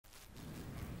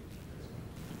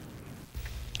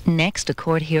Next, a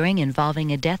court hearing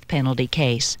involving a death penalty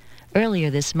case. Earlier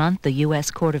this month, the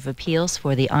U.S. Court of Appeals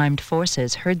for the Armed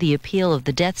Forces heard the appeal of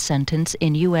the death sentence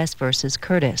in U.S. v.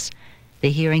 Curtis.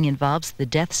 The hearing involves the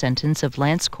death sentence of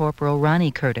Lance Corporal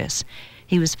Ronnie Curtis.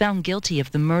 He was found guilty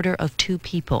of the murder of 2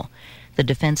 people. The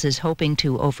defense is hoping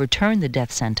to overturn the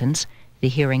death sentence. The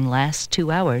hearing lasts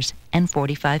 2 hours and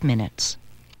 45 minutes.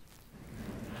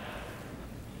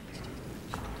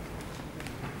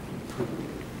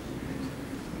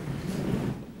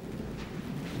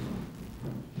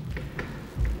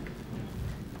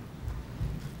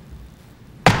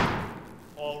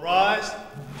 All rise.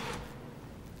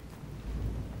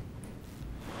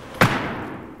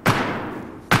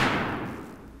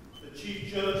 The Chief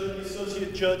Judge and the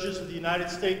Associate Judges of the United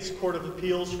States Court of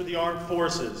Appeals for the Armed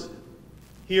Forces.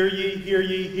 Hear ye, hear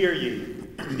ye, hear ye.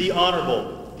 The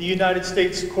Honorable, the United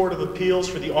States Court of Appeals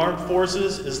for the Armed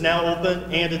Forces is now open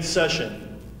and in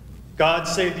session. God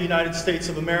save the United States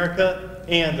of America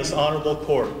and this honorable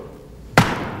court.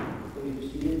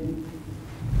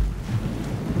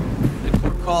 The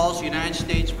court calls United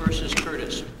States versus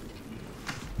Curtis.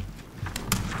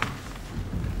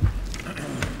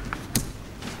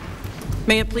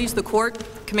 May it please the court,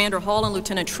 Commander Hall and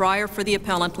Lieutenant Schreier for the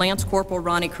appellant, Lance Corporal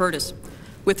Ronnie Curtis.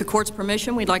 With the court's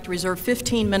permission, we'd like to reserve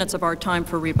 15 minutes of our time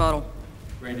for rebuttal.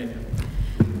 Granted.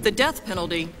 The death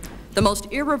penalty, the most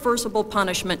irreversible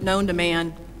punishment known to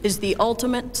man, is the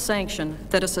ultimate sanction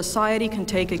that a society can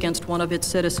take against one of its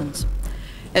citizens.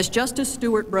 As Justice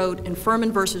Stewart wrote in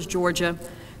Furman v. Georgia,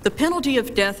 the penalty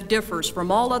of death differs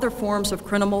from all other forms of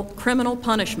criminal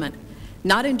punishment,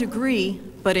 not in degree,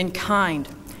 but in kind.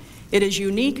 It is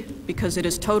unique because it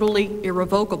is totally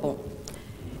irrevocable.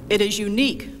 It is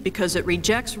unique because it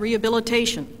rejects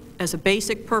rehabilitation as a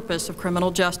basic purpose of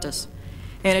criminal justice.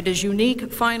 And it is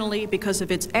unique, finally, because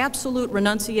of its absolute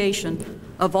renunciation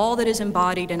of all that is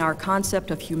embodied in our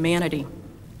concept of humanity.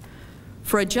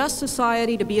 For a just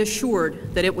society to be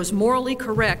assured that it was morally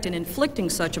correct in inflicting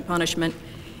such a punishment,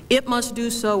 it must do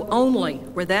so only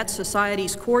where that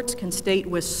society's courts can state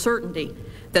with certainty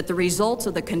that the results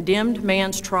of the condemned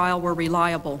man's trial were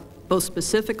reliable, both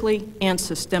specifically and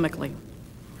systemically.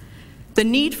 The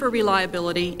need for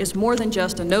reliability is more than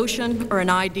just a notion or an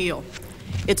ideal.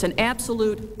 It's an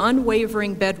absolute,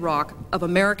 unwavering bedrock of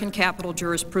American capital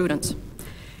jurisprudence.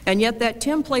 And yet that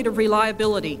template of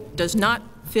reliability does not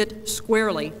fit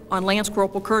squarely on Lance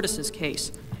Corporal Curtis's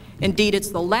case. Indeed, it's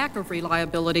the lack of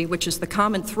reliability which is the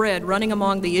common thread running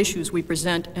among the issues we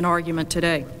present in argument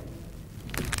today.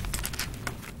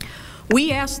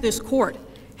 We ask this court,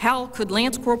 how could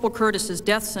Lance Corporal Curtis's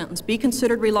death sentence be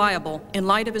considered reliable in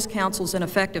light of his counsel's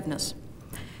ineffectiveness?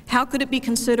 How could it be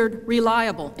considered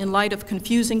reliable in light of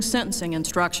confusing sentencing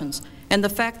instructions and the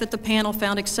fact that the panel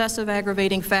found excessive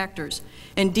aggravating factors?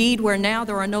 Indeed, where now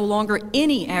there are no longer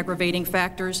any aggravating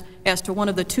factors as to one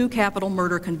of the 2 capital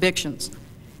murder convictions.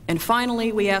 And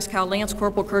finally, we ask how Lance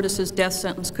Corporal Curtis's death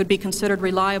sentence could be considered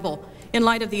reliable in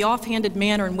light of the offhanded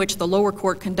manner in which the lower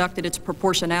court conducted its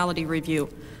proportionality review,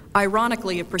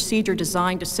 ironically a procedure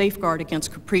designed to safeguard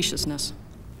against capriciousness.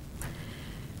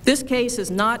 This case is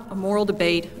not a moral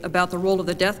debate about the role of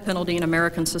the death penalty in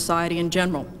American society in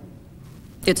general.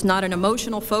 It's not an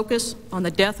emotional focus on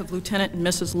the death of Lieutenant and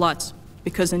Mrs. Lutz,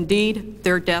 because indeed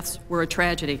their deaths were a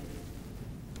tragedy.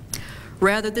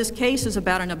 Rather, this case is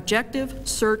about an objective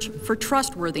search for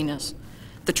trustworthiness,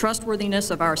 the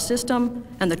trustworthiness of our system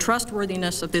and the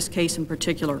trustworthiness of this case in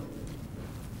particular.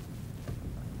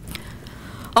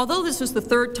 Although this is the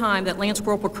 3rd time that Lance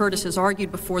Corporal Curtis has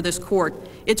argued before this court,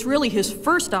 it's really his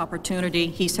first opportunity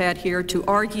he's had here to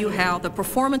argue how the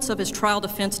performance of his trial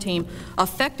defense team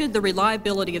affected the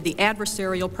reliability of the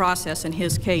adversarial process in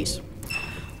his case.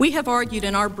 We have argued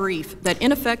in our brief that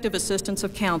ineffective assistance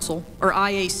of counsel, or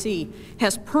IAC,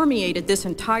 has permeated this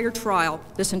entire trial,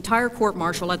 this entire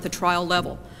court-martial at the trial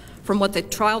level, from what the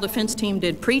trial defense team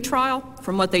did pre-trial,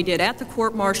 from what they did at the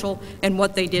court-martial, and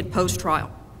what they did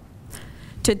post-trial.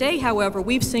 Today, however,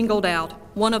 we've singled out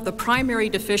one of the primary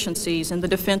deficiencies in the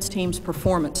defense team's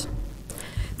performance.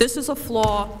 This is a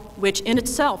flaw which in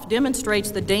itself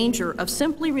demonstrates the danger of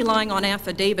simply relying on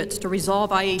affidavits to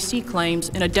resolve IAC claims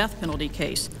in a death penalty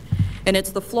case. And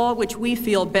it's the flaw which we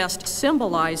feel best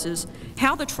symbolizes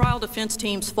how the trial defense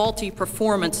team's faulty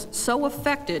performance so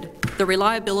affected the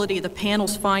reliability of the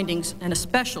panel's findings and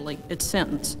especially its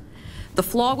sentence. The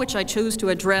flaw which I choose to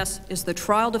address is the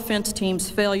trial defense team's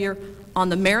failure on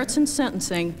the merits in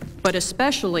sentencing, but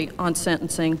especially on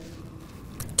sentencing,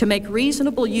 to make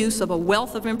reasonable use of a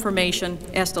wealth of information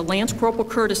as to Lance Corporal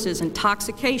Curtis's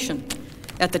intoxication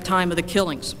at the time of the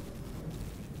killings.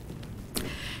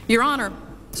 Your Honor,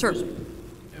 sir.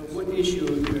 What issue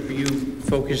are you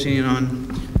focusing on?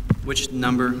 Which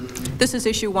number? This is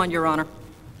issue 1, Your Honor.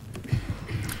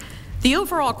 The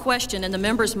overall question in the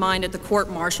member's mind at the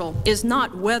court-martial is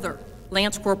not whether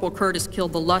Lance Corporal Curtis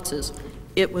killed the Lutzes.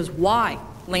 It was why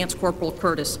Lance Corporal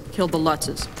Curtis killed the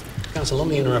Lutzes. Counsel, let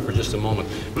me interrupt for just a moment.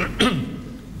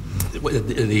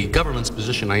 The government's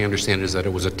position, I understand, is that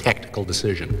it was a tactical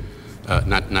decision,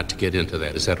 not to get into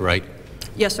that. Is that right?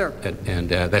 Yes, sir. And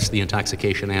that's the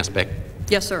intoxication aspect?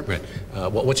 Yes, sir. Right.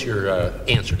 What's your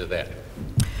answer to that?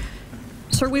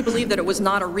 Sir, we believe that it was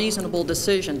not a reasonable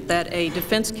decision, that a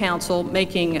defense counsel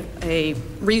making a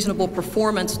reasonable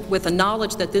performance with the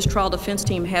knowledge that this trial defense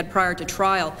team had prior to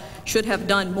trial should have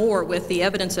done more with the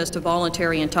evidence as to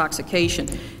voluntary intoxication,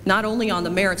 not only on the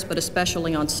merits but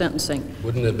especially on sentencing.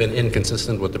 Wouldn't it have been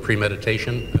inconsistent with the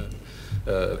premeditation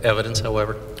evidence,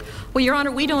 however? Well, Your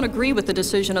Honor, we don't agree with the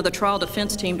decision of the trial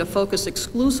defense team to focus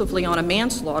exclusively on a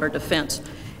manslaughter defense.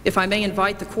 If I may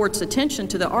invite the court's attention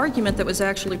to the argument that was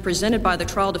actually presented by the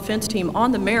trial defense team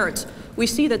on the merits, we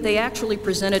see that they actually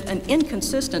presented an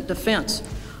inconsistent defense.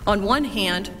 On one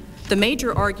hand, the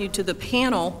major argued to the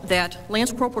panel that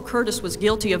Lance Corporal Curtis was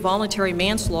guilty of voluntary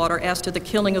manslaughter as to the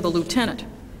killing of the lieutenant.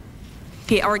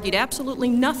 He argued absolutely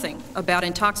nothing about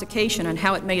intoxication and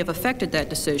how it may have affected that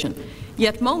decision.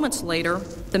 Yet moments later,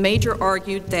 the major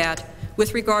argued that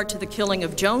with regard to the killing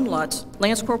of Joan Lutz,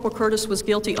 Lance Corporal Curtis was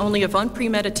guilty only of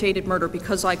unpremeditated murder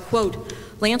because, I quote,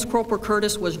 Lance Corporal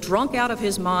Curtis was drunk out of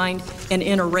his mind and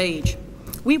in a rage.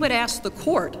 We would ask the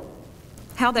court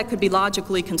how that could be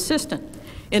logically consistent,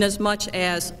 inasmuch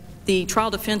as the trial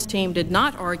defense team did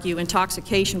not argue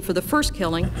intoxication for the first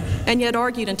killing and yet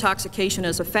argued intoxication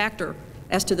as a factor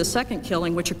as to the second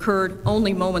killing, which occurred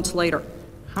only moments later.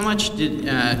 How much did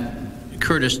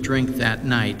Curtis drink that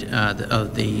night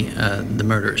of the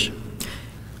murders?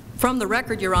 From the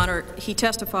record, Your Honor, he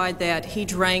testified that he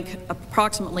drank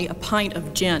approximately a pint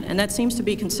of gin, and that seems to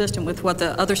be consistent with what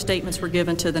the other statements were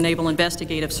given to the Naval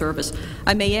Investigative Service.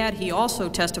 I may add he also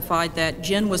testified that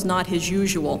gin was not his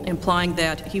usual, implying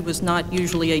that he was not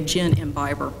usually a gin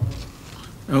imbiber.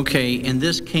 Okay, and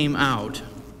this came out.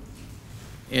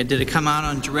 Did it come out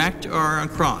on direct or on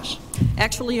cross?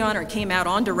 Actually, Your Honor, it came out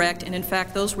on direct, and in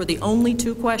fact, those were the only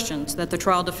two questions that the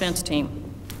trial defense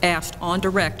team asked on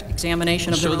direct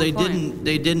examination of their own client. So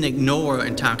they didn't ignore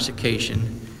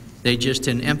intoxication, they just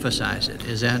didn't emphasize it.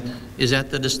 Is that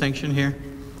the distinction here?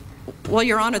 Well,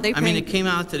 Your Honor, I mean, it came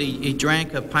out that he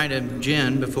drank a pint of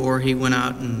gin before he went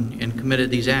out and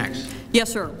committed these acts.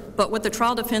 Yes, sir. But what the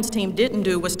trial defense team didn't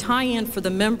do was tie in for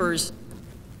the members'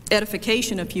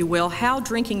 edification, if you will, how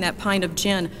drinking that pint of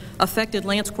gin affected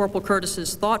Lance Corporal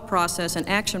Curtis's thought process and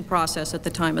action process at the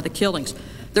time of the killings.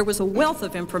 There was a wealth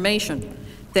of information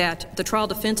that the trial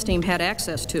defense team had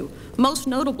access to, most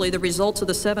notably the results of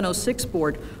the 706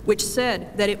 board, which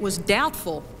said that it was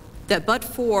doubtful that but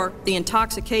for the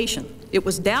intoxication, it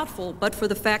was doubtful but for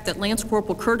the fact that Lance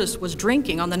Corporal Curtis was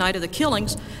drinking on the night of the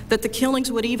killings, that the killings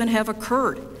would even have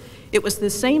occurred. It was the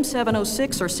same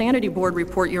 706 or Sanity Board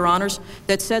report, Your Honors,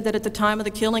 that said that at the time of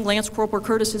the killing, Lance Corporal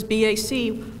Curtis's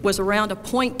BAC was around a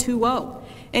 .20.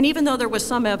 And even though there was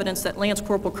some evidence that Lance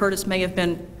Corporal Curtis may have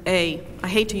been I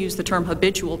hate to use the term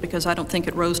habitual because I don't think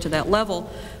it rose to that level,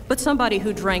 but somebody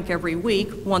who drank every week,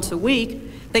 once a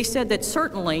week, they said that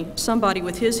certainly somebody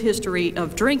with his history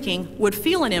of drinking would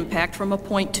feel an impact from a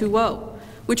 .20.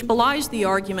 Which belies the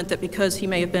argument that because he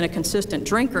may have been a consistent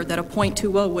drinker, that a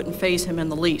 .20 wouldn't faze him in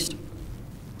the least.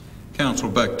 Counsel,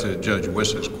 back to Judge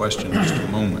Wiss's question in just a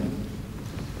moment.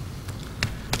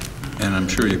 And I'm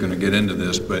sure you're going to get into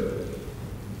this, but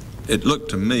it looked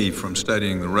to me from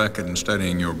studying the record and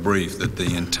studying your brief that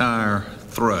the entire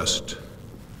thrust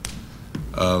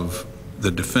of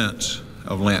the defense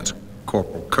of Lance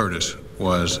Corporal Curtis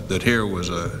was that here was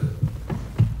a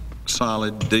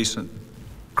solid, decent,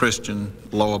 Christian,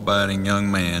 law-abiding young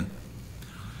man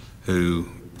who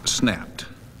snapped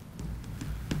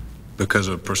because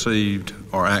of perceived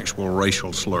or actual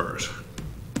racial slurs.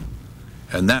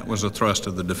 And that was the thrust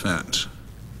of the defense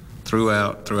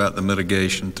throughout the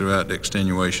mitigation, throughout the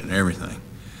extenuation, everything.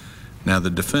 Now, the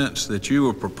defense that you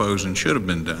were proposing should have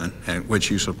been done, and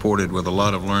which you supported with a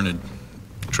lot of learned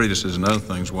treatises and other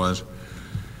things, was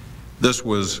this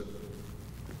was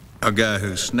a guy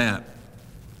who snapped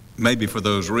maybe for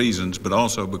those reasons, but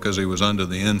also because he was under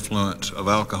the influence of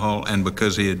alcohol and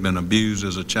because he had been abused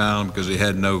as a child, because he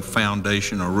had no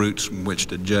foundation or roots from which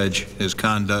to judge his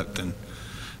conduct. And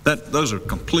those are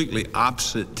completely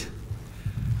opposite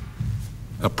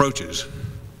approaches.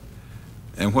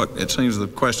 And what it seems the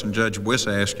question Judge Wiss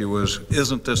asked you was,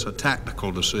 isn't this a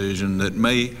tactical decision that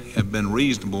may have been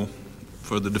reasonable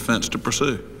for the defense to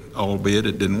pursue? albeit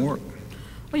it didn't work.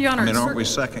 Well, Your Honor, I mean, aren't we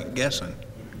second guessing?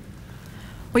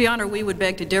 Well, Your Honor, we would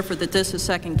beg to differ that this is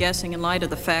second guessing in light of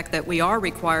the fact that we are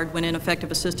required, when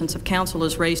ineffective assistance of counsel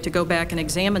is raised, to go back and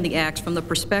examine the acts from the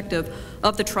perspective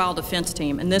of the trial defense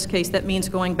team. In this case, that means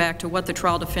going back to what the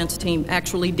trial defense team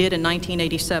actually did in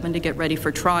 1987 to get ready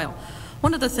for trial.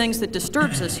 One of the things that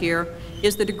disturbs us here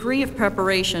is the degree of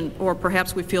preparation, or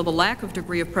perhaps we feel the lack of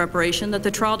degree of preparation, that the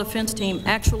trial defense team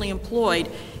actually employed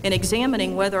in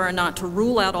examining whether or not to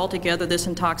rule out altogether this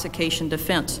intoxication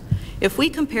defense. If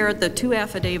we compare the two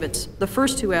affidavits, the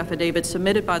first two affidavits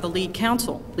submitted by the lead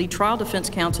counsel, lead trial defense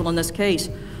counsel in this case,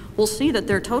 we'll see that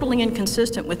they're totally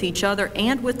inconsistent with each other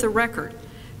and with the record.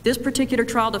 This particular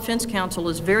trial defense counsel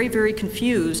is very, very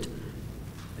confused,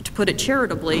 to put it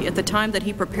charitably, at the time that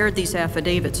he prepared these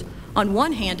affidavits. On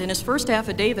one hand, in his first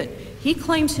affidavit, he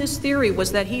claims his theory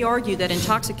was that he argued that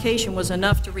intoxication was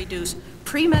enough to reduce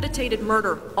premeditated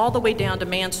murder all the way down to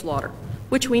manslaughter,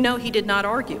 which we know he did not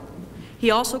argue.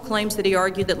 He also claims that he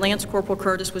argued that Lance Corporal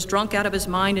Curtis was drunk out of his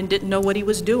mind and didn't know what he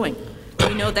was doing.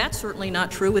 We know that's certainly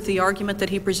not true with the argument that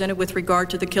he presented with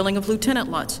regard to the killing of Lieutenant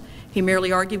Lutz. He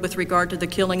merely argued with regard to the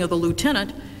killing of the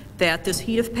lieutenant that this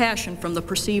heat of passion from the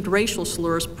perceived racial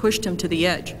slurs pushed him to the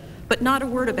edge, but not a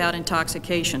word about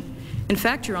intoxication. In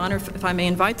fact, Your Honor, if I may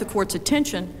invite the Court's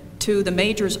attention to the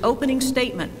Major's opening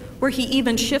statement, where he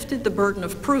even shifted the burden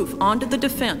of proof onto the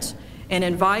defense and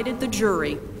invited the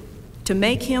jury to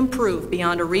make him prove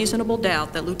beyond a reasonable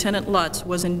doubt that Lieutenant Lutz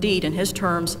was indeed, in his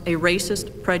terms, a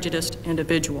racist, prejudiced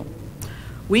individual.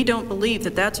 We don't believe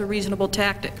that that's a reasonable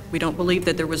tactic. We don't believe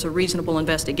that there was a reasonable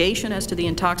investigation as to the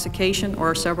intoxication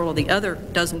or several of the other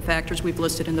dozen factors we've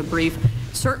listed in the brief.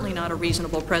 Certainly not a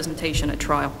reasonable presentation at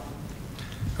trial.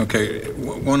 Okay,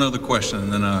 one other question,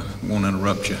 and then I won't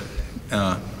interrupt you.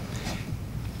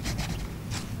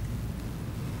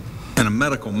 In a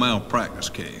medical malpractice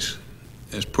case,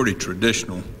 it's pretty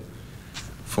traditional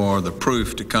for the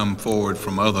proof to come forward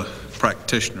from other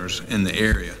practitioners in the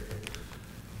area.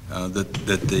 That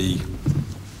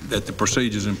the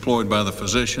procedures employed by the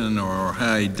physician or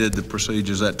how he did the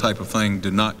procedures, that type of thing, do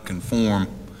not conform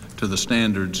to the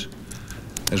standards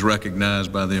as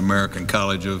recognized by the American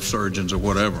College of Surgeons or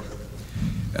whatever.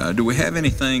 Do we have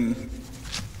anything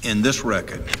in this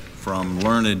record from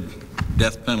learned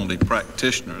death penalty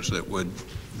practitioners that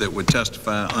would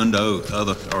testify under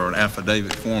oath, or an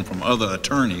affidavit form from other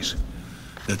attorneys,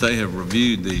 that they have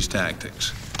reviewed these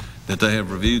tactics, that they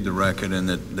have reviewed the record, and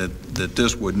that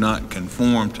this would not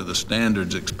conform to the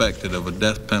standards expected of a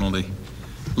death penalty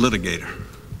litigator?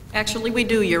 Actually, we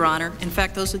do, Your Honor. In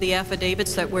fact, those are the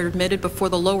affidavits that were admitted before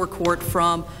the lower court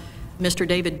from Mr.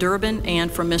 David Durbin and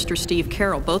from Mr. Steve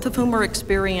Carroll, both of whom are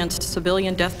experienced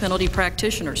civilian death penalty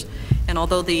practitioners. And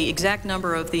although the exact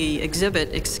number of the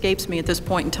exhibit escapes me at this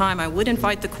point in time, I would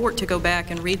invite the court to go back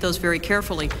and read those very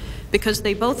carefully, because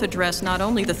they both address not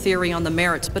only the theory on the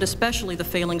merits, but especially the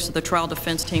failings of the trial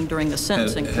defense team during the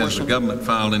sentencing portion. Has the government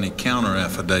filed any counter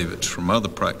affidavits from other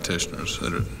practitioners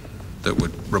that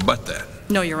would rebut that?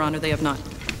 No, Your Honor, they have not.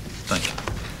 Thank you.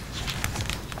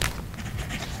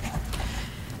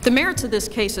 The merits of this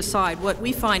case aside, what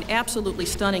we find absolutely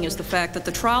stunning is the fact that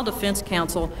the trial defense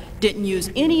counsel didn't use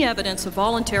any evidence of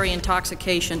voluntary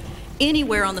intoxication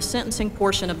anywhere on the sentencing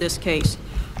portion of this case.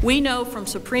 We know from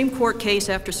Supreme Court case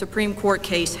after Supreme Court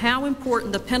case how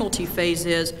important the penalty phase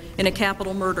is in a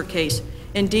capital murder case.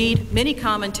 Indeed, many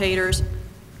commentators,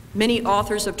 many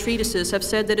authors of treatises have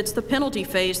said that it's the penalty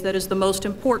phase that is the most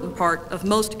important part of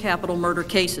most capital murder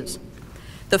cases.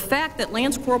 The fact that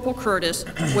Lance Corporal Curtis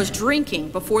was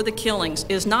drinking before the killings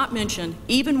is not mentioned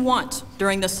even once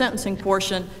during the sentencing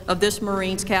portion of this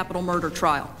Marine's capital murder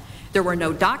trial. There were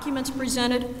no documents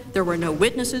presented, there were no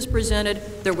witnesses presented,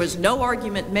 there was no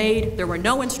argument made, there were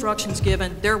no instructions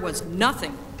given, there was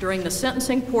nothing during the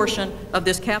sentencing portion of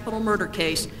this capital murder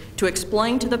case to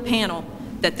explain to the panel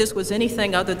that this was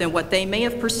anything other than what they may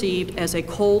have perceived as a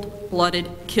cold-blooded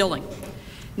killing.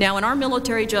 Now, in our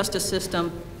military justice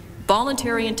system,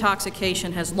 voluntary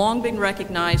intoxication has long been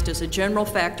recognized as a general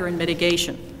factor in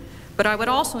mitigation. But I would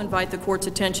also invite the court's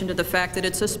attention to the fact that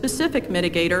it's a specific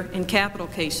mitigator in capital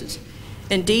cases.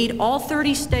 Indeed, all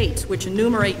 30 states which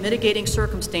enumerate mitigating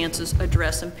circumstances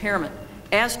address impairment,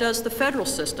 as does the federal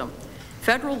system.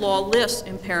 Federal law lists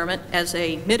impairment as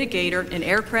a mitigator in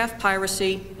aircraft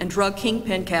piracy and drug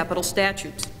kingpin capital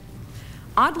statutes.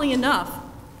 Oddly enough,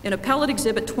 in Appellate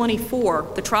Exhibit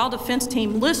 24, the trial defense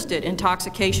team listed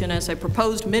intoxication as a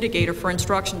proposed mitigator for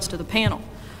instructions to the panel,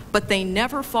 but they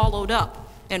never followed up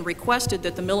and requested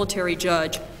that the military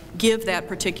judge give that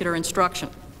particular instruction.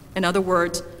 In other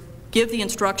words, give the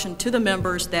instruction to the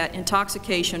members that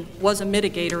intoxication was a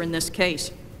mitigator in this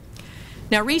case.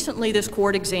 Now, recently this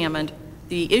court examined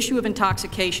the issue of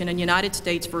intoxication in United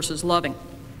States versus Loving.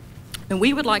 And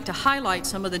we would like to highlight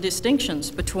some of the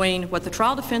distinctions between what the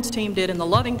trial defense team did in the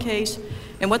Loving case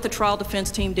and what the trial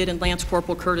defense team did in Lance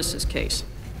Corporal Curtis's case.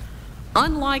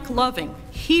 Unlike Loving,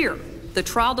 here the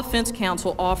trial defense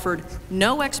counsel offered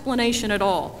no explanation at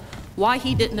all why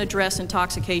he didn't address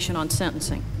intoxication on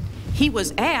sentencing. He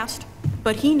was asked,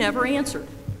 but he never answered.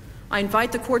 I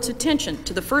invite the court's attention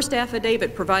to the first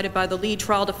affidavit provided by the lead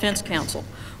trial defense counsel,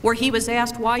 where he was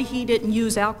asked why he didn't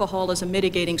use alcohol as a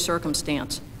mitigating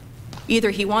circumstance.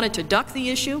 Either he wanted to duck the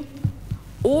issue,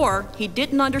 or he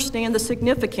didn't understand the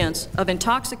significance of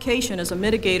intoxication as a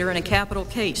mitigator in a capital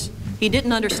case. He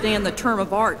didn't understand the term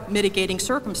of art, mitigating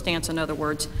circumstance, in other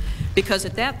words, because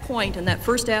at that point in that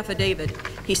first affidavit,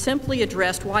 he simply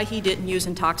addressed why he didn't use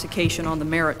intoxication on the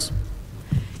merits.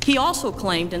 He also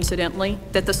claimed, incidentally,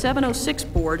 that the 706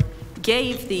 board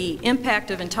gave the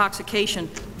impact of intoxication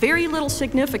very little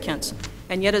significance,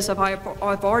 and yet, as I've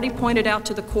already pointed out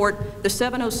to the court, the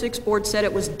 706 board said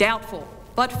it was doubtful,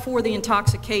 but for the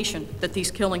intoxication, that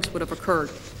these killings would have occurred.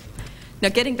 Now,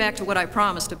 getting back to what I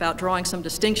promised about drawing some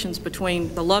distinctions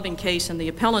between the Loving case and the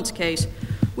appellant's case,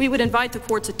 we would invite the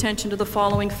court's attention to the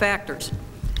following factors.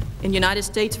 In United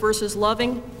States versus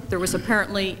Loving, there was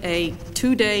apparently a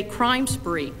 2-day crime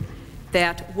spree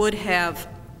that would have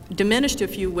diminished,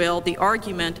 if you will, the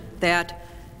argument that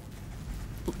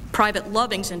Private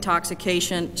Loving's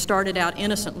intoxication started out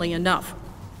innocently enough.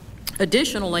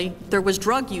 Additionally, there was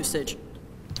drug usage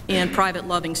in Private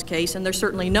Loving's case, and there's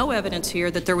certainly no evidence here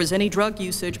that there was any drug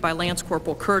usage by Lance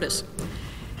Corporal Curtis.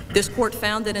 This court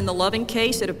found that in the Loving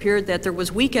case, it appeared that there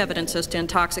was weak evidence as to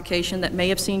intoxication that may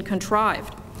have seemed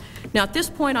contrived. Now, at this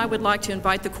point, I would like to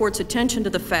invite the court's attention to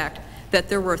the fact that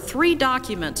there were 3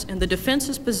 documents in the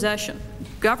defense's possession,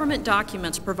 government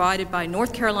documents provided by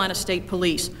North Carolina State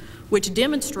Police, which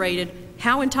demonstrated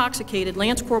how intoxicated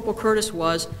Lance Corporal Curtis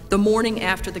was the morning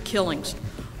after the killings.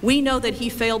 We know that he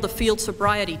failed the field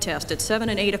sobriety test at 7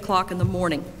 and 8 o'clock in the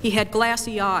morning. He had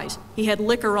glassy eyes. He had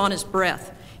liquor on his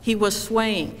breath. He was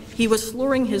swaying. He was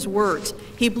slurring his words.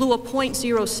 He blew a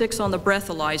 .06 on the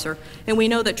breathalyzer, and we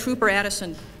know that Trooper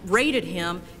Addison rated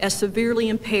him as severely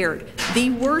impaired, the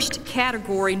worst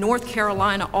category North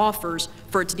Carolina offers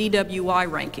for its DWI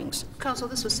rankings. Counsel,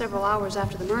 this was several hours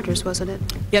after the murders, wasn't it?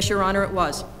 Yes, Your Honor, it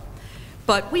was.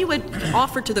 But we would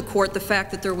offer to the court the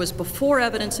fact that there was before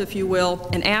evidence, if you will,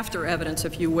 and after evidence,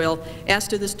 if you will, as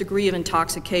to this degree of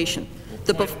intoxication.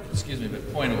 Excuse me, but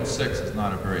 .06 is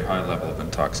not a very high level of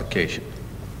intoxication.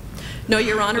 No,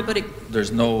 Your Honor, but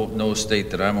there's no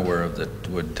state that I'm aware of that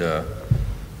would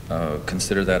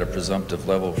consider that a presumptive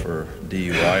level for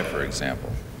DUI, for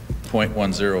example.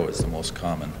 .10 is the most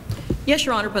common. Yes,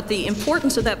 Your Honor, but the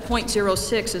importance of that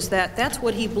 .06 is that that's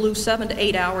what he blew 7 to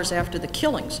 8 hours after the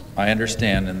killings. I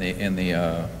understand, and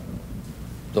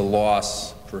the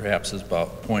loss perhaps is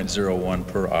about .01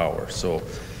 per hour. So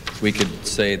we could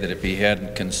say that if he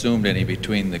hadn't consumed any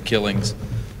between the killings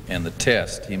and the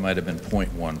test, he might have been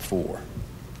 .14.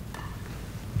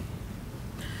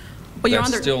 Well, Your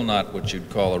That's Honor, still not what you'd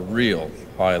call a real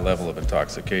high level of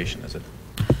intoxication, is it?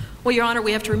 well, Your Honor,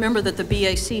 we have to remember that the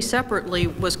BAC separately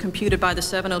was computed by the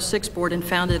 706 board and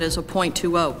found it as a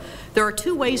 .20. There are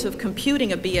 2 ways of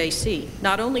computing a BAC,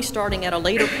 not only starting at a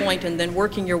later point and then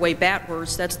working your way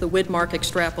backwards, that's the Widmark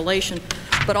extrapolation,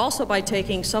 but also by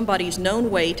taking somebody's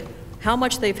known weight, how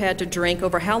much they've had to drink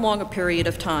over how long a period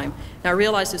of time. Now, I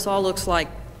realize this all looks like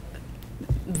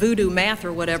voodoo math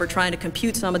or whatever, trying to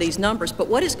compute some of these numbers, but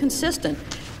what is consistent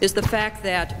is the fact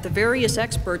that the various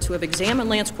experts who have examined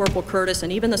Lance Corporal Curtis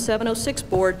and even the 706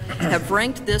 board have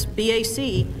ranked this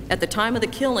BAC at the time of the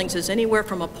killings as anywhere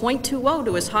from a .20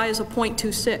 to as high as a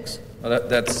 .26. Well,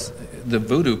 that's the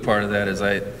voodoo part of that is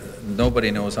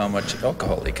nobody knows how much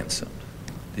alcohol he consumed.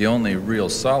 The only real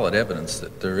solid evidence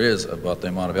that there is about the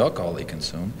amount of alcohol he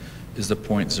consumed is the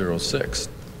 .06.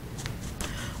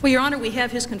 Well, Your Honor, we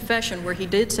have his confession where he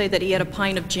did say that he had a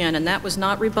pint of gin, and that was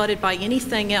not rebutted by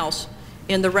anything else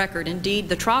in the record. Indeed,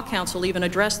 the trial counsel even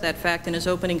addressed that fact in his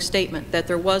opening statement, that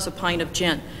there was a pint of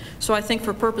gin. So I think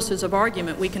for purposes of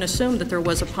argument, we can assume that there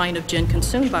was a pint of gin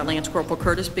consumed by Lance Corporal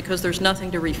Curtis because there's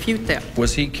nothing to refute that.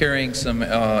 Was he carrying some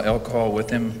alcohol with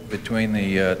him between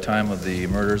the time of the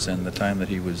murders and the time that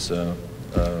he was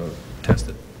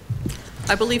tested?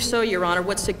 I believe so, Your Honor.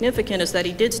 What's significant is that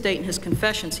he did state in his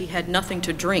confessions he had nothing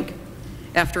to drink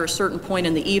after a certain point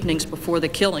in the evenings before the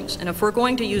killings. And if we're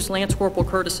going to use Lance Corporal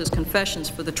Curtis's confessions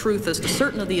for the truth as to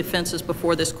certain of the offenses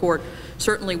before this court,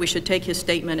 certainly we should take his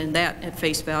statement in that at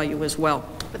face value as well.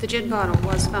 But the gin bottle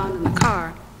was found in the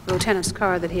car lieutenant's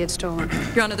car that he had stolen?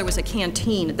 Your Honor, there was a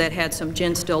canteen that had some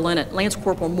gin still in it. Lance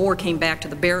Corporal Moore came back to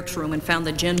the barracks room and found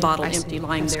the gin bottle empty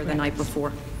lying there the night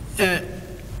before.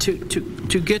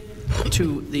 To get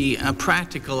to the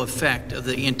practical effect of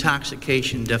the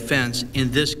intoxication defense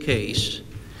in this case,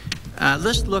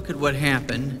 let's look at what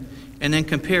happened and then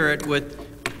compare it with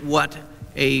what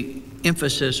a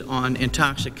emphasis on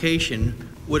intoxication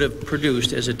would have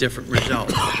produced as a different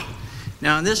result.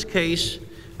 Now, in this case,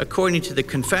 according to the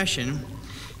confession,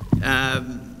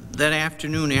 that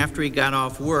afternoon after he got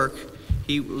off work,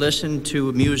 he listened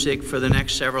to music for the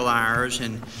next several hours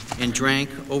and drank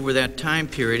over that time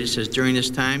period. It says during this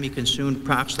time he consumed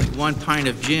approximately 1 pint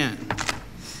of gin.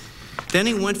 Then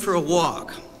he went for a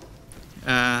walk.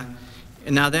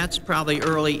 And now that's probably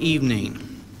early evening.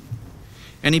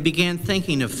 And he began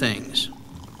thinking of things.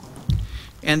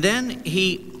 And then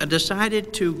he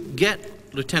decided to get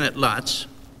Lieutenant Lutz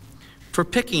for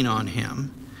picking on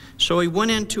him. So he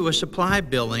went into a supply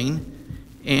building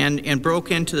and broke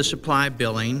into the supply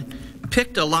building,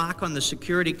 picked a lock on the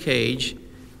security cage,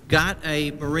 got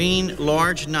a Marine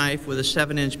large knife with a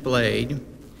 7-inch blade,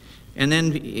 and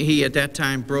then he at that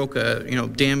time broke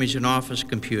damaged an office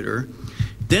computer.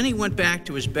 Then he went back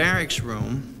to his barracks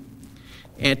room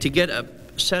and to get a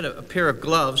pair of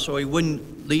gloves so he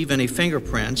wouldn't leave any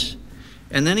fingerprints.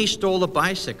 And then he stole a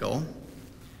bicycle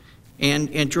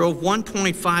and drove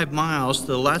 1.5 miles to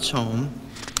the Lutz home,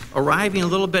 arriving a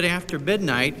little bit after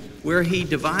midnight, where he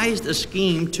devised a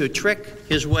scheme to trick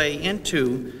his way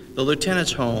into the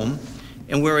lieutenant's home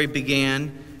and where he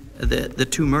began the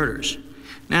 2 murders.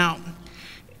 Now,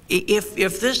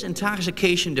 if this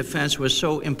intoxication defense was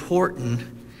so important,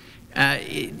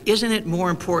 isn't it more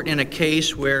important in a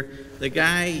case where the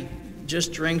guy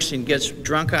just drinks and gets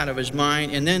drunk out of his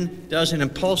mind and then does an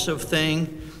impulsive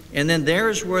thing, and then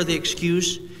there's where the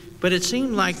excuse? But it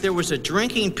seemed like there was a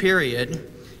drinking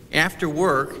period after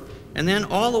work, and then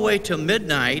all the way till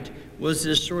midnight was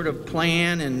this sort of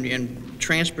plan and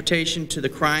transportation to the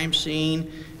crime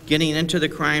scene, getting into the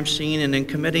crime scene, and then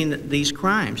committing these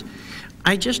crimes.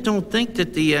 I just don't think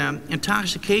that the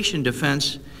intoxication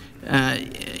defense,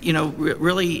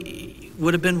 really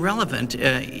would have been relevant,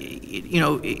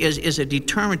 as a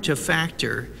determinative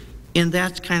factor in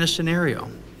that kind of scenario.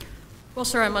 Well,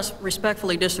 sir, I must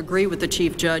respectfully disagree with the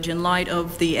Chief Judge in light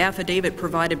of the affidavit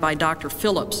provided by Dr.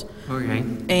 Phillips. Okay.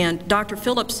 And Dr.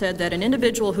 Phillips said that an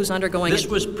individual who's undergoing... This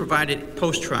was provided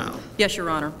post-trial. Yes, Your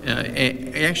Honor.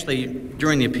 Actually,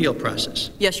 during the appeal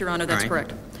process. Yes, Your Honor, that's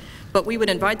correct. But we would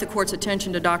invite the Court's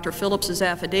attention to Dr. Phillips's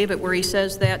affidavit, where he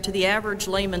says that to the average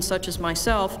layman such as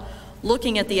myself,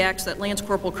 looking at the acts that Lance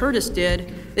Corporal Curtis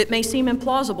did, it may seem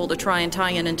implausible to try and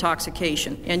tie in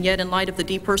intoxication. And yet, in light of the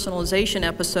depersonalization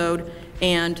episode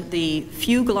and the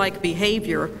fugue-like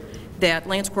behavior that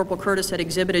Lance Corporal Curtis had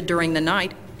exhibited during the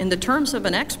night, in the terms of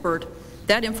an expert,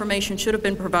 that information should have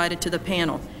been provided to the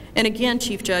panel. And again,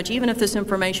 Chief Judge, even if this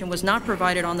information was not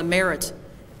provided on the merits,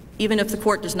 even if the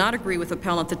Court does not agree with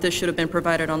appellant that this should have been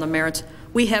provided on the merits,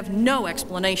 we have no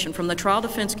explanation from the Trial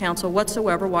Defense Counsel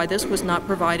whatsoever why this was not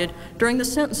provided during the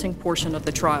sentencing portion of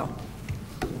the trial.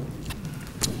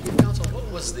 Counsel,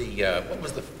 what was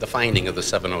the finding of the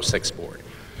 706 board?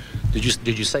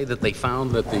 Did you say that they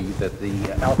found that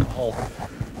the alcohol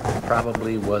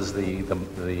probably was the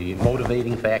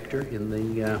motivating factor in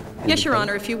the yes, Your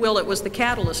Honor, if you will, it was the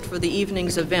catalyst for the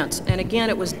evening's events. And again,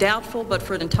 it was doubtful, but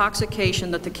for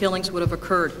intoxication, that the killings would have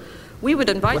occurred. We would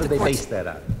invite the Court... What did they base that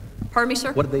on? Pardon me,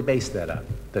 sir? What did they base that on?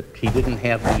 That he didn't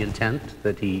have the intent,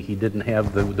 that he didn't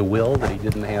have the will, that he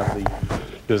didn't have the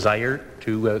desire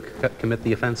to commit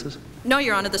the offenses? No,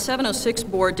 Your Honor. The 706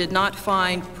 board did not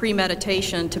find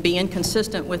premeditation to be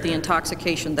inconsistent with the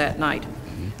intoxication that night.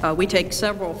 We take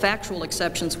several factual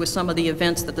exceptions with some of the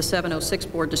events that the 706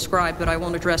 board described, but I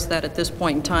won't address that at this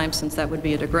point in time, since that would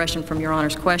be a digression from Your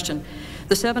Honor's question.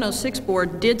 The 706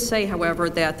 board did say,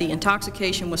 however, that the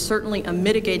intoxication was certainly a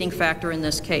mitigating factor in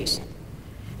this case.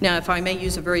 Now, if I may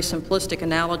use a very simplistic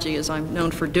analogy, as I'm known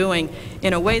for doing,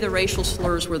 in a way the racial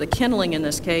slurs were the kindling in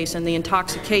this case, and the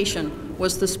intoxication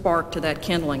was the spark to that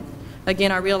kindling.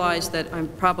 Again, I realize that I'm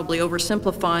probably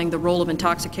oversimplifying the role of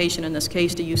intoxication in this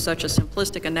case to use such a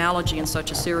simplistic analogy in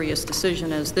such a serious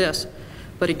decision as this.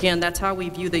 But again, that's how we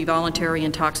view the voluntary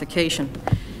intoxication.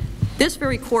 This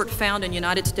very court found in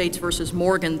United States versus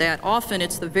Morgan that often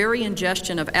it's the very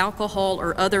ingestion of alcohol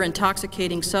or other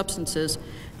intoxicating substances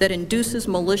that induces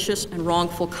malicious and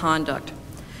wrongful conduct.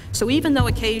 So even though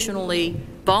occasionally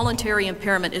voluntary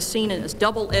impairment is seen as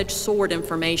double-edged sword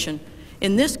information,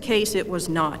 in this case it was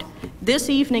not. This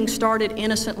evening started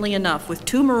innocently enough with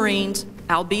 2 Marines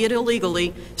albeit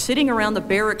illegally, sitting around the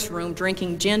barracks room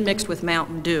drinking gin mixed with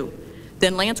Mountain Dew.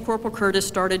 Then Lance Corporal Curtis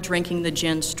started drinking the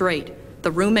gin straight.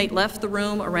 The roommate left the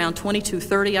room around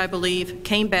 22:30, I believe,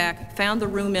 came back, found the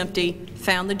room empty,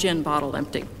 found the gin bottle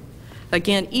empty.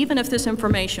 Again, even if this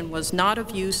information was not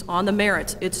of use on the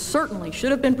merits, it certainly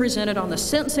should have been presented on the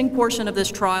sentencing portion of this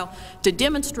trial to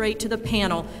demonstrate to the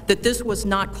panel that this was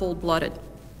not cold-blooded.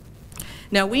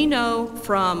 Now, we know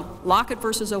from Lockett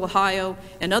versus Ohio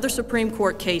and other Supreme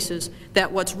Court cases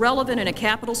that what's relevant in a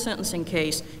capital sentencing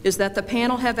case is that the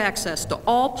panel have access to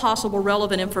all possible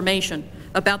relevant information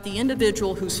about the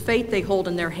individual whose fate they hold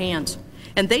in their hands.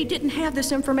 And they didn't have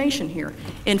this information here.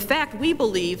 In fact, we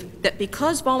believe that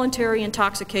because voluntary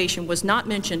intoxication was not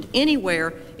mentioned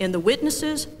anywhere in the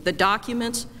witnesses, the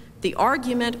documents, the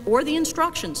argument, or the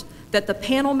instructions, that the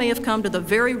panel may have come to the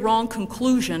very wrong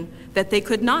conclusion that they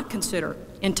could not consider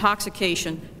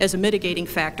intoxication as a mitigating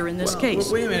factor in this case.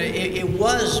 Wait a minute. It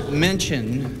was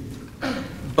mentioned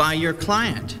by your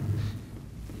client,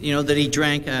 you know, that he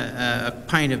drank a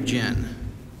pint of gin.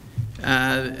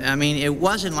 I mean, it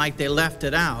wasn't like they left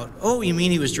it out. Oh, you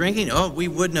mean he was drinking? Oh, we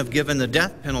wouldn't have given the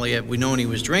death penalty had we known he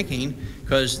was drinking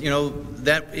because, you know,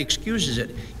 that excuses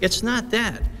it. It's not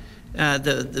that.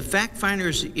 The fact finder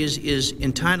is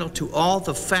entitled to all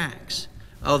the facts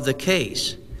of the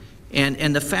case.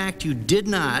 And the fact you did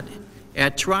not,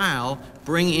 at trial,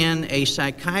 bring in a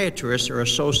psychiatrist or a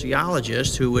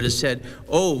sociologist who would have said,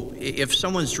 oh, if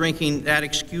someone's drinking, that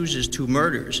excuses two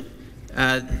murders.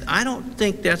 I don't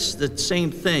think that's the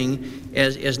same thing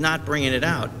as not bringing it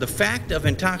out. The fact of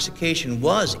intoxication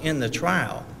was in the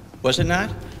trial, was it not?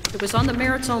 It was on the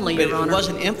merits only, Your Honor. But it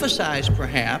wasn't emphasized,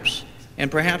 perhaps, and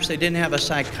perhaps they didn't have a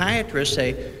psychiatrist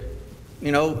say,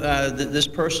 you know, this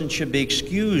person should be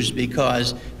excused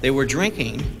because they were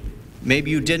drinking. Maybe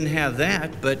you didn't have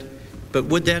that, but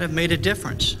would that have made a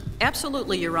difference?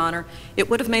 Absolutely, Your Honor. It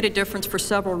would have made a difference for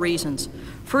several reasons.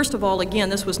 First of all, again,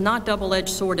 this was not double-edged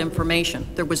sword information.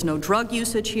 There was no drug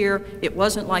usage here. It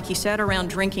wasn't like he sat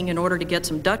around drinking in order to get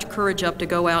some Dutch courage up to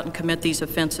go out and commit these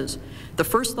offenses. The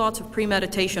first thoughts of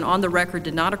premeditation on the record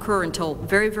did not occur until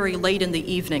very, very late in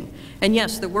the evening. And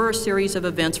yes, there were a series of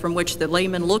events from which the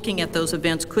layman looking at those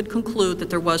events could conclude that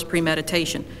there was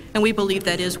premeditation. And we believe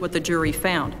that is what the jury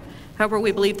found. However,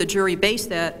 we believe the jury based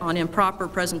that on improper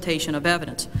presentation of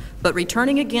evidence. But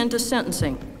returning again to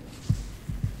sentencing,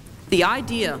 the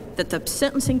idea that the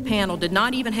sentencing panel did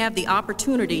not even have the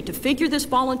opportunity to figure this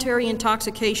voluntary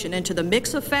intoxication into the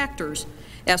mix of factors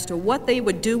as to what they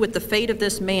would do with the fate of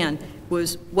this man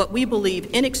was what we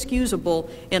believe inexcusable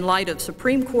in light of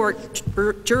Supreme Court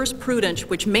jurisprudence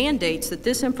which mandates that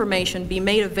this information be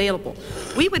made available.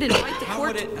 We would invite the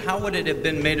court... How would it have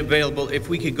been made available if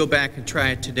we could go back and try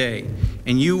it today,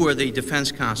 and you were the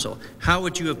defense counsel? How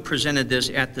would you have presented this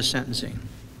at the sentencing?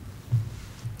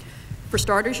 For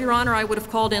starters, Your Honor, I would have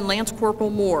called in Lance Corporal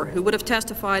Moore, who would have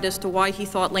testified as to why he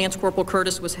thought Lance Corporal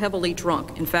Curtis was heavily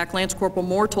drunk. In fact, Lance Corporal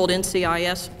Moore told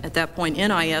NCIS, at that point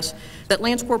NIS, that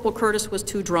Lance Corporal Curtis was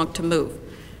too drunk to move.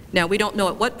 Now, we don't know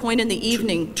at what point in the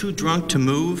evening... Too drunk to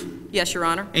move? Yes, Your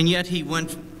Honor. And yet he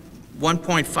went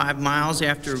 1.5 miles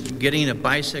after getting a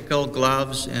bicycle,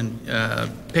 gloves, and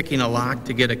picking a lock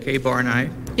to get a K-bar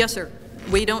knife? Yes, sir.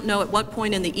 We don't know at what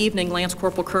point in the evening Lance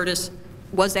Corporal Curtis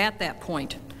was at that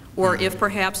point, or if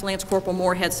perhaps Lance Corporal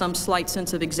Moore had some slight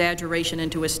sense of exaggeration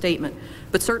into his statement.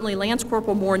 But certainly Lance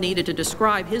Corporal Moore needed to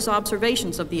describe his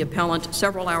observations of the appellant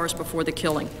several hours before the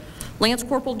killing. Lance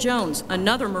Corporal Jones,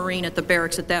 another Marine at the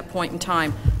barracks at that point in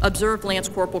time, observed Lance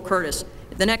Corporal Curtis.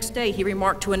 The next day, he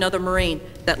remarked to another Marine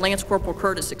that Lance Corporal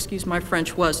Curtis, excuse my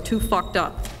French, was too fucked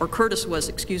up, or Curtis was,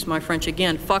 excuse my French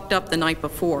again, fucked up the night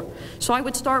before. So I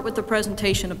would start with the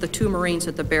presentation of the two Marines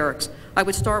at the barracks. I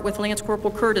would start with Lance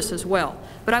Corporal Curtis as well.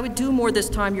 But I would do more this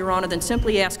time, Your Honor, than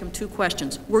simply ask him two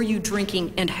questions. Were you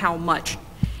drinking and how much?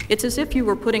 It's as if you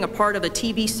were putting a part of a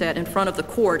TV set in front of the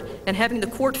court and having the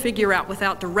court figure out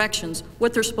without directions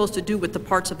what they're supposed to do with the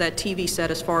parts of that TV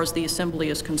set as far as the assembly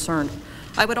is concerned.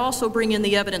 I would also bring in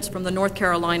the evidence from the North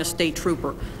Carolina State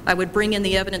Trooper. I would bring in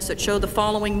the evidence that showed the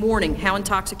following morning how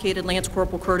intoxicated Lance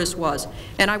Corporal Curtis was.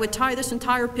 And I would tie this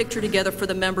entire picture together for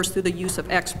the members through the use of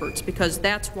experts, because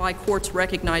that's why courts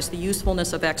recognize the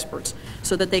usefulness of experts,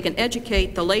 so that they can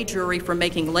educate the lay jury from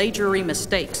making lay jury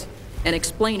mistakes and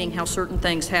explaining how certain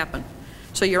things happen.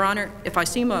 So, Your Honor, if I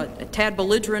seem a tad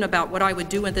belligerent about what I would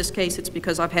do in this case, it's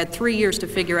because I've had 3 years to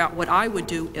figure out what I would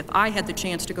do if I had the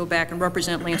chance to go back and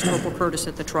represent Lance Corporal Curtis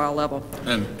at the trial level.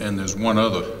 And there's one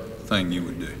other thing you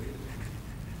would do.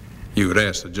 You would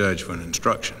ask the judge for an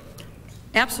instruction.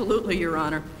 Absolutely, Your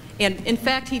Honor. And in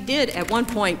fact, he did at one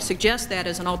point suggest that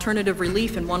as an alternative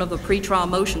relief in one of the pretrial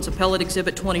motions, Appellate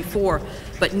Exhibit 24,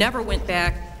 but never went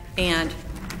back and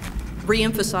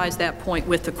re-emphasized that point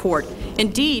with the court.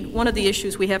 Indeed, one of the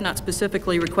issues we have not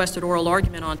specifically requested oral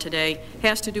argument on today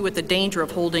has to do with the danger of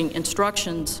holding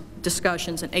instructions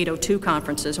discussions in 802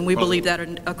 conferences, and we believe that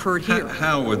occurred here.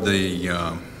 How would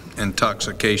the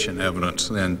intoxication evidence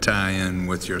then tie in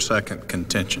with your second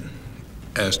contention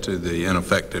as to the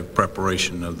ineffective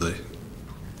preparation of the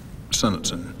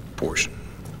sentencing portion?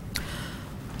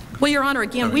 Well, Your Honor,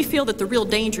 again, we feel that the real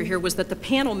danger here was that the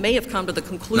panel may have come to the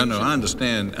conclusion. No, I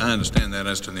understand that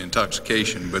as to the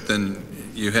intoxication, but then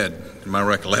you had, in my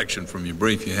recollection from your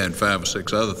brief, you had 5 or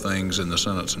 6 other things in the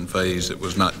sentencing phase that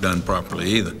was not done properly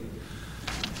either.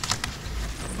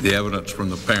 The evidence from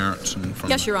the parents and from...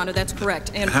 Yes, Your Honor, that's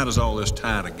correct. And how does all this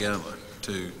tie together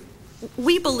to...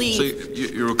 We believe...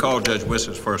 See, you recall Judge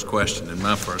Wiss's first question and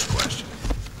my first question.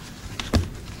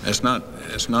 It's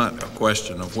not a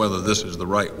question of whether this is the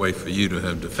right way for you to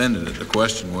have defended it. The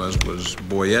question was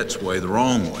Boyette's way the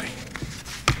wrong way?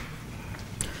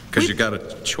 Because you got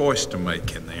a choice to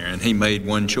make in there, and he made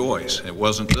one choice. It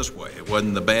wasn't this way. It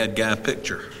wasn't the bad guy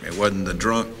picture. It wasn't the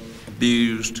drunk,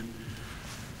 abused,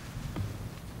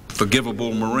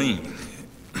 forgivable Marine.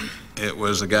 It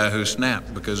was the guy who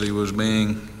snapped because he was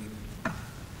being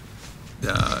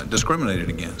discriminated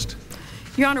against.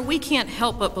 Your Honor, we can't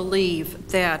help but believe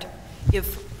that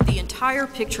if the entire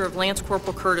picture of Lance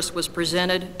Corporal Curtis was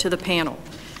presented to the panel,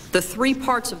 the 3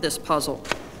 parts of this puzzle,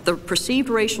 the perceived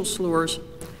racial slurs,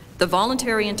 the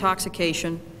voluntary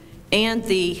intoxication, and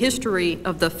the history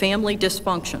of the family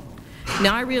dysfunction.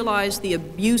 Now, I realize the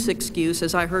abuse excuse,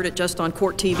 as I heard it just on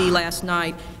court TV last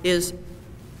night, is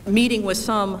meeting with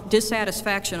some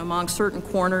dissatisfaction among certain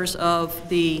corners of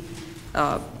the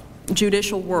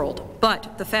judicial world.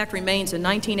 But the fact remains, in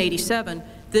 1987,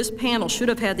 this panel should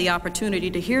have had the opportunity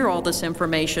to hear all this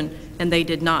information, and they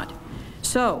did not.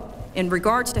 So, in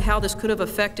regards to how this could have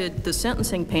affected the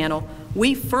sentencing panel,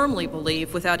 we firmly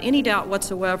believe, without any doubt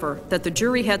whatsoever, that the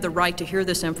jury had the right to hear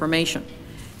this information.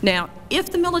 Now,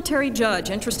 if the military judge,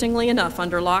 interestingly enough,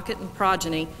 under Lockett and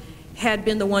progeny, had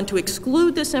been the one to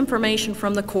exclude this information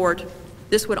from the court,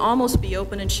 this would almost be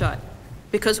open and shut,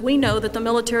 because we know that the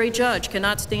military judge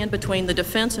cannot stand between the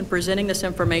defense and presenting this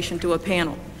information to a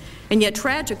panel. And yet,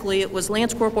 tragically, it was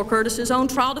Lance Corporal Curtis's own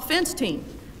trial defense team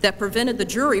that prevented the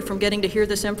jury from getting to hear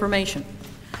this information.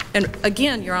 And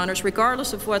again, Your Honors,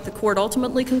 regardless of what the court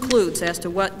ultimately concludes as to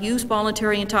what use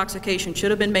voluntary intoxication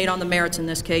should have been made on the merits in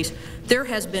this case, there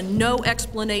has been no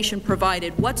explanation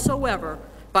provided whatsoever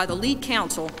by the lead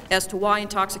counsel as to why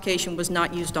intoxication was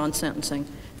not used on sentencing.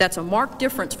 That's a marked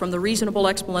difference from the reasonable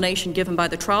explanation given by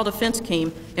the trial defense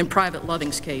team in Private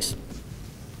Loving's case.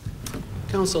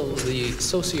 Counsel, the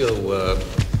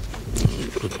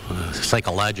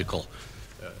psychological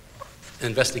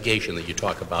investigation that you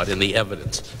talk about and the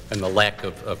evidence and the lack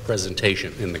of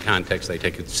presentation in the context, I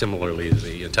take it similarly as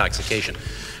the intoxication.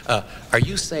 Are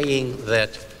you saying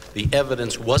that the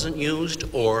evidence wasn't used,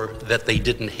 or that they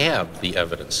didn't have the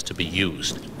evidence to be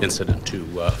used incident to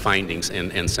findings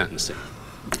and sentencing?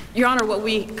 Your Honor, what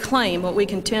we claim, what we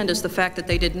contend, is the fact that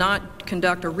they did not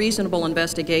conduct a reasonable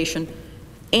investigation,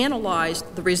 analyze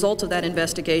the results of that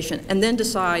investigation, and then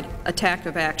decide a tact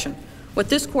of action. What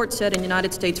this court said in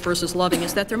United States v. Loving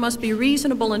is that there must be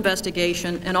reasonable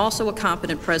investigation and also a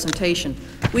competent presentation.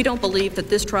 We don't believe that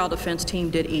this trial defense team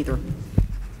did either.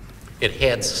 It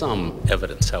had some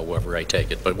evidence, however, I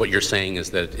take it, but what you're saying is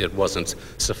that it wasn't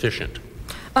sufficient.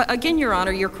 Again, Your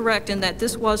Honor, you're correct in that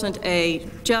this wasn't a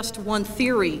just one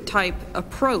theory type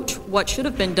approach. What should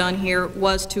have been done here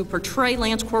was to portray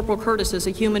Lance Corporal Curtis as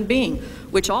a human being,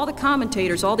 which all the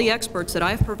commentators, all the experts that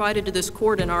I've provided to this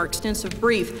court in our extensive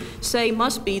brief say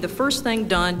must be the first thing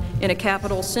done in a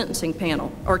capital sentencing panel,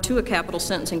 or to a capital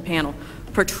sentencing panel.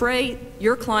 Portray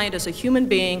your client as a human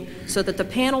being so that the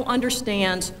panel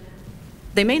understands.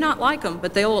 They may not like him,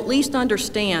 but they'll at least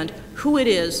understand who it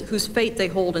is whose fate they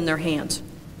hold in their hands.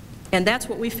 And that's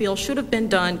what we feel should have been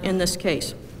done in this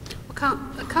case. Well,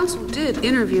 counsel did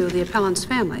interview the appellant's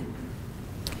family,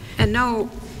 and no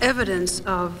evidence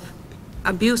of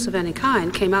abuse of any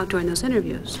kind came out during those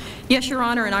interviews. Yes, Your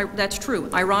Honor, and that's true.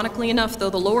 Ironically enough, though,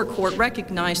 the lower court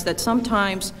recognized that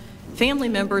sometimes family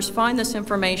members find this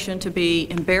information to be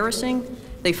embarrassing.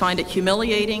 They find it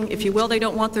humiliating. If you will, they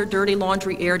don't want their dirty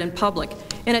laundry aired in public.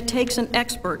 And it takes an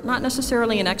expert, not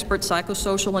necessarily an expert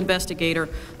psychosocial investigator,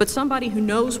 but somebody who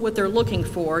knows what they're looking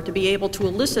for to be able to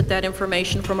elicit that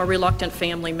information from a reluctant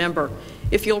family member.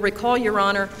 If you'll recall, Your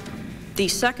Honor, the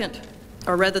second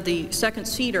or rather the second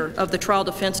seater of the trial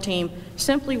defense team,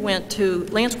 simply went to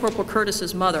Lance Corporal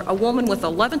Curtis's mother, a woman with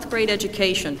 11th grade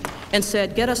education, and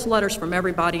said, "Get us letters from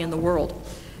everybody in the world."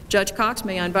 Judge Cox,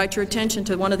 may I invite your attention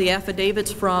to one of the affidavits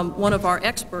from one of our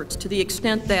experts, to the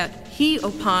extent that he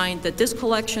opined that this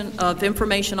collection of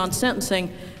information on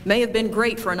sentencing may have been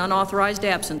great for an unauthorized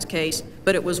absence case,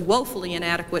 but it was woefully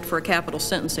inadequate for a capital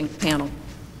sentencing panel.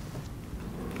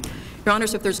 Your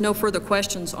Honors, if there's no further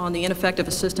questions on the ineffective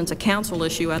assistance of counsel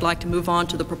issue, I'd like to move on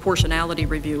to the proportionality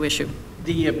review issue.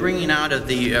 The bringing out of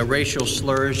the racial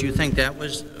slurs, you think that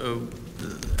was,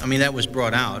 I mean, that was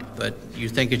brought out, but you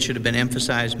think it should have been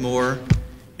emphasized more,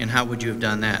 and how would you have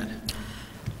done that?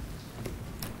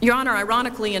 Your Honor,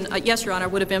 ironically, and yes, Your Honor, I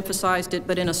would have emphasized it,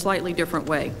 but in a slightly different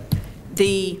way.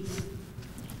 The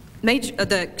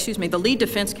lead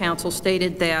defense counsel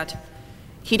stated that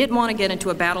he didn't want to get into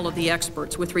a battle of the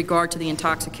experts with regard to the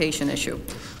intoxication issue.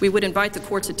 We would invite the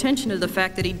court's attention to the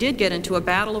fact that he did get into a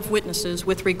battle of witnesses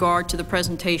with regard to the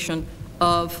presentation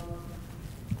of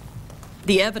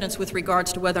the evidence with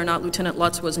regards to whether or not Lieutenant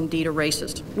Lutz was indeed a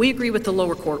racist. We agree with the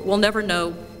lower court. We'll never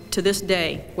know to this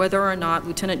day whether or not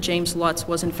Lieutenant James Lutz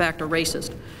was in fact a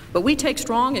racist. But we take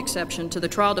strong exception to the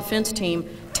trial defense team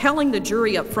telling the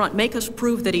jury up front, make us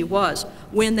prove that he was,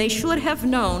 when they should have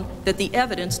known that the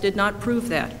evidence did not prove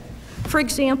that. For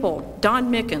example, Don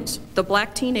Mickens, the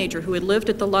black teenager who had lived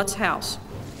at the Lutz house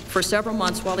for several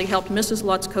months while he helped Mrs.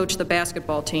 Lutz coach the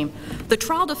basketball team. The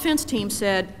trial defense team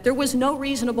said there was no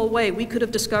reasonable way we could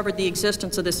have discovered the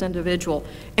existence of this individual,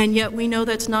 and yet we know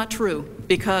that's not true,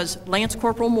 because Lance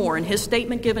Corporal Moore, in his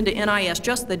statement given to NIS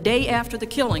just the day after the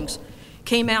killings,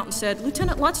 came out and said,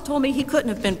 Lieutenant Lutz told me he couldn't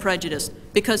have been prejudiced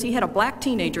because he had a black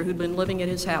teenager who'd been living at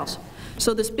his house.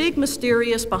 So this big,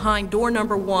 mysterious, behind door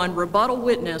number one rebuttal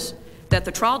witness that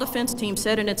the trial defense team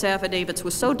said in its affidavits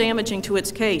was so damaging to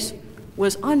its case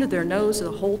was under their nose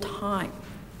the whole time.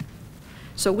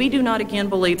 So we do not again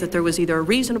believe that there was either a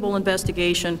reasonable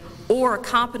investigation or a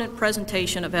competent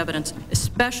presentation of evidence,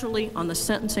 especially on the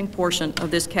sentencing portion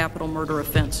of this capital murder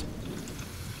offense.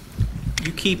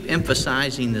 You keep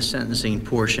emphasizing the sentencing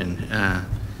portion.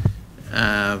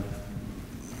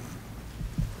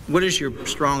 What is your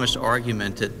strongest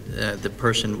argument that the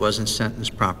person wasn't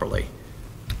sentenced properly?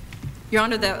 Your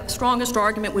Honor, the strongest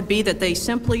argument would be that they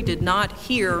simply did not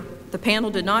hear, the panel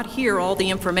did not hear all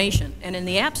the information. And in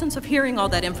the absence of hearing all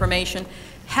that information,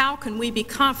 how can we be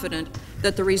confident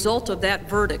that the result of that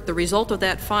verdict, the result of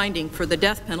that finding for the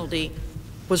death penalty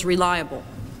was reliable?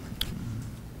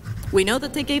 We know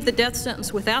that they gave the death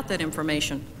sentence without that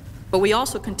information, but we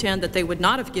also contend that they would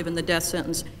not have given the death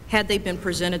sentence had they been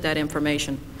presented that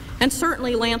information. And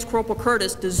certainly Lance Corporal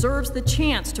Curtis deserves the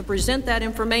chance to present that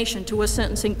information to a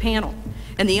sentencing panel.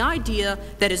 And the idea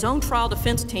that his own trial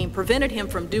defense team prevented him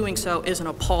from doing so is an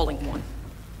appalling one.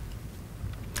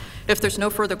 If there's no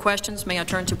further questions, may I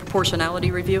turn to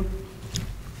proportionality review?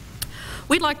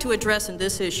 We'd like to address in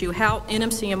this issue how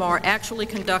NMCMR actually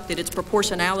conducted its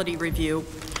proportionality review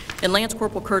in Lance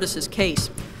Corporal Curtis's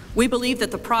case. We believe that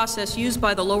the process used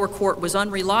by the lower court was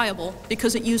unreliable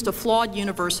because it used a flawed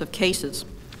universe of cases.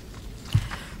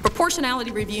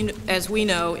 Proportionality review, as we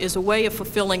know, is a way of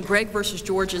fulfilling Gregg versus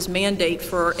George's mandate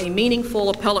for a meaningful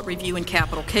appellate review in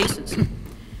capital cases.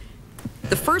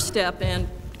 The first step in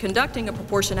conducting a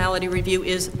proportionality review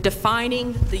is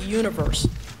defining the universe.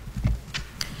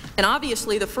 And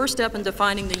obviously, the first step in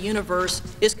defining the universe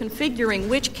is configuring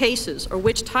which cases or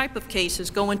which type of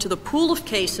cases go into the pool of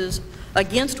cases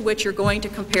against which you're going to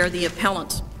compare the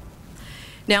appellants.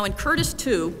 Now, in Curtis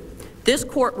 2, this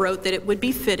court wrote that it would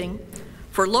be fitting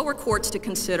for lower courts to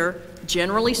consider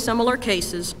generally similar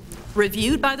cases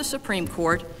reviewed by the Supreme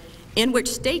Court in which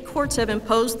state courts have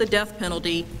imposed the death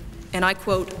penalty, and I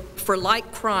quote, for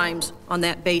like crimes on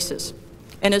that basis.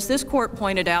 And as this court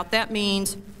pointed out, that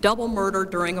means double murder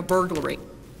during a burglary.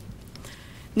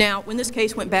 Now, when this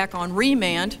case went back on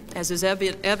remand, as is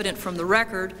evident from the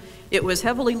record, it was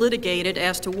heavily litigated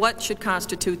as to what should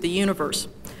constitute the universe.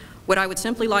 What I would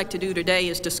simply like to do today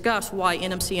is discuss why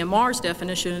NMCMR's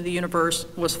definition of the universe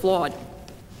was flawed.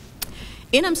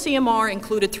 NMCMR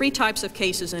included three types of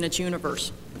cases in its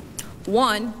universe.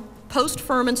 One,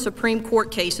 post-Furman Supreme Court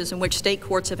cases in which state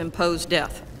courts have imposed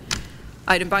death.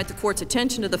 I'd invite the court's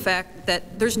attention to the fact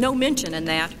that there's no mention in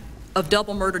that of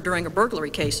double murder during a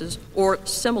burglary cases or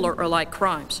similar or like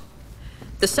crimes.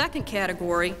 The second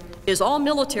category is all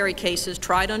military cases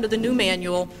tried under the new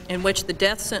manual in which the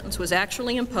death sentence was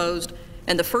actually imposed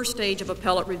and the first stage of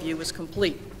appellate review is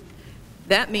complete.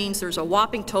 That means there's a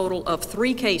whopping total of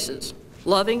 3 cases,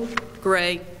 Loving,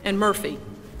 Gray, and Murphy,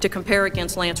 to compare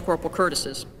against Lance Corporal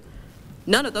Curtis's.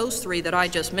 None of those three that I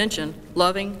just mentioned,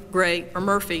 Loving, Gray, or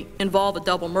Murphy, involve a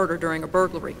double murder during a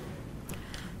burglary.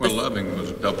 Well, Loving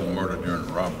was a double murder during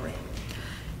a robbery.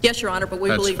 Yes, Your Honor, but we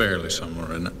believe... That's fairly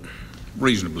similar, isn't it?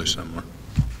 Reasonably similar.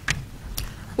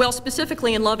 Well,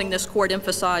 specifically in Loving, this court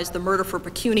emphasized the murder for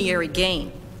pecuniary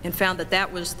gain and found that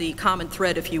that was the common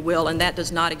thread, if you will, and that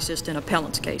does not exist in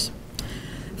appellant's case.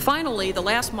 Finally, the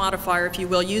last modifier, if you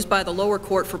will, used by the lower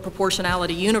court for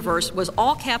proportionality universe was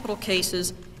all capital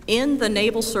cases in the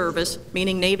Naval Service,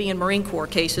 meaning Navy and Marine Corps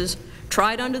cases,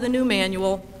 tried under the new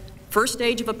manual, first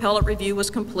stage of appellate review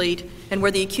was complete, and where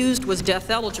the accused was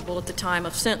death eligible at the time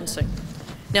of sentencing.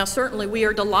 Now, certainly we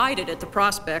are delighted at the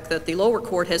prospect that the lower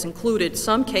court has included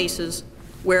some cases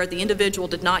where the individual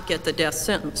did not get the death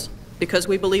sentence, because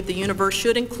we believe the universe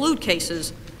should include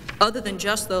cases other than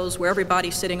just those where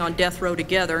everybody's sitting on death row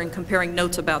together and comparing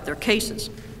notes about their cases.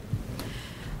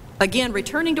 Again,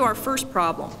 returning to our first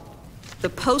problem, the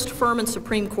post-Furman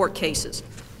Supreme Court cases,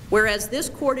 whereas this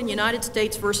court in United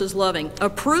States versus Loving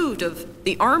approved of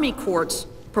the Army Court's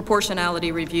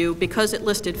proportionality review because it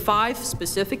listed 5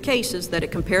 specific cases that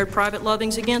it compared Private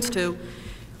Lovings against to,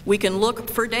 we can look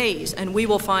for days and we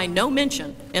will find no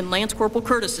mention in Lance Corporal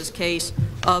Curtis's case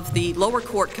of the lower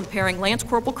court comparing Lance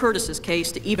Corporal Curtis's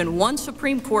case to even one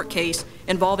Supreme Court case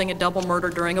involving a double murder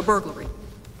during a burglary.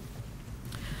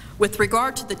 With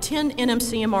regard to the 10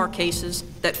 NMCMR cases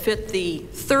that fit the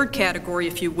third category,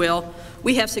 if you will,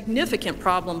 we have significant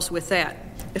problems with that.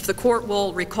 If the court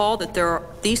will recall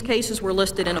that these cases were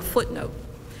listed in a footnote.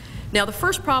 Now, the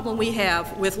first problem we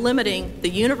have with limiting the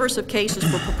universe of cases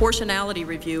for proportionality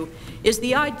review is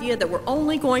the idea that we're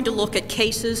only going to look at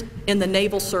cases in the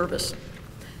Naval Service.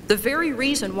 The very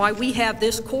reason why we have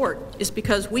this court is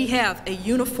because we have a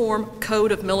uniform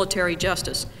code of military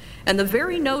justice. And the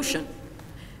very notion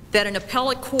that an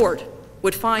appellate court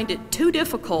would find it too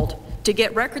difficult to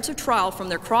get records of trial from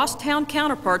their crosstown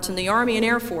counterparts in the Army and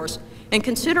Air Force and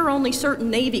consider only certain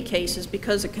Navy cases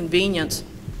because of convenience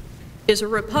is a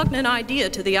repugnant idea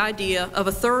to the idea of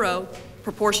a thorough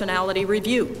proportionality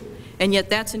review. And yet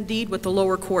that's indeed what the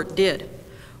lower court did.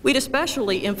 We'd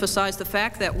especially emphasize the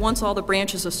fact that once all the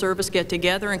branches of service get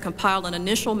together and compile an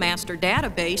initial master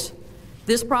database,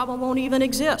 this problem won't even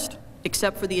exist,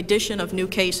 except for the addition of new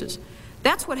cases.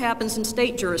 That's what happens in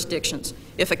state jurisdictions.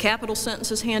 If a capital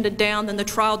sentence is handed down, then the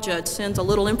trial judge sends a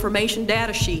little information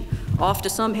data sheet off to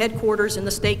some headquarters in the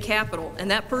state capitol,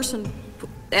 and that person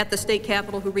at the state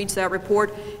capitol who reads that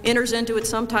report enters into it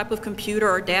some type of computer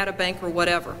or data bank or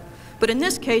whatever. But in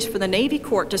this case, for the Navy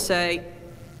court to say,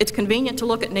 it's convenient to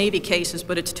look at Navy cases,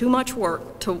 but it's too much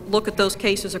work to look at those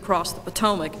cases across the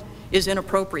Potomac is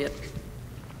inappropriate.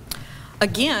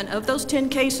 Again, of those 10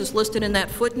 cases listed in that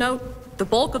footnote, the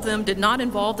bulk of them did not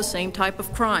involve the same type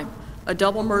of crime, a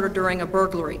double murder during a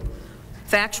burglary.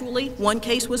 Factually, one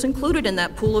case was included in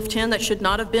that pool of 10 that should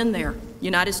not have been there,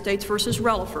 United States versus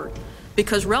Relaford,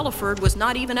 because Relaford was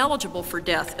not even eligible for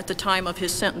death at the time of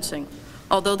his sentencing.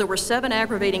 Although there were 7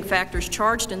 aggravating factors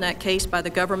charged in that case by the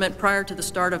government prior to the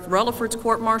start of Relaford's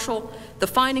court-martial, the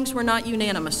findings were not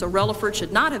unanimous, so Relaford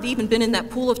should not have even been in that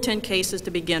pool of 10 cases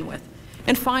to begin with.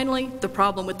 And finally, the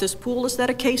problem with this pool is that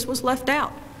a case was left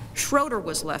out. Schroeder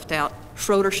was left out.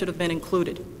 Schroeder should have been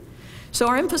included. So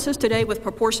our emphasis today with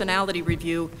proportionality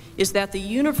review is that the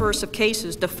universe of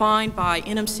cases defined by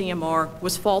NMCMR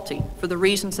was faulty for the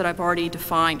reasons that I've already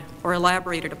defined or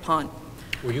elaborated upon.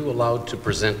 Were you allowed to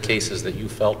present cases that you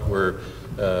felt were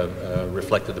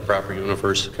reflected the proper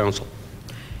universe, counsel?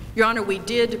 Your Honor, we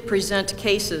did present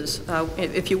cases.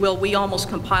 If you will, we almost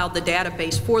compiled the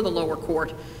database for the lower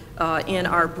court in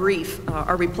our brief,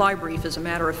 our reply brief, as a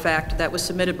matter of fact, that was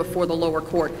submitted before the lower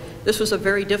court. This was a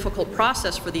very difficult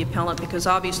process for the appellant because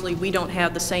obviously we don't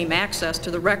have the same access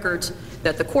to the records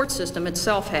that the court system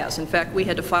itself has. In fact, we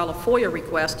had to file a FOIA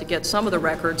request to get some of the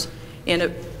records,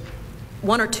 and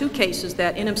 1 or 2 cases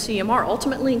that NMCMR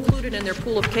ultimately included in their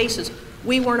pool of cases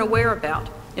we weren't aware about.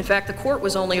 In fact, the court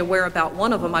was only aware about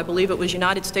one of them. I believe it was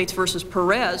United States versus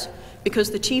Perez,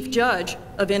 because the chief judge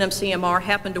of NMCMR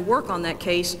happened to work on that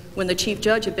case when the chief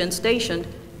judge had been stationed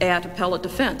at appellate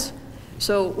defense.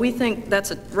 So we think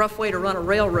that's a rough way to run a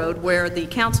railroad, where the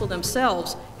counsel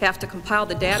themselves have to compile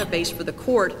the database for the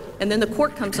court, and then the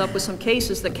court comes up with some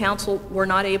cases that counsel were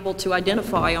not able to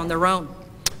identify on their own.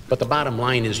 But the bottom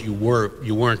line is you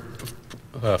weren't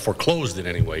foreclosed in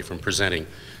any way from presenting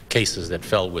cases that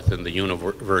fell within the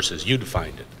universe as you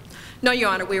defined it. No, Your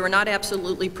Honor, we were not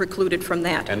absolutely precluded from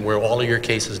that. And were all of your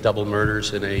cases double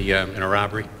murders in a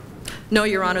robbery? No,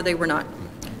 Your Honor, they were not.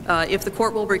 If the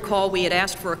court will recall, we had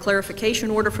asked for a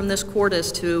clarification order from this court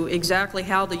as to exactly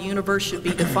how the universe should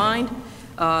be defined.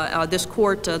 This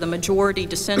court, the majority,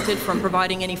 dissented from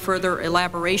providing any further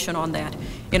elaboration on that.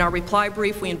 In our reply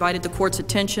brief, we invited the court's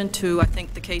attention to, I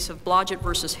think, the case of Blodgett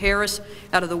versus Harris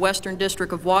out of the Western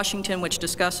District of Washington, which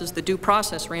discusses the due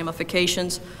process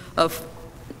ramifications of,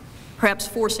 perhaps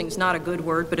forcing is not a good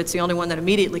word, but it's the only one that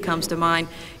immediately comes to mind,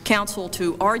 counsel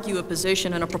to argue a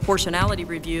position in a proportionality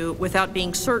review without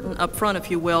being certain up front,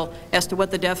 if you will, as to what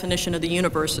the definition of the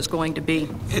universe is going to be.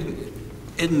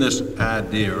 Isn't this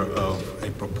idea of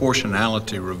a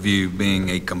proportionality review being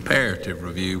a comparative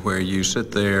review where you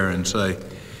sit there and say,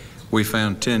 we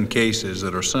found 10 cases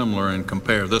that are similar and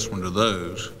compare this one to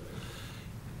those,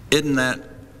 isn't that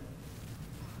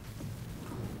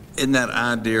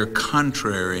idea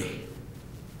contrary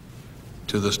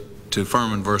to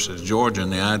Furman versus Georgia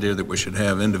and the idea that we should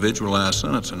have individualized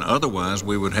sentencing? Otherwise,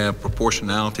 we would have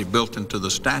proportionality built into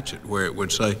the statute where it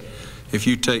would say, if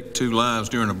you take 2 lives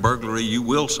during a burglary, you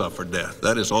will suffer death.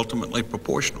 That is ultimately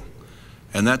proportional,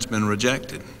 and that's been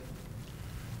rejected.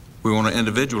 We want to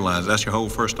individualize. That's your whole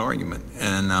first argument.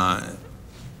 And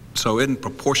so isn't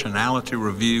proportionality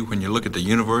review, when you look at the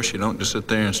universe, you don't just sit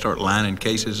there and start lining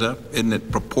cases up? Isn't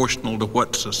it proportional to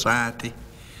what society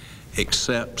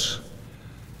accepts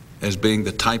as being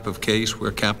the type of case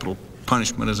where capital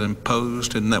punishment is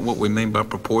imposed? Isn't that what we mean by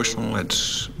proportional?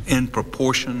 It's in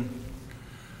proportion.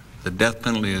 The death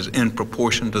penalty is in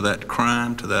proportion to that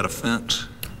crime, to that offense?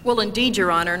 Well, indeed, Your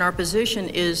Honor, and our position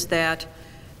is that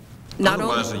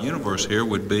otherwise the universe here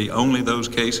would be only those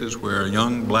cases where a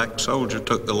young black soldier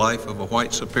took the life of a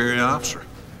white superior officer.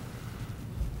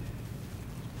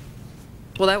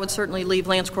 Well, that would certainly leave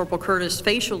Lance Corporal Curtis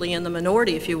facially in the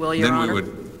minority, if you will, Your Honor. Then we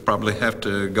would probably have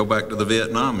to go back to the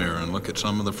Vietnam era and look at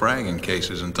some of the fragging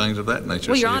cases and things of that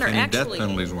nature, well, Your see Honor, if any death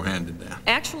penalties were handed down.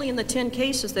 Actually, in the 10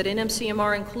 cases that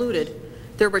NMCMR included,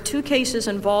 there were 2 cases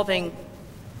involving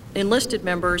enlisted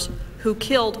members who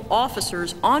killed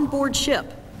officers on board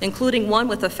ship, including one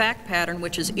with a fact pattern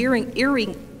which is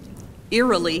eerily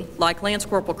like Lance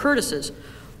Corporal Curtis's,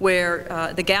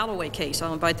 where the Galloway case,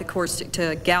 I'll invite the courts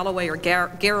to Galloway or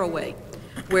Garraway,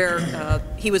 where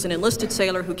he was an enlisted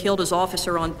sailor who killed his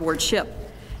officer on board ship.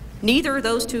 Neither of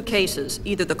those 2 cases,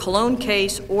 either the Cologne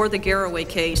case or the Garraway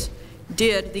case,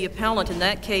 did the appellant in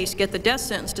that case get the death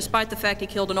sentence despite the fact he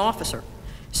killed an officer.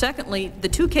 Secondly, the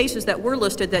 2 cases that were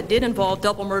listed that did involve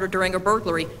double murder during a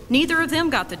burglary, neither of them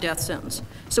got the death sentence.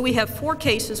 So we have 4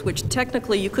 cases which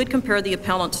technically you could compare the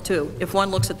appellants to if one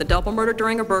looks at the double murder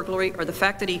during a burglary or the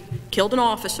fact that he killed an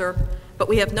officer, but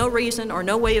we have no reason or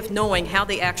no way of knowing how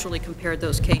they actually compared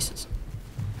those cases.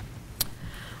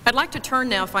 I'd like to turn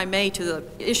now, if I may, to the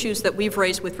issues that we've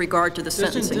raised with regard to the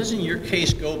sentencing. Doesn't your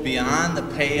case go beyond the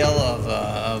pale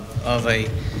of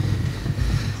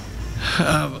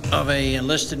a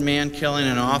enlisted man killing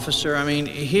an officer? I mean,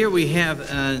 here we have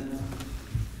a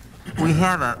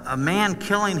man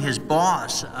killing his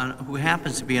boss, who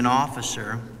happens to be an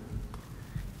officer,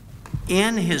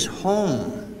 in his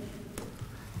home.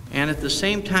 And at the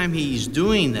same time he's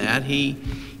doing that,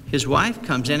 his wife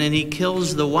comes in and he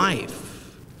kills the wife,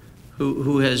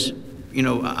 who has, you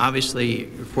know, obviously,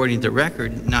 according to the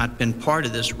record, not been part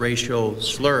of this racial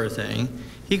slur thing.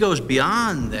 He goes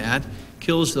beyond that,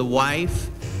 kills the wife,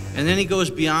 and then he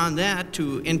goes beyond that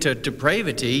into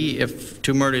depravity, if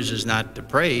 2 murders is not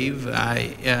depraved,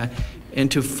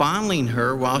 into fondling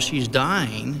her while she's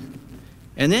dying.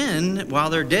 And then,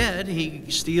 while they're dead, he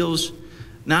steals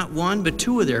not 1 but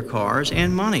 2 of their cars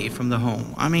and money from the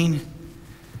home. I mean,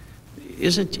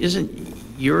 isn't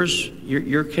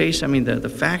your case? I mean, the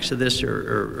facts of this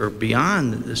are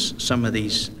beyond some of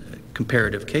these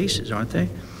comparative cases, aren't they?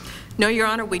 No, Your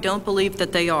Honor, we don't believe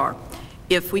that they are.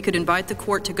 If we could invite the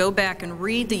court to go back and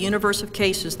read the universe of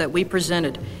cases that we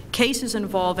presented, cases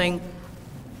involving,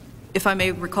 if I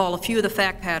may recall a few of the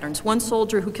fact patterns, 1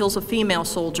 soldier who kills a female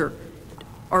soldier,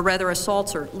 or rather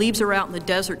assaults her, leaves her out in the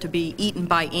desert to be eaten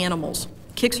by animals,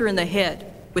 kicks her in the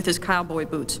head with his cowboy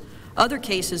boots. Other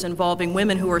cases involving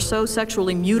women who are so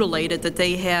sexually mutilated that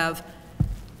they have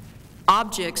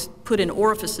objects put in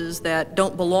orifices that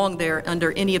don't belong there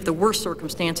under any of the worst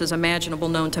circumstances imaginable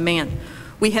known to man.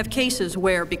 We have cases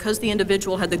where, because the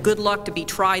individual had the good luck to be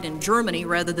tried in Germany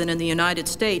rather than in the United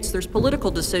States, there's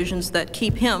political decisions that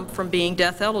keep him from being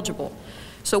death eligible.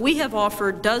 So we have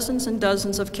offered dozens and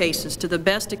dozens of cases to the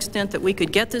best extent that we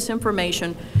could get this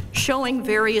information, showing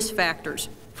various factors.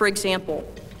 For example,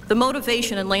 the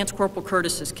motivation in Lance Corporal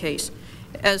Curtis's case.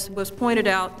 As was pointed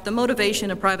out, the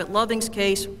motivation in Private Loving's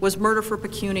case was murder for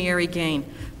pecuniary gain.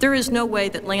 There is no way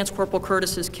that Lance Corporal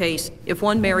Curtis's case, if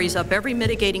one marries up every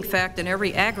mitigating fact and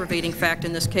every aggravating fact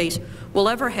in this case, will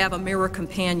ever have a mirror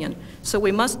companion. So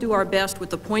we must do our best with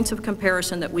the points of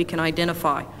comparison that we can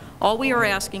identify. All we are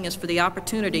asking is for the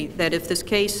opportunity that if this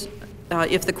case,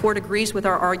 if the court agrees with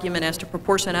our argument as to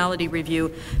proportionality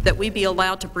review, that we be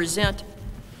allowed to present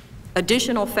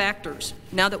additional factors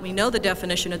now that we know the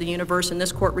definition of the universe, and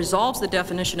this court resolves the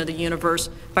definition of the universe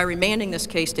by remanding this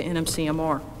case to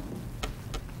NMCMR.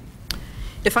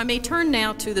 If I may turn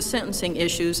now to the sentencing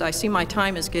issues, I see my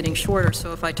time is getting shorter,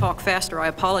 so if I talk faster, I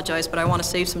apologize, but I want to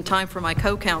save some time for my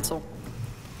co-counsel.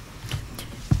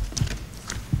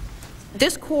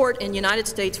 This court in United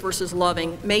States versus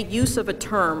Loving made use of a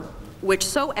term which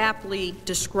so aptly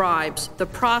describes the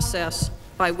process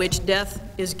by which death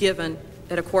is given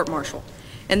at a court-martial,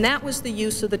 and that was the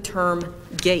use of the term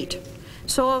gate.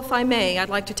 So if I may, I'd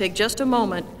like to take just a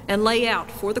moment and lay out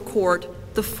for the court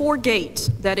the 4 gates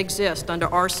that exist under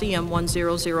RCM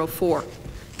 1004.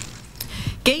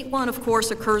 Gate 1, of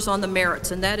course, occurs on the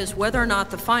merits, and that is whether or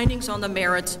not the findings on the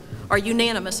merits are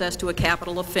unanimous as to a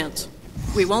capital offense.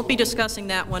 We won't be discussing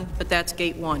that one, but that's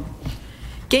Gate 1.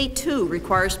 Gate 2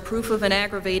 requires proof of an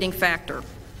aggravating factor.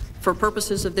 For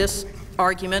purposes of this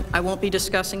argument, I won't be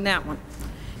discussing that one.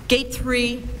 Gate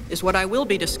 3 is what I will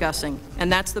be discussing, and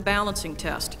that's the balancing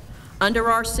test. Under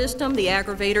our system, the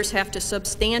aggravators have to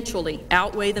substantially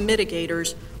outweigh the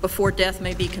mitigators before death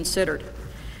may be considered.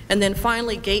 And then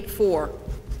finally, Gate 4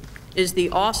 is the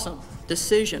awesome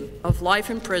decision of life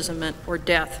imprisonment or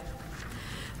death.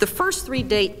 The first 3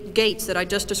 gates that I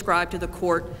just described to the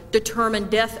court determine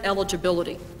death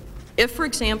eligibility. If, for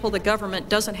example, the government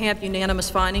doesn't have unanimous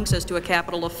findings as to a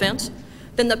capital offense,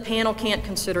 then the panel can't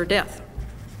consider death.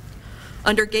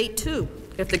 Under Gate 2,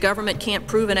 if the government can't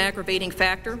prove an aggravating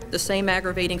factor, the same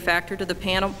aggravating factor to the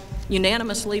panel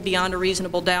unanimously beyond a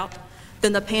reasonable doubt,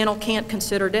 then the panel can't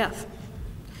consider death.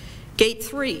 Gate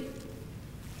 3.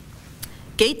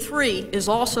 Gate 3 is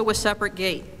also a separate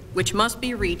gate, which must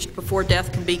be reached before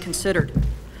death can be considered.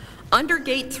 Under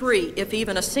Gate 3, if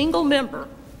even a single member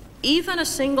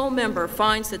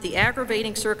finds that the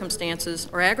aggravating circumstances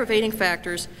or aggravating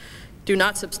factors do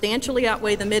not substantially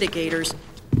outweigh the mitigators,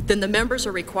 then the members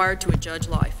are required to adjudge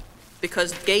life,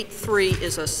 because Gate 3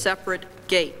 is a separate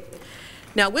gate.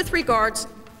 Now, with regards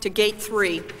to Gate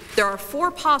 3, there are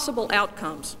 4 possible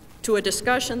outcomes to a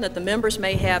discussion that the members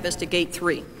may have as to Gate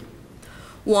 3.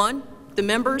 1, the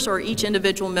members or each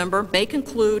individual member may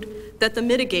conclude that the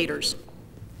mitigators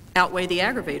outweigh the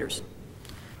aggravators.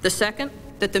 The second,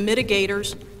 that the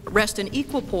mitigators rest in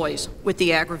equal poise with the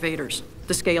aggravators.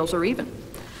 The scales are even.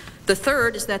 The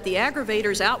third is that the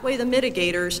aggravators outweigh the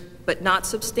mitigators, but not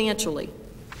substantially.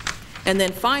 And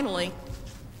then finally,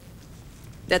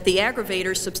 that the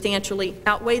aggravators substantially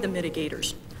outweigh the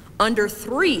mitigators. Under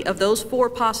 3 of those 4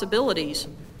 possibilities,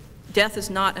 death is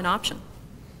not an option.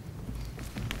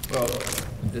 Well,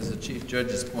 as the Chief Judge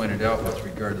has pointed out with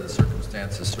regard to the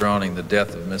circumstances surrounding the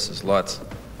death of Mrs. Lutz,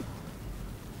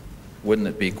 wouldn't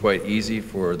it be quite easy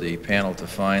for the panel to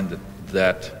find that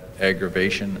that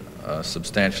aggravation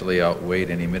substantially outweighed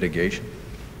any mitigation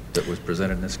that was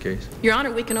presented in this case? Your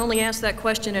Honor, we can only ask that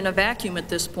question in a vacuum at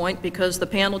this point because the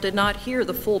panel did not hear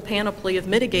the full panoply of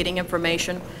mitigating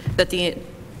information that the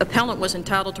appellant was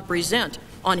entitled to present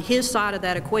on his side of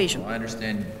that equation. Well, I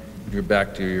understand you're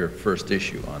back to your first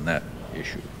issue on that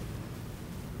issue,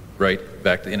 right?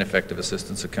 Back to ineffective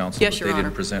assistance of counsel. Yes, Your Honor. They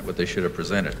didn't present what they should have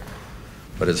presented.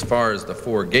 But as far as the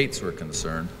 4 gates were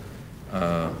concerned,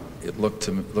 it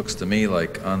looks to me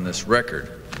like on this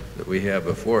record that we have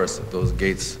before us that those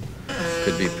gates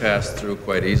could be passed through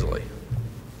quite easily.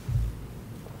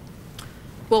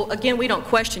 Well, again, we don't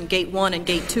question Gate 1 and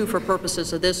Gate 2 for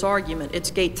purposes of this argument.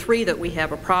 It's Gate 3 that we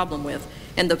have a problem with.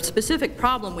 And the specific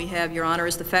problem we have, Your Honor,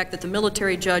 is the fact that the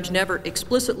military judge never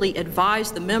explicitly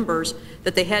advised the members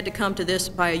that they had to come to this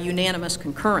by a unanimous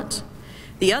concurrence.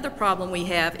 The other problem we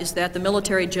have is that the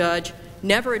military judge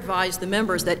never advised the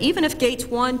members that even if Gates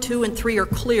 1, 2, and 3 are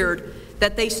cleared,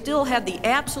 that they still have the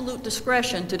absolute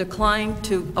discretion to decline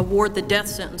to award the death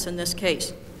sentence in this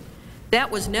case. That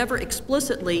was never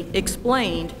explicitly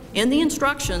explained in the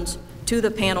instructions to the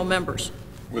panel members.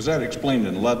 Was that explained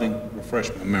in Loving?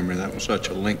 Refresh my memory. That was such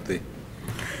a lengthy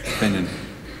opinion.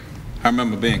 I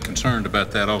remember being concerned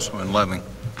about that also in Loving.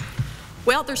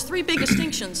 Well, there's 3 big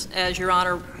distinctions, as Your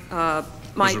Honor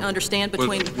might understand,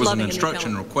 between Loving and the appellant. Was an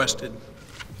instruction requested?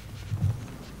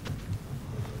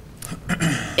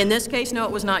 In this case, no,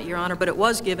 it was not, Your Honor, but it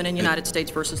was given in United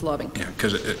States versus Loving. Yeah,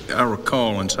 because I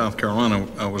recall in South Carolina,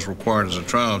 I was required as a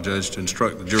trial judge to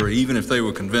instruct the jury, even if they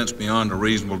were convinced beyond a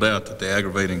reasonable doubt that the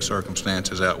aggravating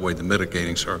circumstances outweighed the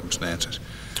mitigating circumstances.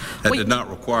 That did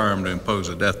not require them to impose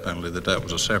a death penalty, that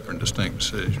was a separate and distinct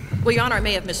decision. Well, Your Honor, I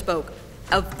may have misspoke.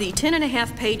 Of the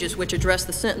 10.5 pages which address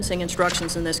the sentencing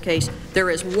instructions in this case, there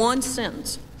is one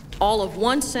sentence, all of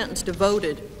one sentence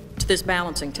devoted to this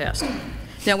balancing test.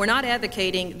 Now, we're not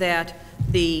advocating that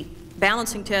the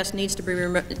balancing test needs to be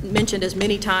mentioned as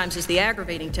many times as the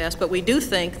aggravating test, but we do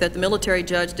think that the military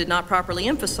judge did not properly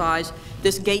emphasize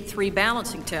this Gate 3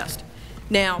 balancing test.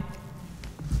 Now,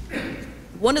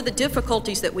 one of the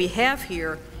difficulties that we have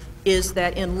here is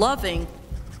that in Loving,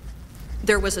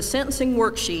 there was a sentencing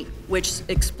worksheet which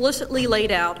explicitly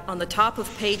laid out on the top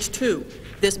of page 2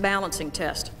 this balancing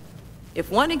test. If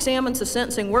one examines the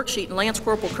sentencing worksheet in Lance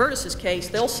Corporal Curtis's case,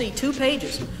 they'll see 2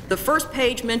 pages. The first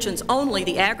page mentions only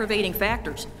the aggravating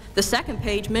factors. The second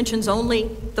page mentions only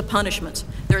the punishments.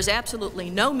 There's absolutely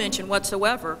no mention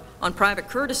whatsoever on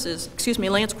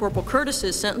Lance Corporal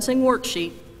Curtis's sentencing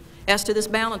worksheet as to this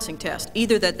balancing test,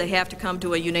 either that they have to come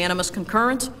to a unanimous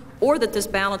concurrence or that this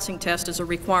balancing test is a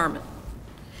requirement.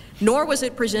 Nor was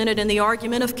it presented in the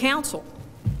argument of counsel.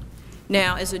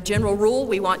 Now, as a general rule,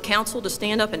 we want counsel to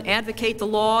stand up and advocate the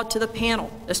law to the panel,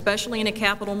 especially in a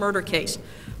capital murder case.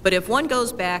 But if one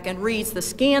goes back and reads the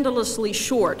scandalously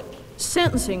short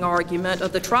sentencing argument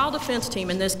of the trial defense team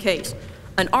in this case,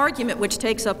 an argument which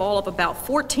takes up all of about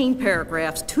 14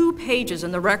 paragraphs, 2 pages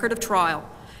in the record of trial,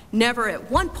 never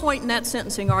at one point in that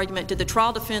sentencing argument did the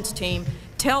trial defense team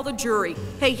tell the jury,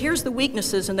 hey, here's the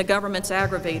weaknesses in the government's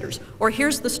aggravators, or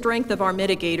here's the strength of our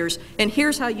mitigators, and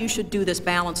here's how you should do this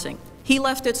balancing. He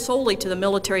left it solely to the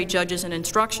military judges and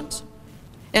instructions.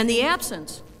 And the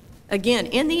absence, again,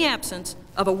 in the absence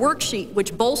of a worksheet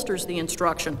which bolsters the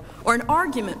instruction, or an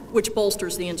argument which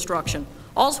bolsters the instruction,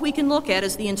 all we can look at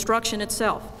is the instruction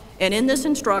itself. And in this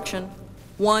instruction,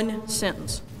 one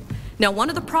sentence. Now, one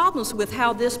of the problems with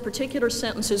how this particular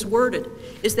sentence is worded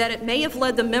is that it may have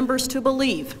led the members to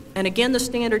believe, and again the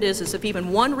standard is if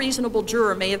even one reasonable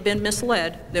juror may have been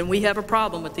misled, then we have a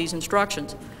problem with these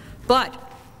instructions. But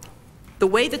the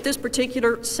way that this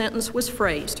particular sentence was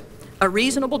phrased, a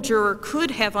reasonable juror could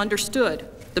have understood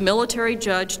the military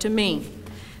judge to mean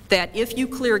that if you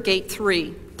clear Gate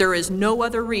 3, there is no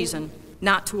other reason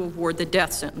not to award the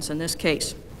death sentence in this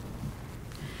case.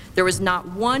 There was not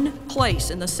one place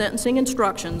in the sentencing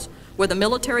instructions where the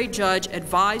military judge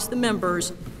advised the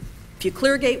members, if you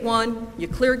clear Gate 1, you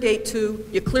clear Gate 2,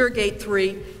 you clear Gate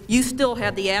 3, you still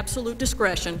have the absolute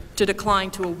discretion to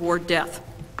decline to award death.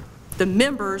 The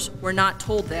members were not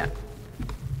told that.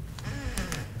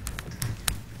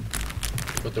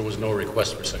 But there was no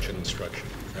request for such an instruction.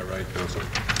 Is that right, Counsel?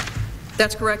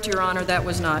 That's correct, Your Honor. That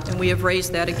was not. And we have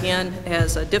raised that again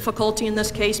as a difficulty in this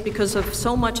case because of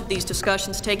so much of these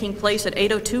discussions taking place at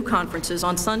 802 conferences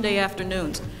on Sunday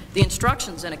afternoons. The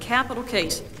instructions in a capital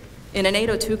case in an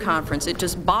 802 conference, it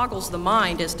just boggles the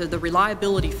mind as to the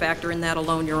reliability factor in that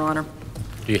alone, Your Honor.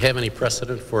 Do you have any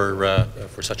precedent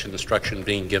for such an instruction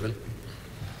being given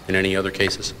in any other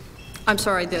cases? I'm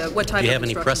sorry, what type of instruction? Do you have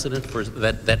any precedent for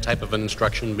that type of an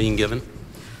instruction being given?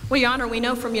 Well, Your Honor, we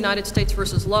know from United States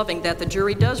versus Loving that the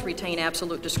jury does retain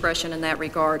absolute discretion in that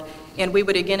regard, and we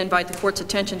would again invite the Court's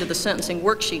attention to the sentencing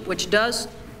worksheet, which does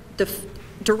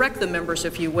direct the members,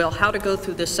 if you will, how to go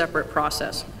through this separate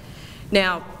process.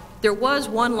 Now, there was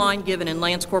one line given in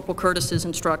Lance Corporal Curtis's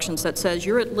instructions that says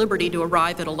you're at liberty to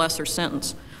arrive at a lesser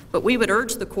sentence, but we would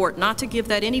urge the Court not to give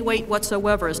that any weight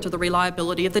whatsoever as to the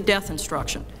reliability of the death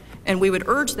instruction, and we would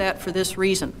urge that for this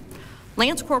reason.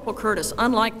 Lance Corporal Curtis,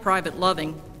 unlike Private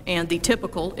Loving and the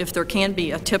typical, if there can be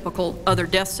a typical other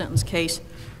death sentence case,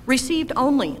 received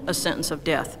only a sentence of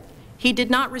death. He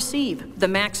did not receive the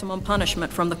maximum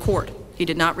punishment from the court. He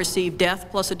did not receive death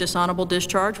plus a dishonorable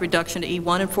discharge, reduction to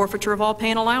E1, and forfeiture of all pay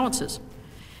and allowances.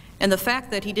 And the fact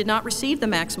that he did not receive the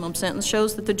maximum sentence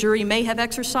shows that the jury may have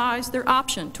exercised their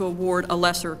option to award a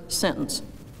lesser sentence.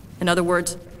 In other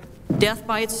words, death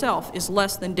by itself is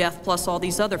less than death plus all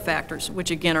these other factors,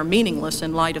 which again are meaningless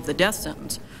in light of the death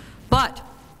sentence. But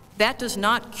that does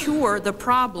not cure the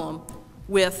problem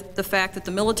with the fact that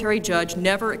the military judge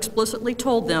never explicitly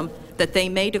told them that they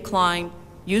may decline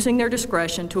using their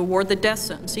discretion to award the death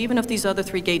sentence, even if these other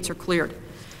 3 gates are cleared.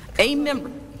 A member...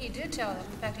 He did tell them,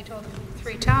 in fact, he told them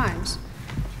 3 times,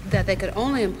 that they could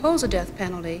only impose a death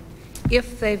penalty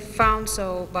if they found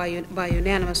so by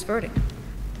unanimous verdict.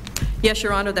 Yes,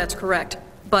 Your Honor, that's correct.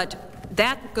 But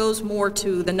that goes more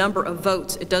to the number of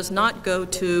votes. It does not go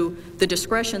to the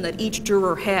discretion that each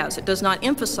juror has. It does not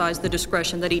emphasize the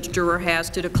discretion that each juror has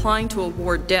to decline to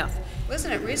award death.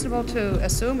 Isn't it reasonable to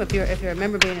assume, if you're a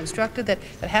member being instructed, that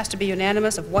it has to be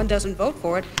unanimous? If one doesn't vote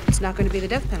for it, it's not going to be the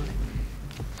death penalty?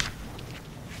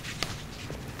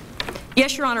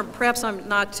 Yes, Your Honor. Perhaps I'm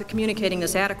not communicating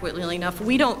this adequately enough.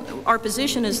 Our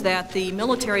position is that the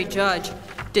military judge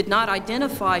did not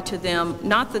identify to them,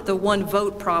 not that the one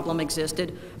vote problem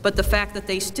existed, but the fact that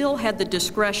they still had the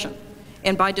discretion.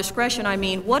 And by discretion, I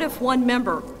mean, what if one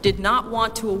member did not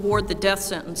want to award the death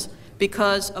sentence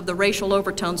because of the racial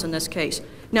overtones in this case?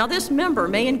 Now, this member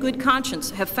may in good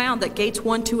conscience have found that gates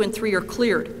 1, 2, and 3 are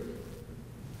cleared.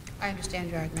 I understand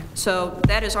your argument. So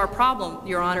that is our problem,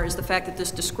 Your Honor, is the fact that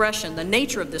this discretion, the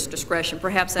nature of this discretion,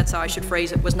 perhaps that's how I should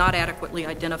phrase it, was not adequately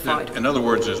identified. In other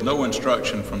words, there's no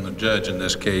instruction from the judge in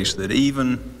this case that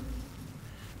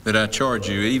I charge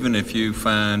you, even if you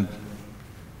find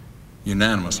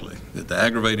unanimously that the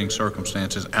aggravating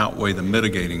circumstances outweigh the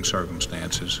mitigating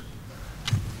circumstances,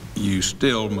 you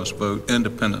still must vote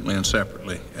independently and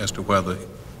separately as to whether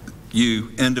you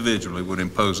individually would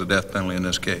impose a death penalty in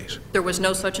this case. There was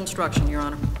no such instruction, Your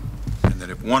Honor. And that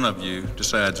if one of you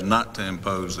decides not to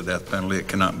impose the death penalty, it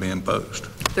cannot be imposed.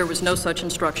 There was no such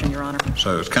instruction, Your Honor.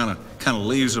 So it kind of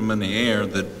leaves them in the air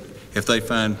that if they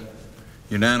find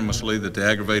unanimously that the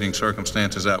aggravating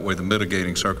circumstances outweigh the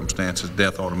mitigating circumstances,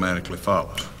 death automatically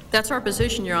follows. That's our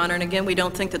position, Your Honor, and again, we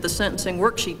don't think that the sentencing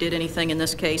worksheet did anything in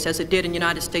this case, as it did in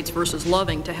United States versus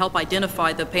Loving, to help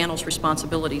identify the panel's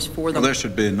responsibilities for them. Well, there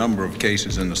should be a number of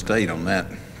cases in the state on that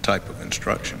type of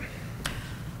instruction.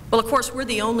 Well, of course, we're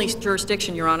the only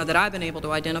jurisdiction, Your Honor, that I've been able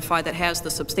to identify that has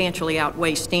the substantially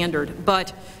outweigh standard.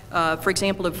 But, for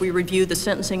example, if we review the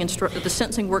sentencing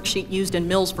worksheet used in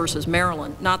Mills versus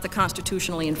Maryland, not the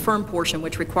constitutionally infirm portion,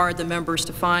 which required the members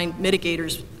to find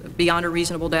mitigators beyond a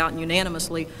reasonable doubt and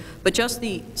unanimously, but just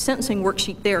the sentencing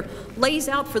worksheet there lays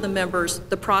out for the members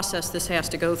the process this has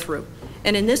to go through.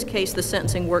 And in this case, the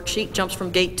sentencing worksheet jumps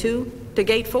from gate 2 to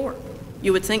gate 4.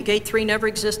 You would think gate 3 never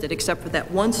existed except for that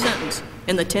one sentence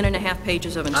in the 10.5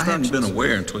 pages of instructions. I hadn't been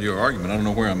aware until your argument. I don't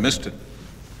know where I missed it,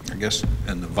 I guess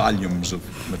in the volumes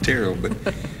of material, but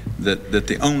that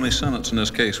the only sentence in this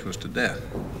case was to death.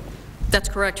 That's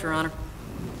correct, Your Honor.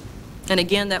 And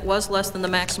again, that was less than the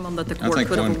maximum that the court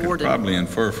could have awarded. I think one could probably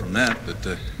infer from that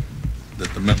that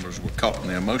the members were caught in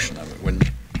the emotion of it, wouldn't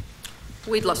you?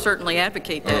 We'd certainly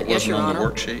advocate that, yes, Your Honor. It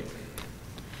wasn't on the worksheet?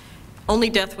 Only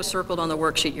death was circled on the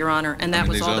worksheet, Your Honor, and that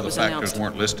was all that was announced. These other factors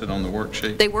weren't listed on the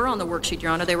worksheet? They were on the worksheet,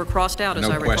 Your Honor. They were crossed out, as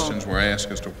I recall. No questions were asked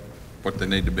as to what they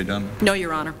need to be done? No,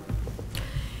 Your Honor.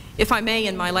 If I may,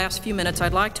 in my last few minutes,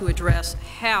 I'd like to address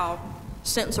how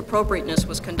sentence appropriateness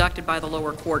was conducted by the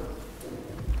lower court.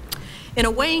 In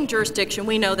a weighing jurisdiction,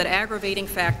 we know that aggravating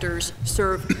factors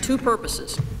serve two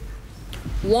purposes.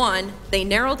 One, they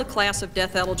narrow the class of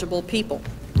death-eligible people.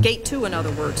 Gate 2, in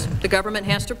other words. The government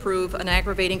has to prove an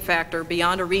aggravating factor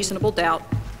beyond a reasonable doubt,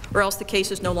 or else the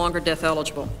case is no longer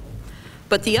death-eligible.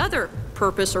 But the other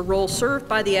purpose or role served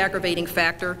by the aggravating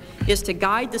factor is to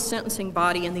guide the sentencing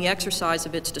body in the exercise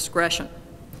of its discretion.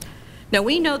 Now,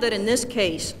 we know that in this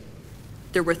case,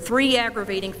 there were 3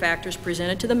 aggravating factors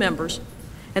presented to the members,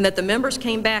 and that the members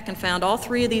came back and found all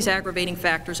 3 of these aggravating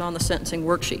factors on the sentencing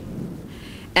worksheet.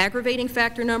 Aggravating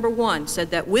factor number 1 said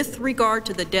that with regard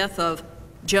to the death of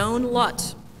Joan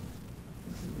Lutz,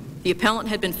 the appellant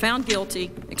had been found guilty,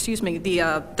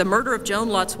 the murder of Joan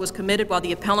Lutz was committed while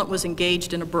the appellant was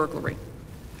engaged in a burglary.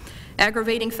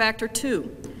 Aggravating factor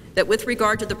 2, that with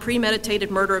regard to the premeditated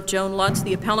murder of Joan Lutz,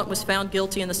 the appellant was found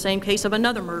guilty in the same case of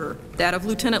another murder, that of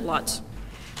Lieutenant Lutz.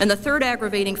 And the third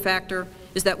aggravating factor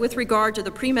is that with regard to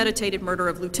the premeditated murder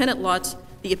of Lieutenant Lutz,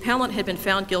 the appellant had been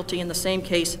found guilty in the same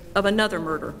case of another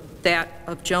murder, that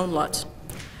of Joan Lutz.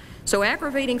 So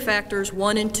aggravating factors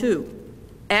 1 and 2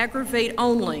 aggravate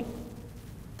only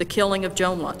the killing of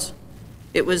Joan Lutz.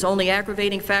 It was only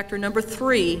aggravating factor number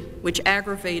 3 which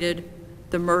aggravated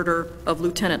the murder of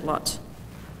Lieutenant Lutz.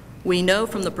 We know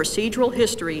from the procedural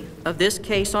history of this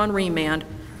case on remand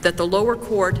that the lower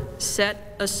court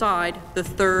set aside the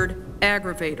third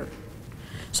aggravator.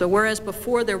 So whereas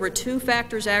before there were 2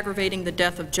 factors aggravating the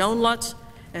death of Joan Lutz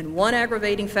and 1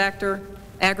 aggravating factor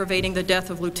aggravating the death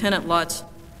of Lieutenant Lutz,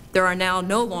 there are now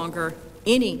no longer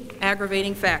any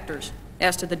aggravating factors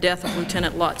as to the death of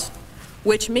Lieutenant Lutz,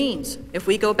 which means if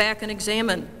we go back and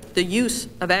examine the use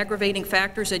of aggravating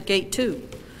factors at Gate 2,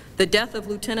 the death of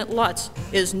Lieutenant Lutz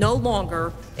is no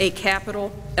longer a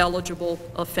capital eligible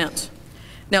offense.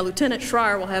 Now, Lieutenant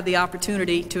Schreier will have the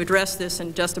opportunity to address this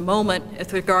in just a moment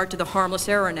with regard to the harmless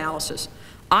error analysis.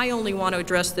 I only want to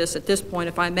address this at this point,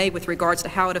 if I may, with regards to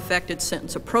how it affected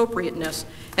sentence appropriateness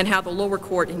and how the lower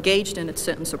court engaged in its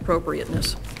sentence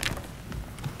appropriateness.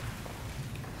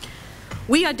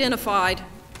 We identified,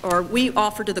 or we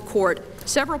offered to the court,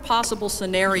 several possible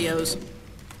scenarios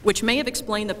which may have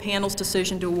explained the panel's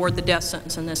decision to award the death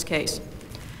sentence in this case.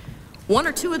 One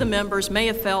or two of the members may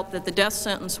have felt that the death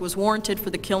sentence was warranted for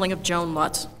the killing of Joan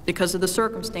Lutz because of the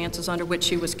circumstances under which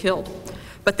she was killed.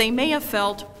 But they may have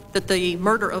felt that the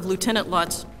murder of Lieutenant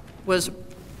Lutz was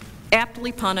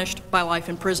aptly punished by life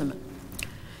imprisonment.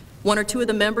 One or two of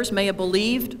the members may have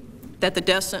believed that the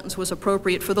death sentence was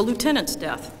appropriate for the lieutenant's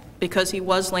death because he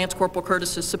was Lance Corporal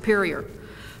Curtis's superior,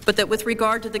 but that with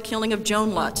regard to the killing of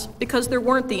Joan Lutz, because there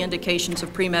weren't the indications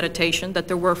of premeditation that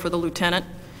there were for the lieutenant,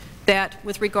 that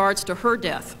with regards to her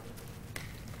death,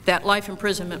 that life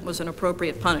imprisonment was an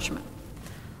appropriate punishment.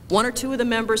 One or two of the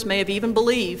members may have even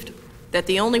believed that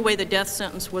the only way the death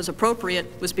sentence was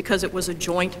appropriate was because it was a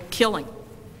joint killing.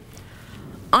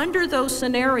 Under those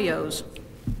scenarios,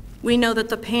 we know that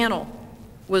the panel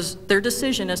their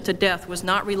decision as to death was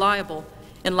not reliable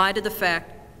in light of the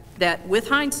fact that, with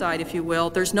hindsight, if you will,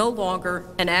 there's no longer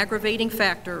an aggravating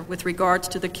factor with regards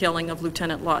to the killing of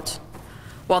Lieutenant Lutz.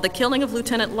 While the killing of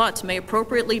Lieutenant Lutz may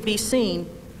appropriately be seen,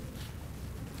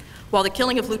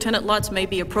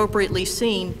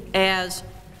 as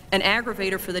an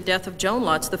aggravator for the death of Joan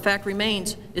Lutz, the fact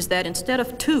remains is that instead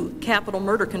of 2 capital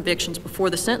murder convictions before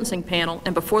the sentencing panel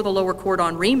and before the lower court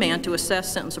on remand to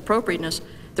assess sentence appropriateness,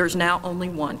 there's now only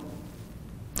 1.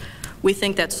 We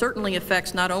think that certainly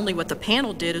affects not only what the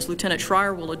panel did, as Lieutenant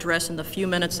Schreier will address in the few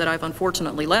minutes that I've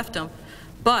unfortunately left him,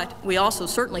 but we also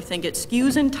certainly think it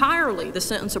skews entirely the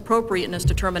sentence appropriateness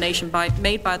determination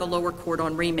made by the lower court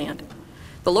on remand.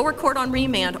 The lower court on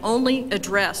remand only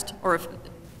addressed, or if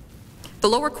the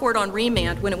lower court on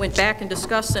remand, when it went back and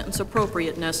discussed sentence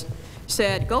appropriateness,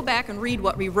 said, go back and read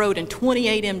what we wrote in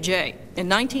 28 MJ in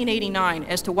 1989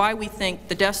 as to why we think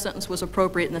the death sentence was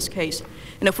appropriate in this case.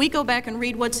 And if we go back and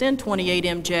read what's in 28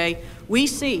 MJ, we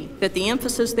see that the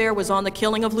emphasis there was on the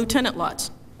killing of Lieutenant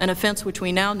Lutz, an offense which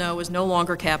we now know is no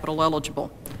longer capital eligible.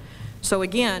 So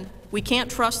again, we can't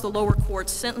trust the lower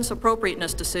court's sentence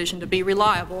appropriateness decision to be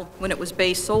reliable when it was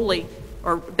based solely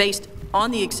or based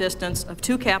on the existence of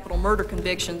 2 capital murder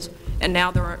convictions, and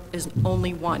now there is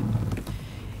only 1.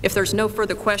 If there's no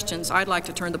further questions, I'd like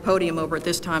to turn the podium over at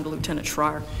this time to Lieutenant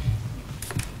Schreier.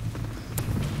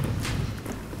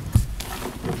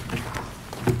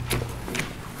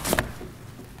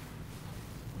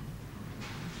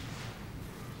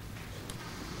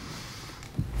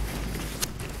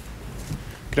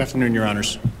 Good afternoon, Your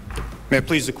Honors. May it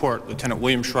please the Court, Lieutenant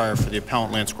William Schreier for the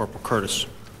appellant Lance Corporal Curtis.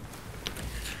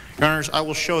 Your Honors, I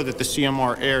will show that the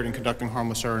CMR erred in conducting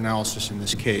harmless error analysis in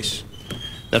this case.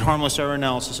 That harmless error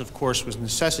analysis, of course, was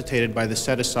necessitated by the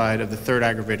set-aside of the 3rd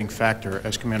aggravating factor,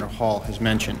 as Commander Hall has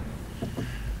mentioned.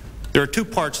 There are 2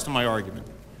 parts to my argument.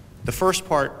 The first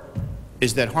part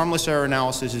is that harmless error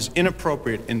analysis is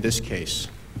inappropriate in this case.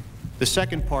 The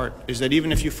second part is that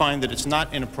even if you find that it's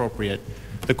not inappropriate,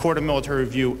 the Court of Military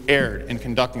Review erred in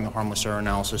conducting the harmless error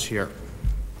analysis here.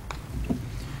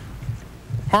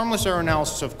 Harmless error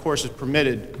analysis, of course, is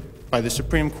permitted by the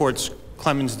Supreme Court's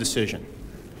Clemens decision.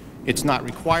 It's not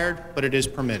required, but it is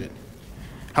permitted.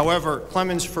 However,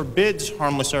 Clemens forbids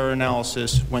harmless error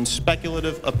analysis when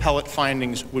speculative appellate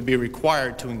findings would be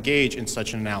required to engage in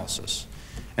such an analysis.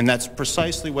 And that's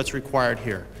precisely what's required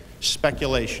here,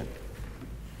 speculation.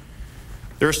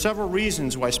 There are several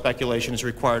reasons why speculation is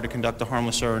required to conduct a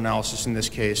harmless error analysis in this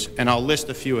case, and I'll list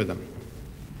a few of them.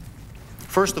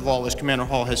 First of all, as Commander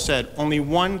Hall has said, only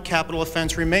 1 capital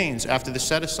offense remains after the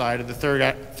set-aside of the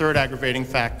third aggravating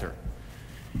factor.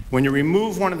 When you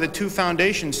remove one of the 2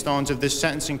 foundation stones of this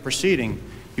sentencing proceeding,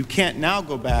 you can't now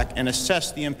go back and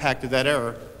assess the impact of that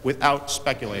error without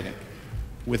speculating,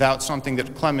 without something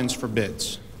that Clemens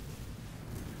forbids.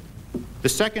 The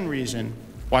second reason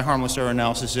why harmless error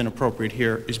analysis is inappropriate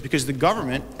here is because the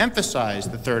government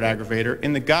emphasized the 3rd aggravator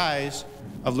in the guise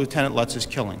of Lieutenant Lutz's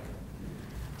killing.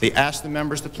 They asked the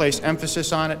members to place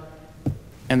emphasis on it,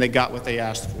 and they got what they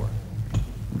asked for.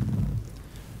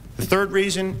 The third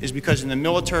reason is because in the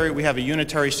military we have a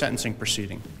unitary sentencing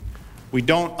proceeding. We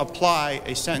don't apply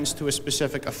a sentence to a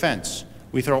specific offense.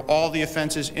 We throw all the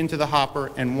offenses into the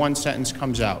hopper and 1 sentence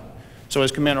comes out. So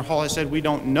as Commander Hall has said, we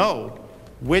don't know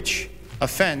which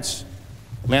offense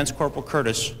Lance Corporal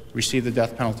Curtis received the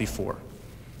death penalty for.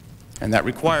 And that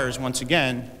requires, once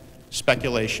again,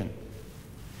 speculation.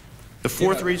 The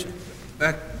fourth reason...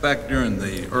 Back during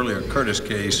the earlier Curtis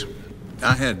case,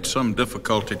 I had some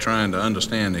difficulty trying to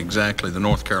understand exactly the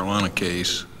North Carolina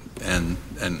case and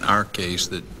our case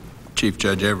that Chief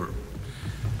Judge Everett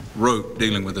wrote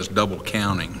dealing with this double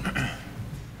counting.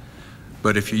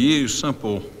 But if you use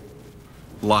simple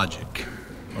logic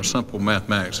or simple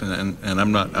mathematics, and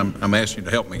I'm asking you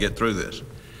to help me get through this.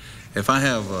 If I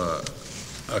have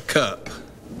a cup,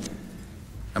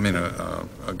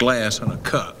 a glass and a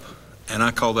cup, and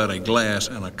I call that a glass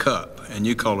and a cup, and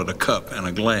you call it a cup and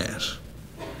a glass,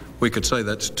 we could say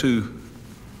that's two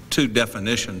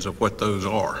definitions of what those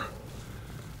are.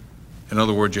 In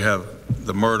other words, you have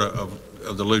the murder of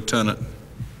the lieutenant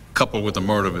coupled with the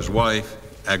murder of his wife,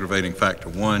 aggravating factor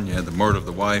 1. You had the murder of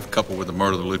the wife coupled with the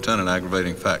murder of the lieutenant,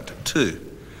 aggravating factor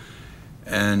 2.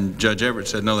 And Judge Everett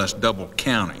said, no, that's double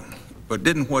counting. But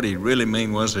didn't what he really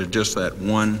mean was there's just that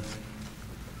one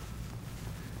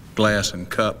glass and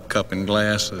cup, cup and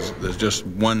glass, there's just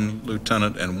one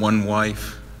lieutenant and one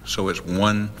wife, so it's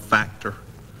one factor?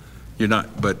 You're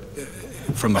not, but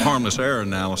from the harmless error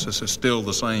analysis, it's still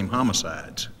the same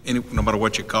homicides, no matter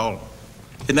what you call them.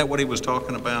 Isn't that what he was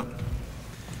talking about?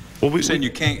 Well, we're saying you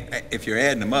can't, if you're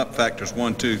adding them up, factors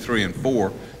 1, 2, 3, and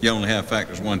 4, you only have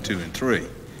factors 1, 2, and 3,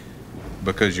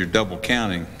 because you're double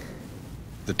counting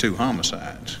the two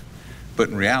homicides. But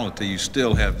in reality, you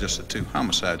still have just the two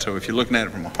homicides. So if you're looking at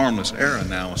it from a harmless error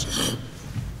analysis,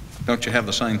 don't you have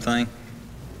the same thing?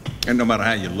 And no matter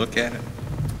how you look at it?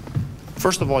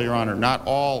 First of all, Your Honor, not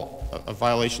all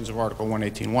violations of Article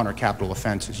 118.1 are capital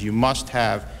offenses. You must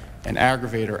have an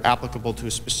aggravator applicable to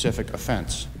a specific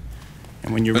offense.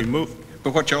 And when you remove...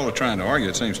 But what y'all are trying to argue,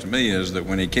 it seems to me, is that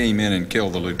when he came in and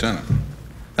killed the lieutenant,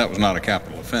 that was not a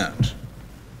capital offense.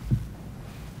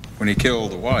 When he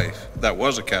killed the wife, that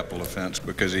was a capital offense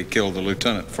because he killed the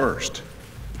lieutenant first.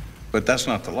 But that's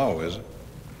not the law, is it?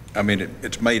 I mean,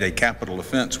 it's made a capital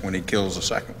offense when he kills the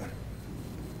second one.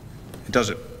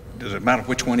 Does it matter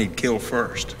which one he'd kill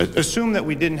first? Assume that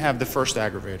we didn't have the first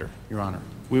aggravator, Your Honor.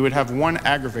 We would have one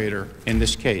aggravator in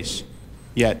this case,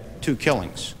 yet two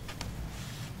killings.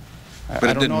 But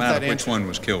it didn't matter which one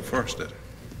was killed first, did it?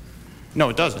 No,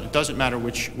 it doesn't. It doesn't matter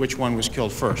which one was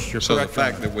killed first. You're so correct. So the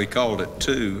fact that we called it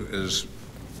 2 is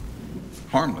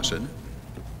harmless, isn't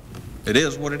it? It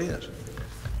is what it is,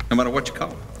 no matter what you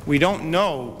call it. We don't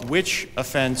know which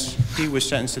offense he was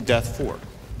sentenced to death for.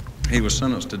 He was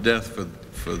sentenced to death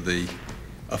for the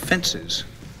offenses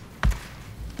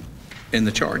in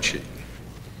the charge sheet.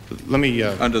 Let me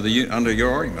under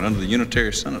your argument, under the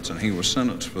unitary sentencing, he was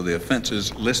sentenced for the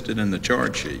offenses listed in the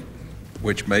charge sheet,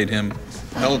 which made him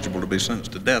eligible to be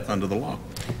sentenced to death under the law.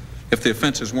 If the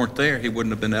offenses weren't there, he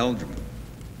wouldn't have been eligible.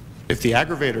 If the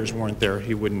aggravators weren't there,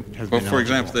 he wouldn't have been eligible. Well, for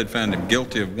example, they'd found him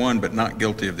guilty of one but not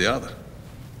guilty of the other.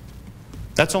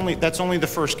 That's only the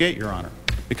first gate, Your Honor,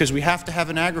 because we have to have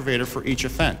an aggravator for each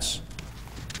offense.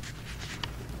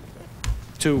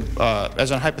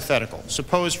 As a hypothetical,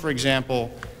 suppose, for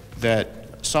example,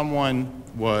 that someone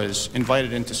was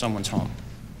invited into someone's home.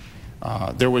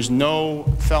 There was no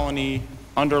felony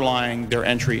underlying their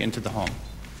entry into the home.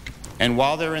 And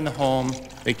while they're in the home,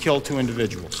 they kill two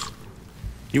individuals.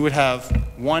 You would have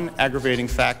one aggravating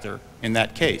factor in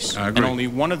that case. I agree. And only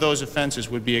one of those offenses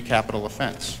would be a capital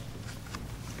offense.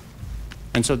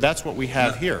 And so that's what we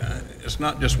have here. It's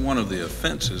not just one of the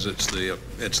offenses, it's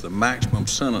the maximum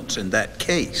sentence in that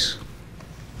case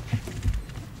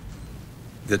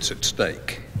that's at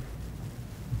stake.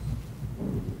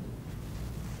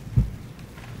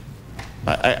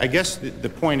 I guess the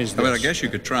point is this. I mean, I guess you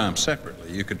could try them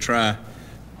separately. You could try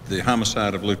the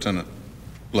homicide of Lieutenant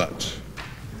Lutz.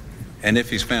 And if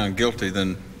he's found guilty,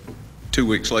 then 2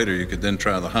 weeks later you could then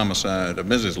try the homicide of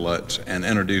Mrs. Lutz and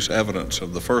introduce evidence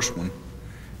of the first one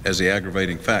as the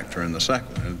aggravating factor in the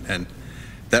second one. And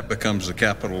that becomes the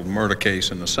capital murder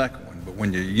case in the second one. But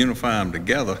when you unify them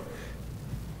together,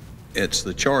 it's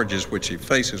the charges which he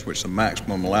faces, which the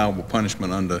maximum allowable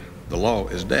punishment under the law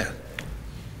is death.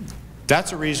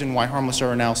 That's a reason why harmless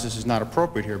error analysis is not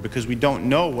appropriate here, because we don't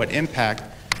know what impact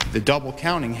the double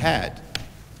counting had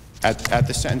at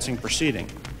the sentencing proceeding.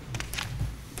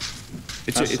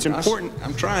 It's important.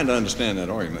 I'm trying to understand that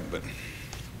argument, but...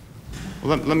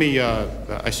 Well, let me,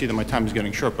 I see that my time is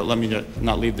getting short, but let me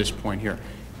not leave this point here.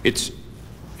 It's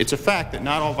a fact that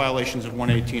not all violations of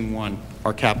 118.1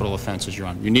 are capital offenses, Your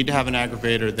Honor. You need to have an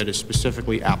aggravator that is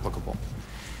specifically applicable.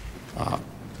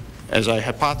 As I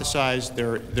hypothesized,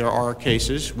 there are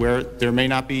cases where there may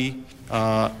not be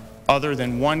other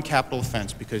than one capital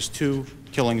offense because two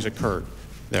killings occurred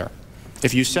there.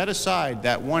 If you set aside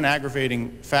that one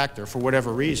aggravating factor for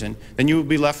whatever reason, then you would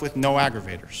be left with no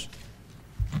aggravators.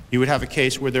 You would have a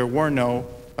case where there were no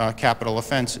capital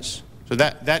offenses. So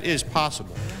that is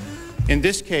possible. In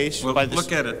this case... Well,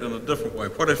 look at it in a different way.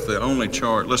 What if the only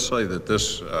charge, let's say that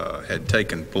this had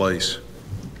taken place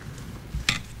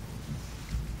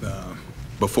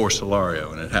before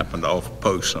Solario, and it happened off a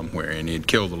post somewhere, and he'd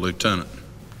killed the lieutenant,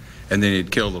 and then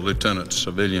he'd killed the lieutenant's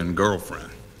civilian girlfriend.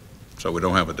 So we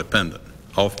don't have a dependent,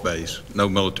 off base, no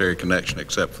military connection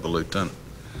except for the lieutenant.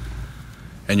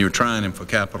 And you were trying him for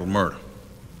capital murder.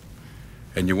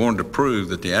 And you wanted to prove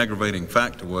that the aggravating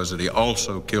factor was that he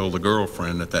also killed the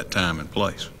girlfriend at that time and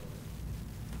place.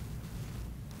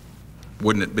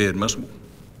 Wouldn't it be admissible?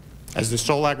 As the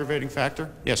sole aggravating factor?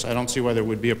 Yes, I don't see why there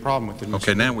would be a problem with it.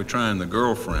 Okay, now we're trying the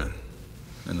girlfriend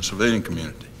in the civilian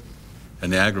community.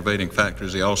 And the aggravating factor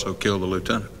is he also killed the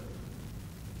lieutenant.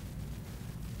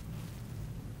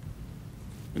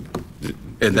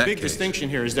 The big distinction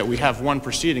here is that we have one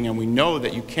proceeding, and we know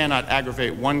that you cannot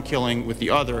aggravate one killing with the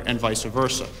other and vice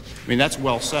versa. I mean, that's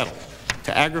well settled.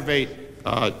 To aggravate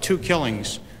two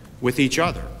killings with each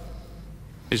other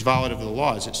is violative of the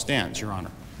law as it stands, Your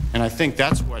Honor. And I think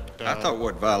that's what... I thought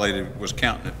what violated was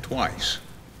counting it twice.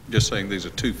 Just saying these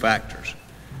are two factors.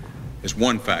 It's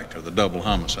one factor, the double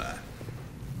homicide.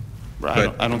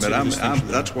 Right, I don't see the distinction.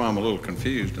 That's why I'm a little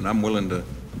confused, and I'm willing to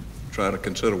try to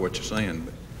consider what you're saying.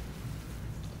 But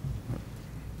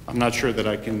I'm not sure that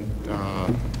I can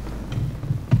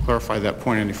clarify that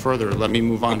point any further. Let me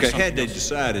move on. Okay, had they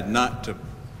decided not to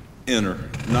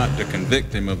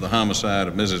convict him of the homicide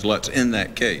of Mrs. Lutz in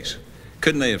that case,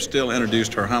 couldn't they have still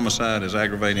introduced her homicide as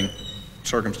aggravating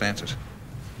circumstances?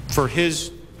 For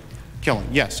his killing,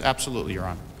 yes, absolutely, Your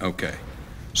Honor. Okay,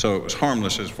 so it was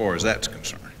harmless as far as that's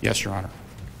concerned. Yes, Your Honor.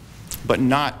 But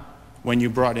not when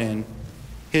you brought in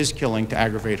his killing to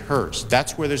aggravate hers.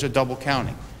 That's where there's a double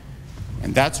counting.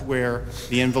 And that's where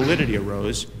the invalidity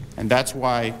arose, and that's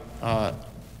why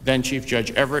then Chief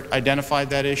Judge Everett identified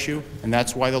that issue, and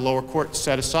that's why the lower court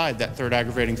set aside that third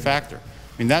aggravating factor.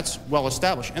 I mean, that's well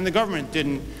established. And the government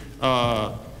didn't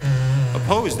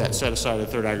oppose that set aside of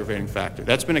the third aggravating factor.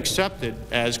 That's been accepted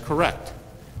as correct.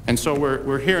 And so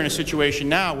we're here in a situation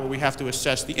now where we have to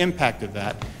assess the impact of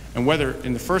that, and whether,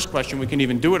 in the first question, we can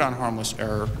even do it on harmless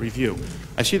error review.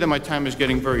 I see that my time is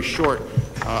getting very short.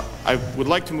 I would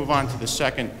like to move on to the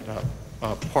second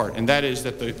part, and that is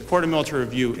that the Court of Military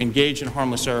Review engaged in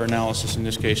harmless error analysis in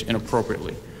this case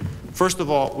inappropriately. First of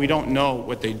all, we don't know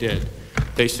what they did.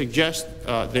 They suggest,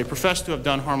 they profess to have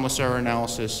done harmless error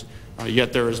analysis,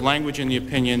 yet there is language in the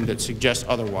opinion that suggests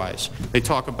otherwise. They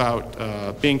talk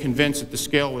about being convinced that the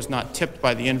scale was not tipped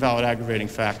by the invalid aggravating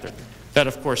factor. That,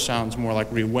 of course, sounds more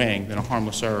like reweighing than a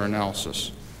harmless error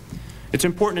analysis. It's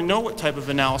important to know what type of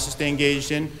analysis they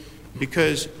engaged in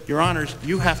because, Your Honors,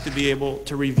 you have to be able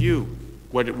to review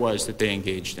what it was that they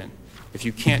engaged in. If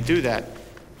you can't do that,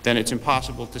 then it's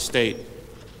impossible to state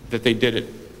that they did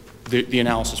it, the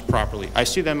analysis properly. I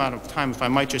see them out of time. If I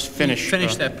might just finish.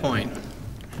 Finish that point.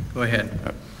 Go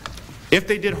ahead. If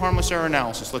they did harmless error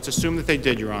analysis, let's assume that they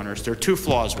did, Your Honors, there are two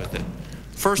flaws with it.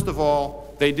 First of all,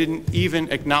 they didn't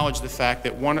even acknowledge the fact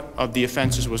that one of the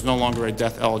offenses was no longer a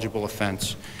death-eligible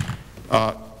offense.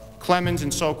 Clemens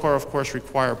and Sokor, of course,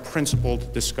 require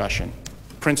principled discussion.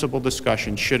 Principled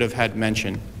discussion should have had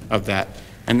mention of that.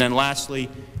 And then lastly,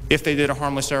 if they did a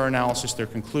harmless error analysis, their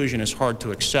conclusion is hard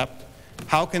to accept.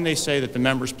 How can they say that the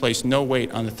members placed no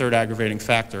weight on the third aggravating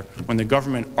factor when the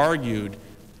government argued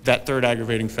that third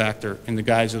aggravating factor in the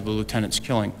guise of the lieutenant's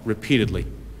killing repeatedly?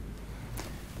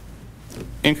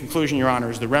 In conclusion, Your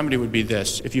Honors, the remedy would be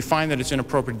this. If you find that it's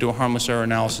inappropriate to do a harmless error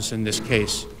analysis in this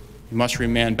case, you must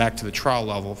remand back to the trial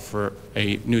level for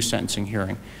a new sentencing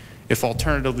hearing. If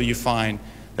alternatively you find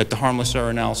that the harmless error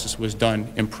analysis was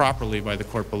done improperly by the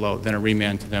court below, then a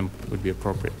remand to them would be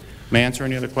appropriate. May I answer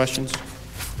any other questions?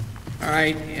 All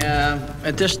right.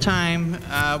 At this time,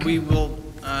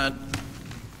 the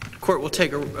court will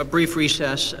take a brief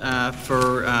recess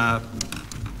for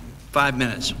 5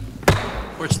 minutes.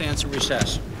 Court stands in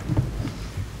recess.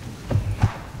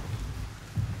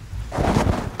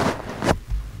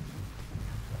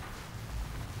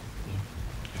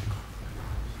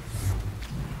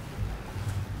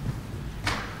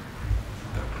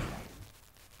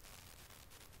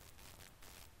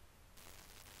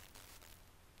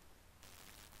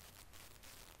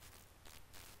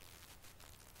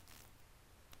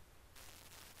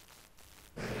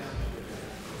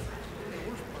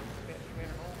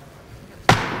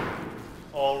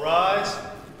 All rise.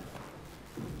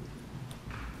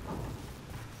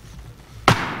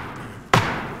 The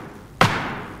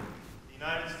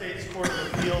United States Court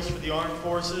of Appeals for the Armed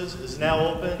Forces is now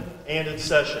open and in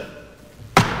session.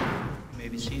 You may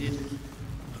be seated.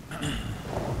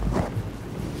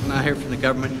 We'll now hear from the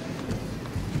government.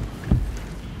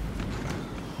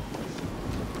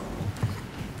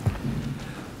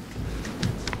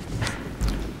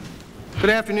 Good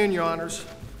afternoon, Your Honors.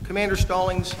 Commander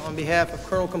Stallings, on behalf of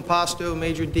Colonel Composto,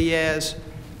 Major Diaz,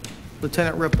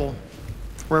 Lieutenant Ripple,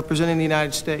 representing the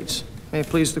United States. May it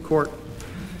please the Court.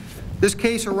 This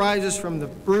case arises from the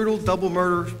brutal double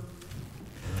murder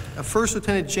of First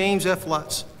Lieutenant James F.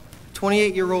 Lutz,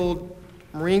 28-year-old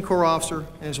Marine Corps officer,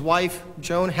 and his wife,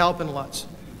 Joan Halpin Lutz,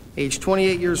 age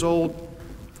 28 years old,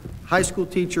 high school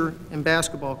teacher and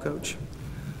basketball coach.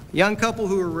 A young couple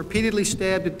who were repeatedly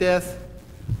stabbed to death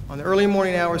on the early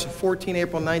morning hours of 14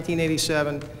 April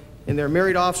 1987 in their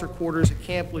married officer quarters at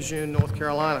Camp Lejeune, North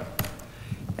Carolina.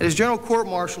 At his general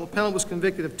court-martial, appellant was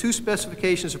convicted of 2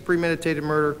 specifications of premeditated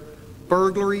murder,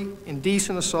 burglary,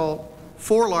 indecent assault,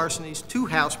 4 larcenies, 2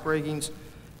 house breakings,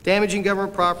 damaging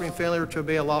government property, and failure to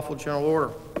obey a lawful general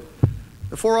order.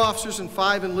 The 4 officers and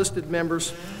 5 enlisted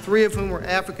members, 3 of whom were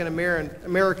African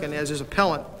American as his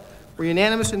appellant, were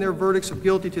unanimous in their verdicts of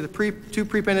guilty to the 2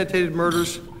 premeditated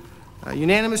murders,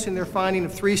 unanimous in their finding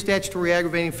of 3 statutory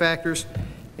aggravating factors,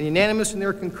 and unanimous in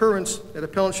their concurrence that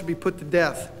appellant should be put to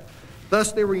death.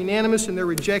 Thus, they were unanimous in their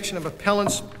rejection of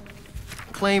appellant's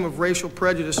claim of racial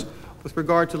prejudice with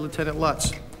regard to Lieutenant Lutz.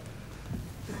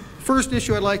 The first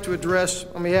issue I'd like to address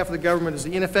on behalf of the government is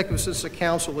the ineffective assistance of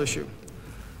counsel issue.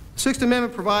 The Sixth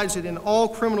Amendment provides that in all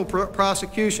criminal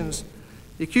prosecutions,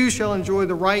 the accused shall enjoy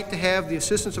the right to have the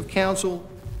assistance of counsel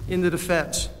in the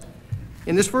defense.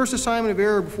 In this first assignment of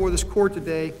error before this court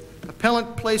today,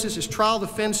 appellant places his trial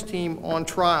defense team on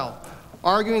trial,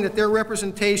 arguing that their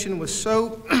representation was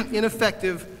so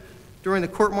ineffective during the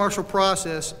court-martial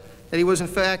process that he was, in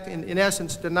fact, in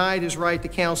essence, denied his right to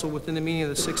counsel within the meaning of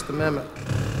the Sixth Amendment.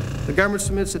 The government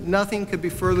submits that nothing could be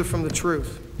further from the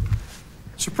truth.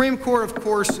 The Supreme Court, of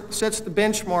course, sets the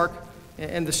benchmark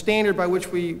and the standard by which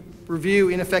we review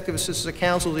ineffective assistance of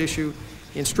counsel issue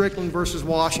in Strickland versus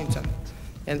Washington.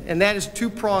 And that is a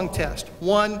 2-pronged test.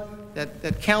 One,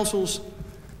 that counsel's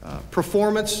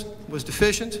performance was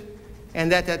deficient,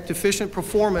 and that deficient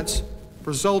performance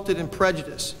resulted in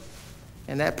prejudice.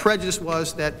 And that prejudice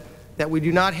was that we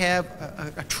do not have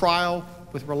a trial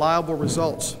with reliable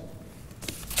results.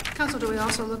 Counsel, do we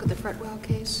also look at the Fretwell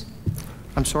case?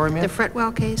 I'm sorry, ma'am? The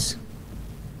Fretwell case?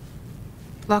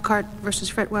 Lockhart versus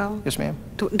Fretwell? Yes, ma'am.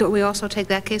 Do we also take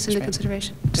that case into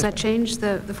consideration? Does that change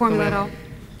the formula at all?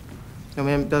 No,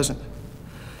 ma'am, it doesn't.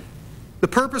 The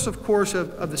purpose, of course,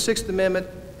 of the Sixth Amendment,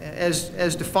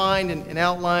 as defined and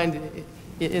outlined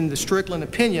in the Strickland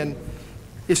opinion,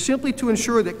 is simply to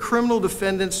ensure that criminal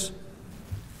defendants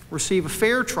receive a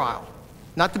fair trial.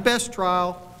 Not the best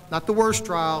trial, not the worst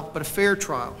trial, but a fair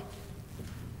trial.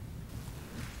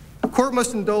 The court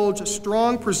must indulge a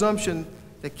strong presumption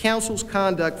that counsel's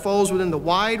conduct falls within the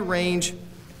wide range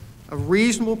of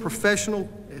reasonable professional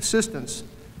assistance.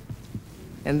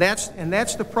 And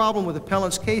that's the problem with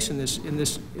appellant's case in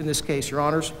this case, Your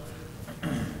Honors.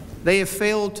 They have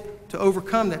failed to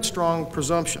overcome that strong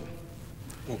presumption.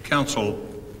 Well, counsel,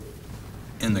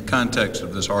 in the context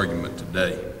of this argument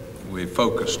today, we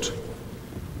focused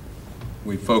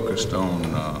on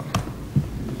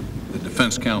the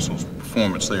defense counsel's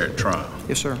performance there at trial.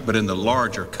 Yes, sir. But in the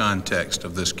larger context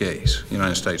of this case,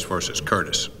 United States versus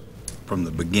Curtis, from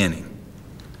the beginning,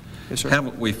 yes, sir.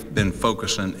 Haven't we been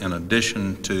focusing, in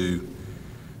addition to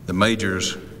the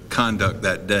major's conduct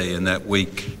that day and that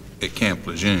week at Camp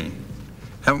Lejeune,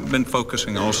 haven't we been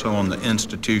focusing also on the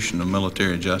institution of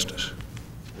military justice?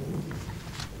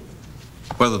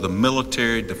 Whether the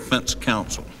military defense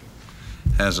counsel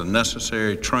has a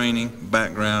necessary training,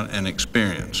 background, and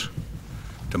experience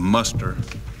to muster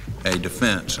a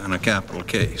defense in a capital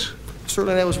case.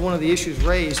 Certainly that was one of the issues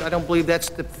raised. I don't believe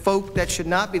that should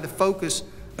not be the focus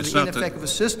of the ineffective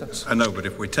assistance. I know, but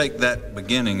if we take that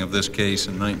beginning of this case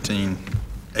in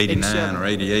 1989 or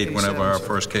 88, whenever our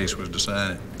first case was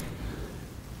decided,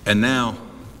 and now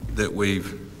that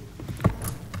we've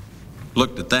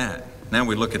looked at that, now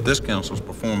we look at this counsel's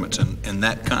performance in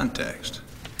that context,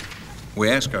 we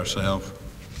ask ourselves,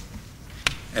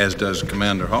 as does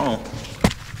Commander Hall,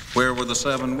 where were the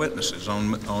 7 witnesses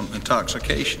on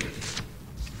intoxication?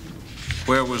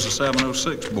 Where was the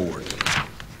 706 board?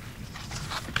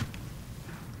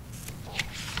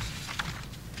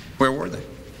 Where were they?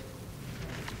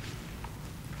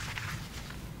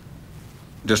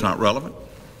 Just not relevant?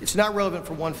 It's not relevant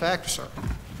for one factor, sir.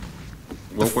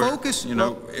 Well, the focus, you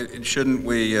know, shouldn't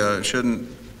we have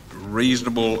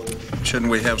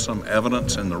some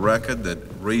evidence in the record that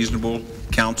reasonable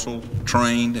counsel,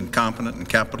 trained and competent in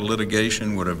capital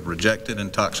litigation, would have rejected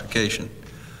intoxication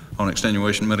on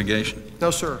extenuation mitigation?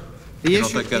 No, sir. You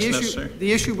don't think that's necessary?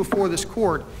 The issue before this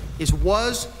court is,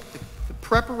 was the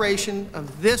preparation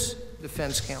of this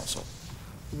defense counsel,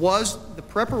 was the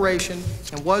preparation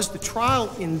and was the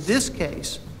trial in this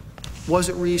case Was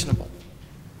it reasonable?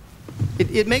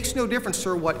 It makes no difference,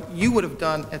 sir, what you would have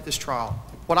done at this trial,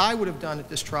 what I would have done at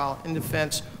this trial in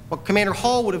defense, what Commander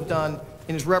Hall would have done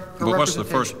in his representation. But what's the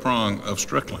first prong of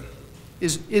Strickland?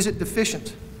 Is it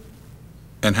deficient?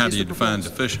 And how do you define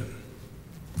deficient?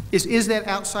 Is that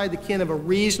outside the ken of a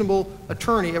reasonable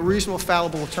attorney, a reasonable,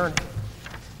 fallible attorney?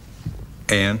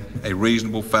 And a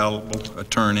reasonable, fallible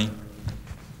attorney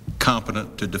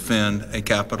competent to defend a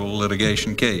capital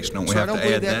litigation case. Don't we have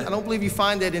to add that? I don't believe you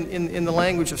find that in the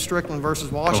language of Strickland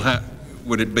versus Washington. Well,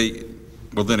 would it be,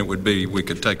 well, then it would be we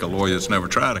could take a lawyer that's never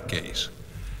tried a case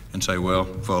and say, well,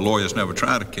 for a lawyer that's never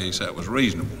tried a case, that was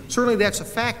reasonable. Certainly that's a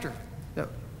factor.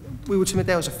 We would submit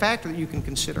that was a factor that you can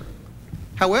consider.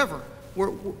 However,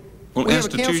 well,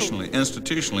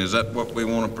 institutionally, is that what we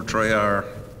want to portray our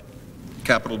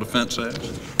capital defense as?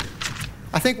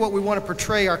 I think what we want to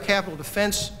portray our capital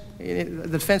defense, the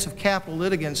defense of capital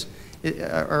litigants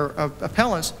or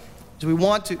appellants, is we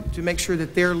want to make sure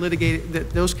that they're litigated,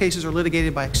 that those cases are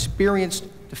litigated by experienced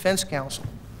defense counsel.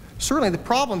 Certainly the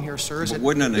problem here, sir, is that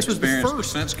wouldn't an experienced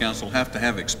defense counsel have to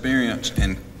have experience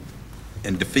in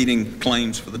defeating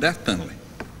claims for the death penalty?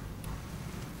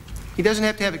 He doesn't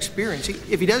have to have experience.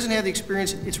 If he doesn't have the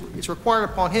experience, it's required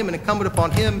upon him and incumbent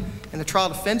upon him and the trial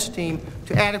defense team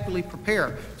to adequately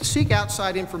prepare, to seek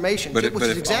outside information, which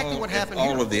is exactly what happened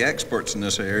here. All of the experts in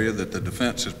this area that the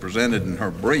defense has presented in her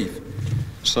brief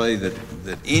say that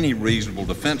any reasonable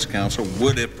defense counsel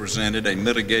would have presented a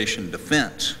mitigation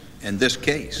defense in this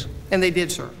case. And they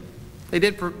did, sir. They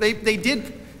did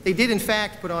in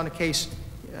fact put on a case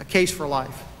for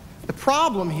life. The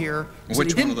problem here is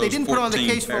that they didn't put on the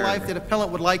case for life that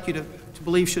appellant would like you to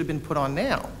believe should have been put on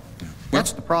now.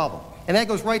 That's the problem. And that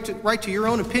goes right to your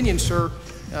own opinion, sir,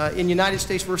 in United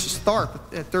States versus Tharp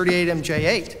at 38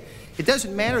 MJ8. It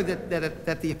doesn't matter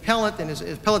that the appellant and his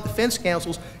appellate defense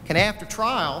counsels can, after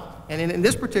trial, and in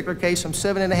this particular case, some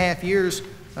 7.5 years,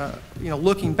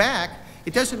 looking back,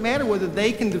 it doesn't matter whether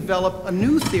they can develop a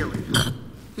new theory.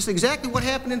 This is exactly what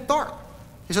happened in Tharp.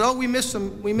 They said, oh, we missed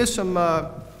some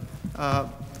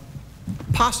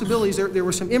possibilities. There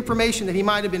was some information that he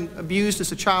might have been abused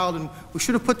as a child, and we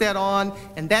should have put that on,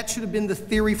 and that should have been the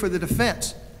theory for the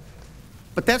defense.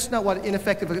 But that's not what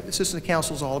ineffective assistance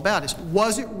counsel is all about.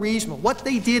 Was it reasonable? What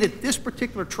they did at this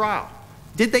particular trial,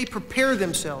 did they prepare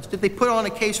themselves? Did they put on a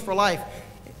case for life?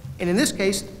 And in this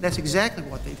case, that's exactly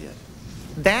what they did.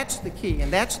 That's the key,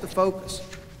 and that's the focus.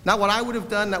 Not what I would have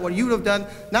done, not what you would have done,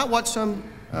 not what some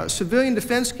civilian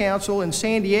defense counsel in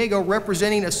San Diego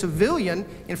representing a civilian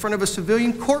in front of a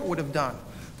civilian court would have done,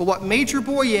 but what Major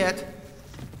Boyette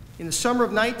in the summer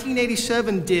of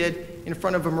 1987 did in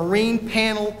front of a Marine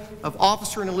panel of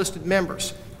officer and enlisted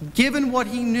members, given what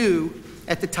he knew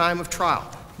at the time of trial.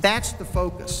 That's the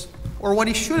focus. Or what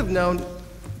he should have known,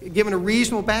 given a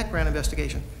reasonable background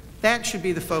investigation. That should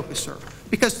be the focus, sir.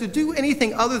 Because to do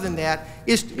anything other than that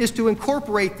is to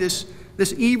incorporate this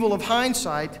evil of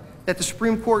hindsight that the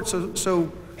Supreme Court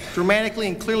so dramatically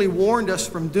and clearly warned us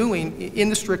from doing in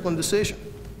the Strickland decision.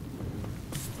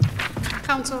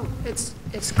 Counsel,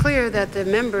 it's clear that the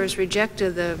members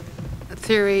rejected the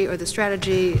theory or the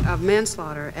strategy of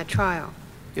manslaughter at trial.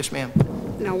 Yes, ma'am.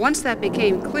 Now, once that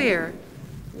became clear,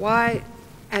 why,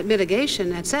 at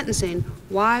mitigation, at sentencing,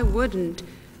 why wouldn't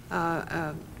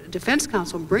defense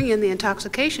counsel bring in the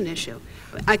intoxication issue?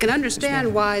 I can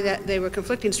understand why they were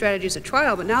conflicting strategies at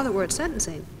trial, but now that we're at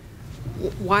sentencing,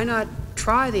 why not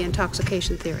try the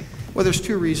intoxication theory? Well, there's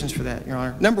two reasons for that, Your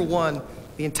Honor. Number one,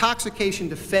 the intoxication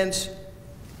defense,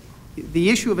 the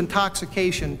issue of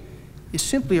intoxication is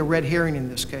simply a red herring in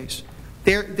this case.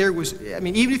 There was, I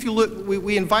mean, even if you look,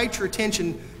 we invite your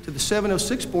attention to the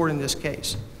 706 board in this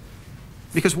case,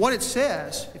 because what it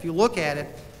says, if you look at it,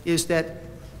 is that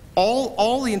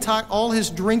all his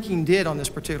drinking did on this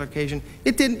particular occasion,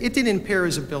 it didn't impair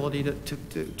his ability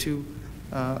to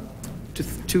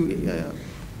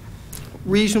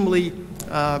reasonably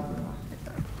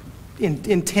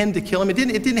intend to kill him. It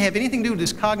didn't have anything to do with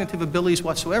his cognitive abilities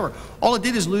whatsoever. All it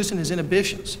did is loosen his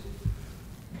inhibitions.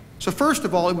 So first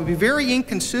of all, it would be very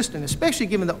inconsistent, especially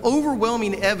given the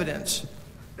overwhelming evidence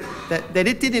that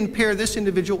it didn't impair this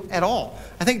individual at all.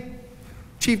 I think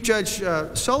Chief Judge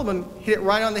Sullivan hit it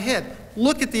right on the head.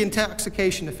 Look at the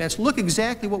intoxication defense. Look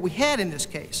exactly what we had in this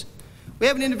case. We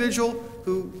have an individual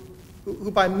who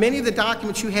by many of the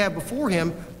documents you have before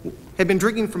him, had been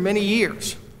drinking for many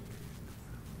years.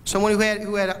 Someone who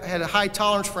had a high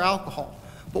tolerance for alcohol.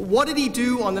 But what did he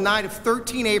do on the night of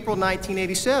 13 April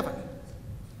 1987?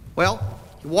 Well,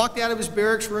 he walked out of his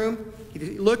barracks room,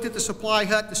 he looked at the supply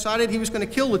hut, decided he was going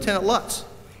to kill Lieutenant Lutz.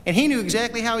 And he knew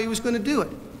exactly how he was going to do it.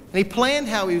 And he planned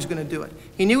how he was going to do it.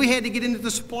 He knew he had to get into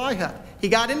the supply hut. He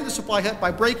got into the supply hut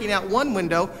by breaking out one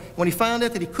window. When he found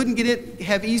out that he couldn't get it,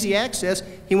 have easy access,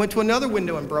 he went to another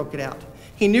window and broke it out.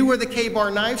 He knew where the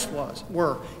K-bar knives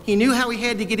were. He knew how he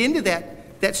had to get into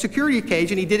that security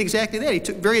cage, and he did exactly that. He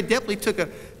very adeptly took a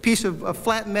piece of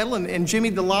flat metal and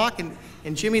jimmied the lock and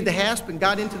jimmied the hasp and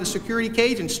got into the security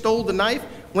cage and stole the knife,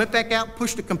 went back out,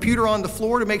 pushed the computer on the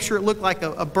floor to make sure it looked like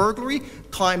a burglary,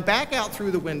 climbed back out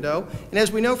through the window, and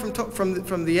as we know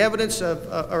from the evidence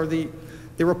or the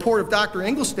report of Dr.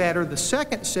 Engelstadter, the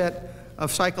second set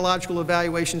of psychological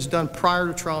evaluations done prior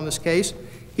to trial in this case,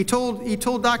 he told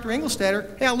Dr.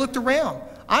 Engelstadter, hey, I looked around.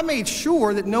 I made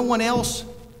sure that no one else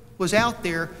was out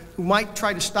there who might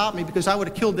try to stop me because I would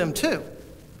have killed them too.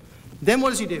 Then what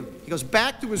does he do? He goes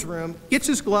back to his room, gets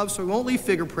his gloves so he won't leave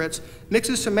fingerprints,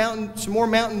 mixes some more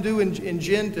Mountain Dew and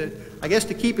gin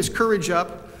to keep his courage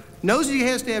up, knows he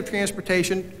has to have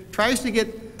transportation, tries to get,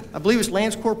 I believe it's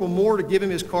Lance Corporal Moore to give him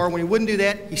his car. When he wouldn't do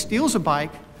that, he steals a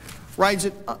bike, rides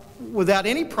it without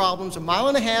any problems, 1.5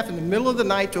 miles in the middle of the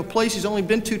night to a place he's only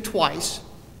been to twice.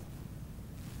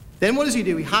 Then what does he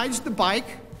do? He hides the bike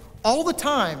all the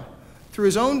time through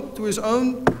his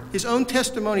own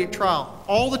testimony at trial,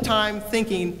 all the time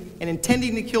thinking and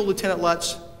intending to kill Lieutenant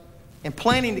Lutz and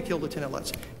planning to kill Lieutenant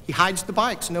Lutz. He hides the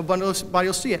bike so nobody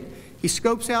will see it. He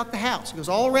scopes out the house. He goes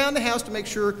all around the house to make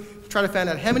sure, to try to find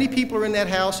out how many people are in that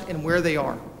house and where they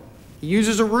are. He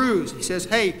uses a ruse. He says,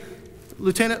 hey,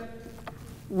 Lieutenant,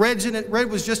 Red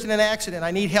was just in an accident.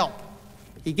 I need help.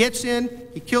 He gets in,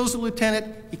 he kills the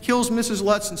lieutenant, he kills Mrs.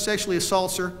 Lutz and sexually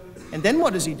assaults her, and then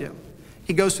what does he do?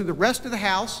 He goes through the rest of the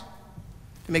house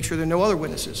to make sure there are no other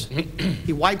witnesses.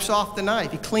 He wipes off the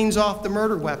knife. He cleans off the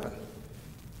murder weapon.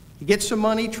 He gets some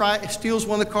money, steals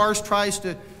one of the cars, tries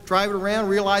to drive it around,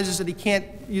 realizes that he can't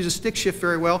use a stick shift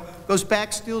very well, goes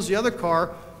back, steals the other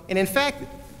car, and in fact,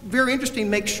 very interesting,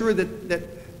 makes sure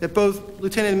that both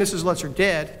Lieutenant and Mrs. Lutz are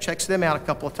dead, checks them out a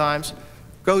couple of times,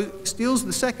 steals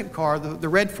the second car, the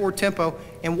red Ford Tempo,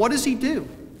 and what does he do?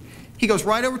 He goes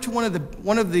right over to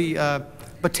one of the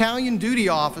battalion duty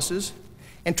offices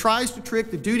and tries to trick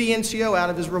the duty NCO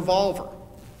out of his revolver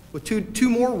with two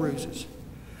more ruses.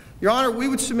 Your Honor, we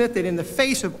would submit that in the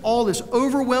face of all this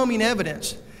overwhelming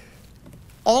evidence,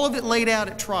 all of it laid out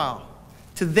at trial,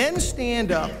 to then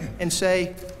stand up and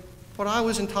say, but I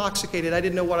was intoxicated, I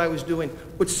didn't know what I was doing,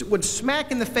 would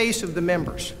smack in the face of the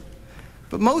members.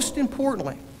 But most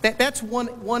importantly, that's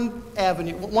one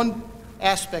avenue, one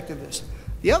aspect of this.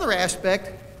 The other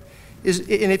aspect is,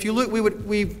 and if you look,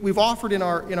 we've offered in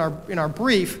our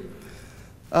brief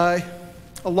a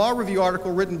law review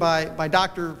article written by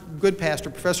Dr.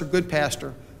 Goodpaster, Professor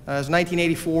Goodpaster, his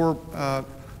 1984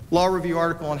 law review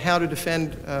article on how to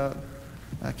defend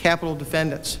capital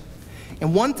defendants.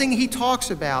 And one thing he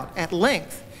talks about at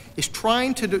length is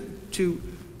trying to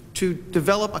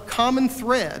develop a common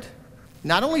thread,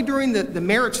 not only during the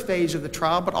merits phase of the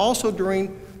trial, but also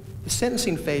during the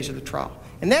sentencing phase of the trial.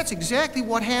 And that's exactly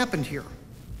what happened here.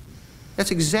 That's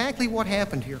exactly what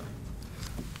happened here.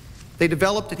 They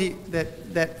developed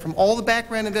that from all the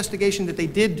background investigation that they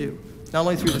did do, not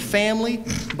only through the family,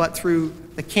 but through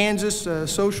the Kansas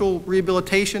Social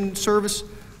Rehabilitation Service,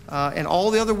 and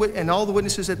all the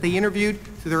witnesses that they interviewed,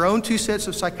 through their own 2 sets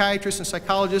of psychiatrists and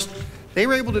psychologists, they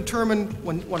were able to determine,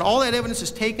 when all that evidence is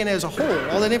taken as a whole,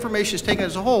 all that information is taken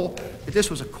as a whole, that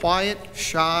this was a quiet,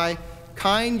 shy,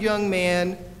 kind young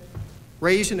man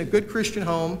raised in a good Christian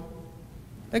home.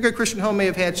 A good Christian home may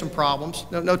have had some problems,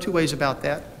 no two ways about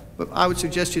that, but I would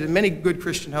suggest to you that many good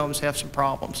Christian homes have some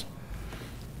problems.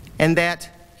 And that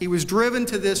he was driven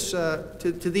to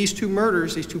these 2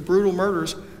 murders, these 2 brutal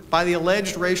murders, by the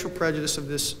alleged racial prejudice of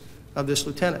this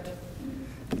lieutenant.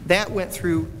 That went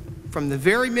through from the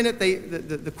very minute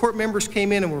the court members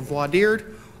came in and were voir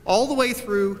dired, all the way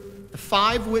through the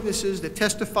 5 witnesses that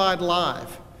testified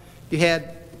live. You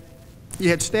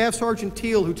had Staff Sergeant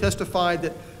Teal, who testified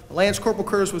that Lance Corporal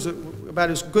Curtis was about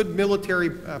his good military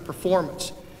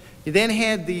performance. You then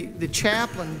had the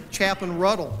Chaplain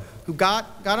Ruddle, who got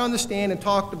on the stand and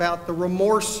talked about the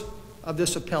remorse of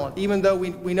this appellant, even though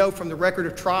we know from the record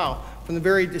of trial, from the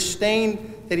very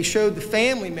disdain that he showed the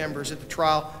family members at the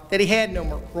trial, that he had no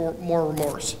more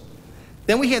remorse.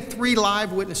 Then we had 3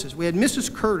 live witnesses. We had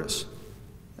Mrs. Curtis,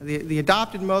 the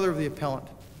adopted mother of the appellant,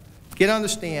 get on the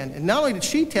stand. And not only did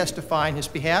she testify in his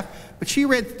behalf, but she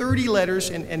read 30 letters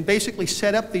and basically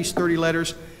set up these 30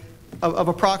 letters of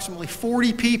approximately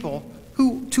 40 people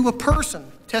who, to a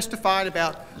person, testified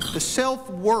about the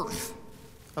self-worth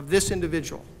of this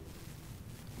individual.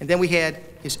 And then we had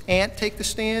his aunt take the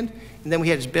stand, and then we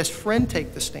had his best friend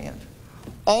take the stand.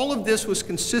 All of this was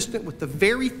consistent with the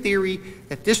very theory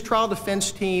that this trial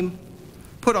defense team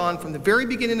put on from the very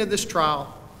beginning of this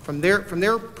trial, from their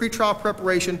pretrial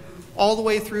preparation all the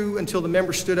way through until the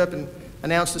member stood up and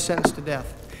announced the sentence to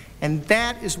death. And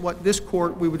that is what this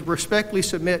court, we would respectfully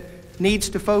submit, needs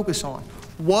to focus on.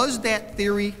 Was that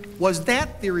theory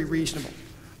reasonable?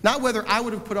 Not whether I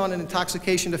would have put on an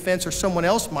intoxication defense or someone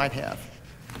else might have.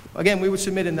 Again, we would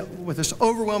submit with this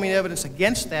overwhelming evidence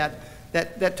against that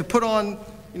to put on,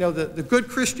 you know, the good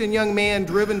Christian young man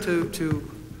driven to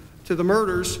the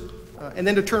murders, and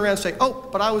then to turn around and say, oh,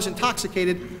 but I was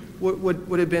intoxicated,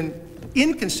 would have been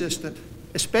inconsistent,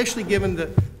 especially given the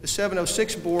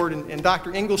 706 board and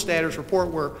Dr. Engelstadter's report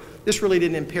where this really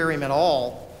didn't impair him at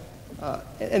all.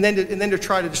 And then to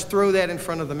try to just throw that in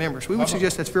front of the members. We would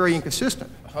suggest that's very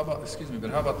inconsistent. How about, excuse me, but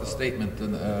how about the statement,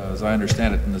 as I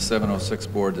understand it, in the 706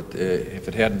 board that if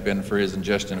it hadn't been for his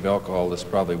ingestion of alcohol, this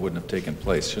probably wouldn't have taken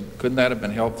place. Couldn't that have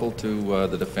been helpful to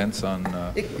the defense on?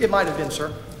 It might have been,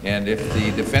 sir. And if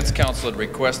the defense counsel had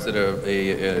requested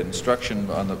an instruction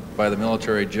by the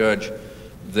military judge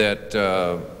that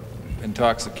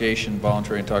intoxication,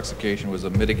 voluntary intoxication, was a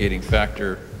mitigating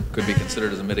factor, could be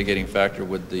considered as a mitigating factor,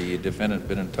 would the defendant have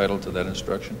been entitled to that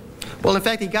instruction? Well, in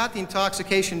fact, he got the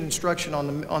intoxication instruction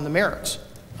on the merits.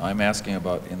 I'm asking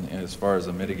about as far as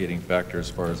a mitigating factor, as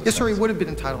far as the yes, sir, he would have been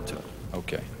entitled to it.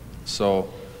 Okay.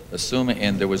 So, assuming,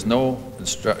 and there was no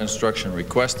instruction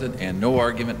requested and no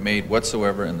argument made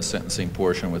whatsoever in the sentencing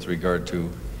portion with regard to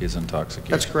his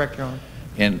intoxication. That's correct, Your Honor.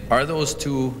 And are those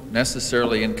two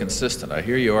necessarily inconsistent? I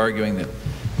hear you arguing that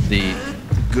the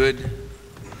good,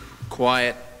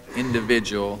 quiet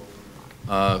individual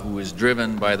who is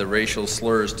driven by the racial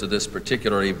slurs to this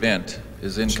particular event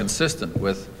is inconsistent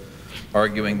with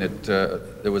arguing that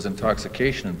there was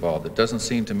intoxication involved. It doesn't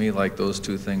seem to me like those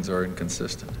two things are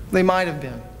inconsistent. They might have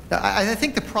been. I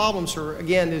think the problem, sir,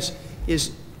 again,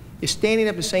 is standing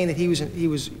up and saying that he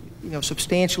was you know,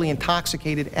 substantially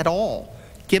intoxicated at all,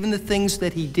 given the things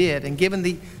that he did and given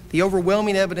the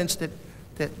overwhelming evidence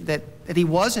that he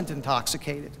wasn't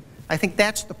intoxicated. I think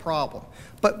that's the problem.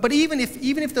 But even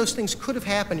if those things could have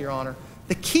happened, Your Honor,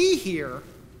 the key here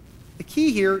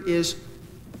is,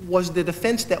 was the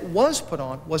defense that was put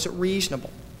on, was it reasonable?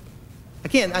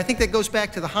 Again, I think that goes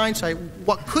back to the hindsight.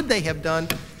 What could they have done?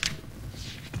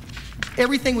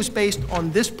 Everything was based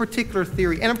on this particular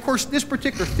theory. And of course, this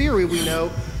particular theory, we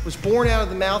know, was born out of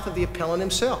the mouth of the appellant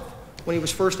himself when he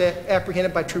was first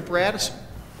apprehended by Trooper Addison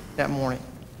that morning.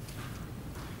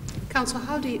 Counsel,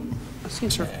 how do you...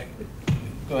 Excuse me, sir.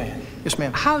 Go ahead. Yes,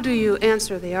 ma'am. How do you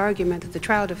answer the argument that the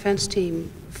trial defense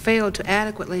team failed to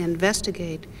adequately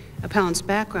investigate appellant's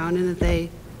background and that they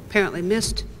apparently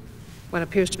missed what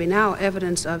appears to be now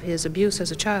evidence of his abuse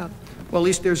as a child? Well, at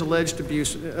least there's alleged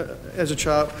abuse as a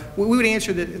child. We would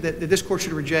answer that this court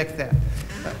should reject that.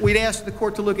 We'd ask the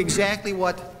court to look exactly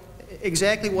what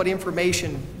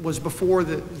information was before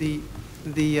the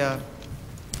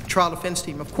trial defense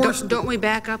team. Of course, don't we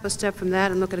back up a step from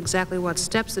that and look at exactly what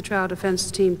steps the trial defense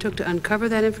team took to uncover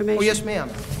that information? Oh, yes, ma'am.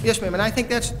 Yes, ma'am. And I think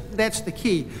that's the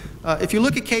key. If you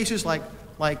look at cases like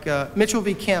Mitchell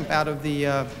v. Kemp out of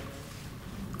the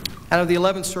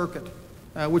 11th Circuit,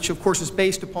 which of course is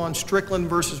based upon Strickland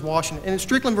versus Washington. And in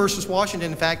Strickland versus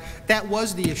Washington, in fact, that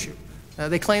was the issue.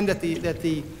 They claimed that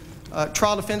the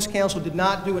trial defense counsel did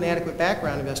not do an adequate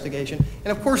background investigation.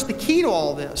 And of course, the key to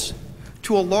all this,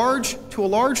 to a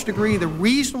large degree, the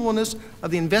reasonableness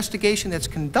of the investigation that's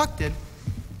conducted,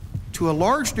 to a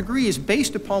large degree, is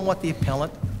based upon what the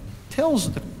appellant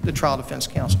tells the trial defense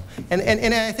counsel. And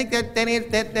I think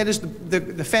that is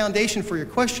the foundation for your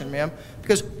question, ma'am,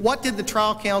 because what did the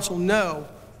trial counsel know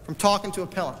from talking to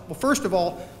appellant? Well, first of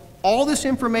all this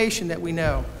information that we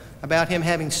know about him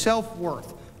having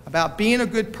self-worth, about being a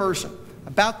good person,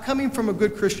 about coming from a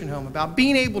good Christian home, about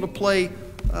being able to play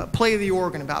the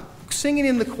organ, about singing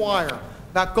in the choir,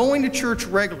 about going to church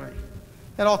regularly,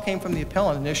 that all came from the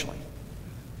appellant initially.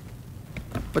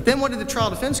 But then what did the trial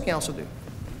defense counsel do?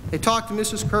 They talked to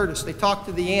Mrs. Curtis. They talked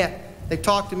to the aunt. They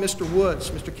talked to Mr. Woods,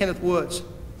 Mr. Kenneth Woods.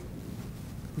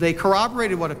 They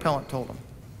corroborated what appellant told them.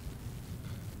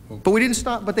 But we didn't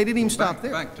stop. But they didn't even stop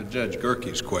there. Back to Judge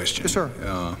Gerke's question. Yes,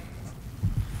 sir.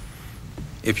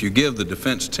 If you give the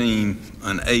defense team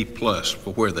an A+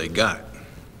 for where they got,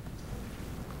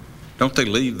 don't they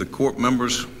leave the court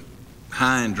members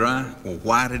high and dry? Well,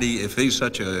 why did he, if he's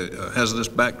such has this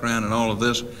background and all of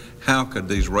this, how could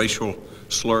these racial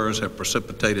slurs have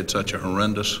precipitated such a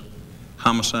horrendous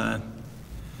homicide?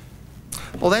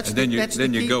 Well, that's and then the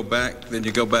you key. go back. Then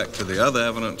you go back to the other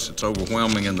evidence. It's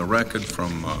overwhelming in the record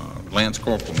from Lance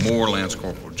Corporal Moore, Lance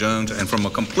Corporal Jones, and from a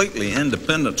completely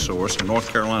independent source, a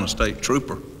North Carolina State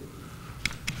trooper,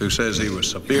 who says he was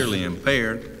severely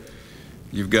impaired.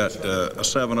 You've got a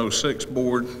 706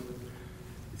 board.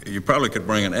 You probably could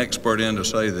bring an expert in to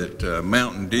say that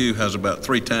Mountain Dew has about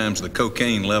 3 times the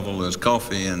cocaine level as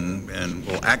coffee and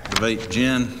will activate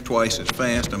gin twice as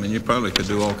fast. I mean, you probably could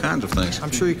do all kinds of things.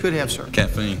 I'm sure you could have, sir.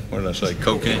 Caffeine. What did I say?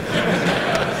 Cocaine?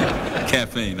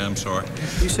 Caffeine, I'm sorry.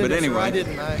 You said but that, anyway, sir, I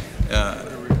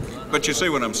didn't. But you see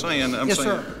what I'm saying? I'm Yes, saying,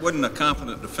 sir. Wouldn't a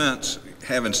competent defense,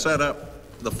 having set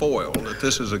up the foil that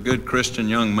this is a good Christian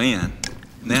young man,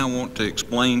 now want to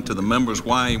explain to the members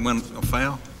why he went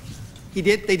afoul? They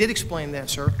did explain that,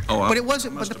 sir. Oh, but it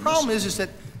wasn't. But the problem is that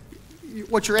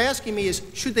what you're asking me is,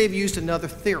 should they have used another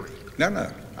theory?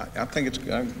 No. I think it's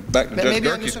back to Judge Maybe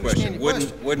I Durkee's misunderstand question. your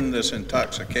question. Wouldn't this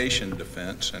intoxication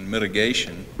defense and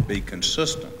mitigation be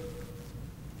consistent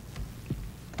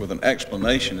with an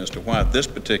explanation as to why this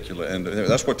particular, and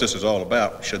that's what this is all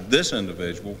about, should this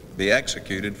individual be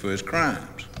executed for his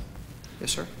crimes?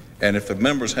 Yes, sir. And if the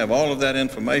members have all of that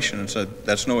information and said,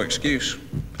 that's no excuse,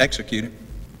 execute him,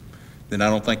 then I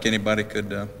don't think anybody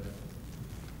could,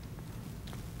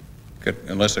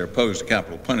 unless they're opposed to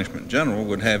capital punishment in general,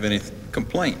 would have any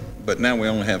complaint. But now we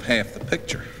only have half the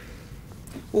picture.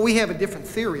 Well, we have a different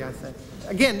theory, I think.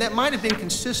 Again, that might have been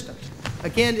consistent.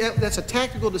 Again, that's a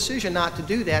tactical decision not to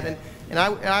do that, and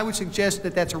I would suggest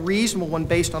that that's a reasonable one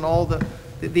based on all the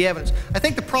evidence. I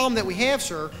think the problem that we have,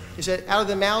 sir, is that out of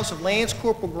the mouths of Lance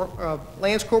Corporal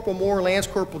Moore and Lance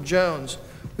Corporal Jones,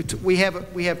 we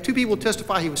have 2 people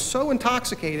testify he was so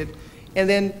intoxicated, and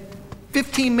then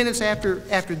 15 minutes after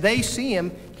they see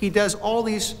him, he does all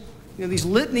these, these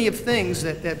litany of things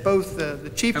that both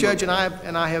the chief judge and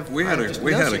I have. We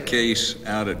had a case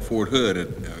out at Fort Hood.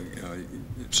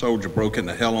 A soldier broke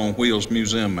into Hell on Wheels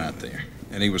Museum out there,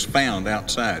 and he was found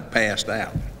outside, passed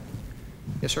out.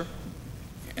 Yes, sir.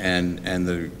 And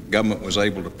the government was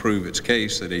able to prove its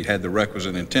case that he had the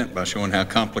requisite intent by showing how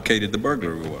complicated the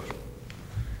burglary was.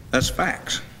 That's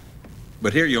facts.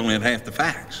 But here you only had half the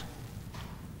facts.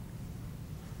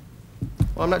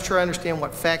 Well, I'm not sure I understand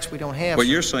what facts we don't have. Well,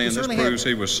 you're saying this proves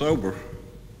he was sober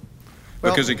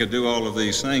because he could do all of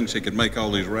these things. He could make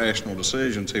all these rational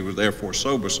decisions. He was therefore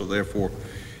sober, so therefore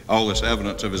all this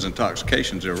evidence of his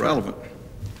intoxication is irrelevant.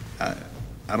 I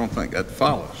don't think that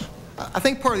follows. I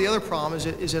think part of the other problem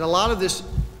is that a lot of this,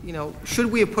 should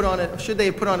they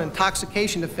have put on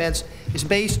intoxication defense is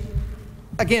based,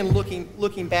 again,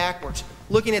 looking backwards,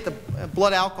 looking at the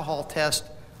blood alcohol test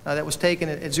that was taken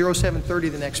at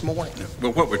 07:30 the next morning.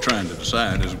 But what we're trying to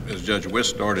decide, as Judge Wiss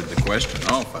started the question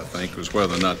off, I think, was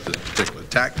whether or not the particular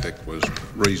tactic was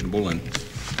reasonable and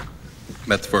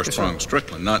met the first prong of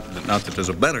Strickland, not that there's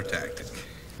a better tactic.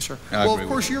 Yes, sir. Well, of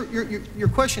course, your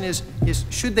question is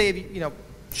should they have,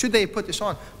 should they have put this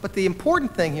on? But the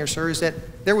important thing here, sir, is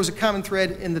that there was a common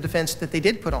thread in the defense that they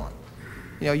did put on.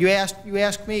 You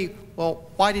asked me, well,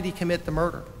 why did he commit the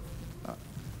murder?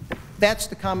 That's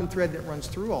the common thread that runs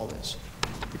through all this.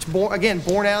 It's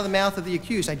born out of the mouth of the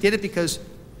accused. I did it because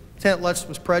Lieutenant Lutz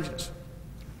was prejudiced.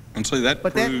 And so that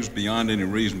proves beyond any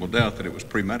reasonable doubt that it was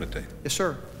premeditated. Yes,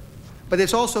 sir. But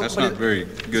it's also... That's not very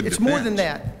good It's defense. more than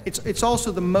that. It's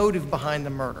also the motive behind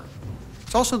the murder.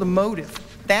 It's also the motive.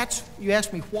 You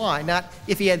asked me why, not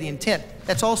if he had the intent.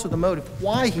 That's also the motive,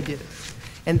 why he did it.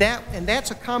 And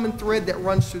that's a common thread that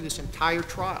runs through this entire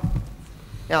trial.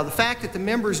 Now, the fact that the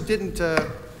members didn't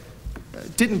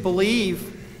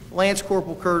believe Lance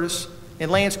Corporal Curtis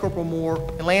and Lance Corporal Moore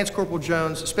and Lance Corporal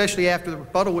Jones, especially after the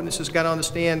rebuttal witnesses got on the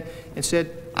stand and said,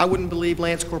 I wouldn't believe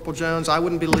Lance Corporal Jones, I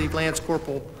wouldn't believe Lance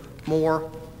Corporal Moore.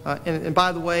 And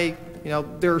by the way,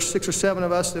 there are 6 or 7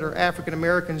 of us that are African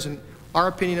Americans, and our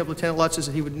opinion of Lieutenant Lutz is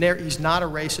that he's not a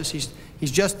racist.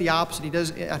 He's just the opposite.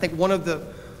 I think one of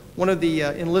the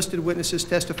enlisted witnesses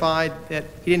testified that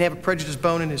he didn't have a prejudiced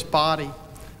bone in his body.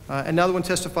 Another one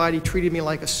testified he treated me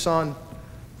like a son.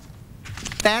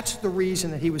 That's the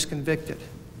reason that he was convicted.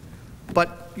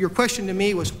 But your question to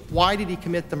me was, why did he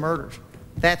commit the murders?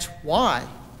 That's why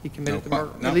he committed the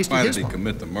murder, at least in his mind. Not why did he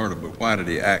commit the murder, but why did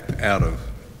he act out of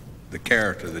the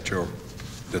character that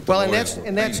the well, lawyers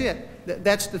and that's it.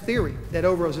 That's the theory, that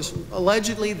over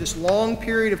allegedly this long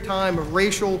period of time of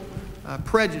racial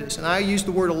prejudice, and I use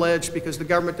the word alleged because the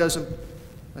government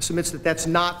submits that that's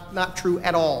not true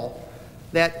at all,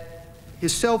 that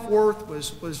his self-worth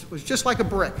was just like a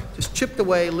brick, just chipped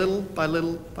away little by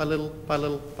little by little by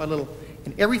little by little.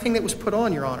 And everything that was put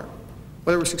on, Your Honor,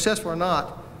 whether it was successful or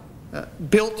not,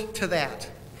 built to that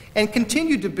and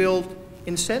continued to build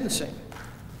in sentencing.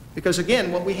 Because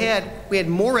again, what we had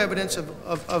more evidence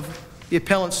of the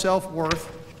appellant's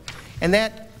self-worth, and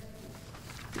that,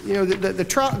 you know,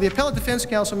 the appellate defense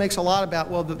counsel makes a lot about,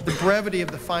 well, the brevity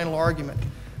of the final argument.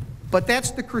 But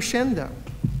that's the crescendo.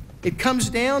 It comes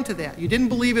down to that. You didn't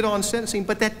believe it on sentencing,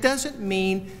 but that doesn't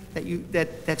mean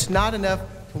that that's not enough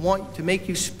to make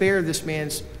you spare this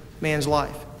man's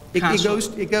life.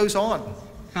 It goes on.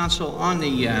 Counsel, on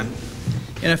the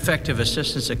ineffective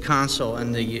assistance of counsel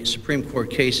in the Supreme Court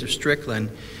case of Strickland,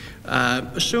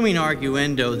 assuming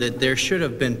arguendo that there should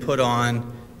have been put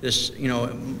on this, you know,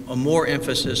 a more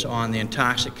emphasis on the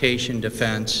intoxication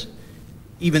defense,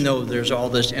 even though there's all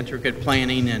this intricate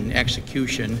planning and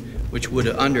execution, which would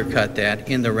have undercut that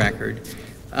in the record,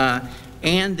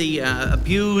 and the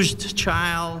abused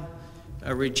child,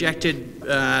 rejected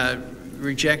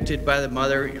by the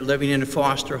mother, living in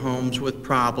foster homes with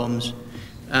problems,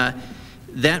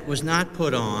 that was not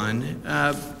put on.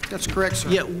 That's correct, sir.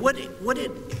 Yeah.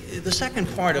 The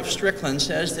second part of Strickland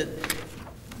says that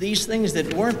these things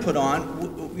that weren't put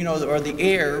on, you know, or the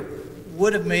error,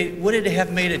 would it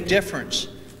have made a difference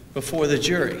before the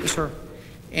jury? Yes, sir.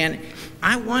 And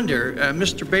I wonder,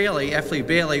 Mr. Bailey, F. Lee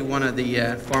Bailey, one of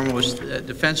the foremost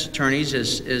defense attorneys,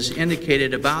 has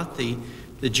indicated about the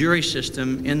jury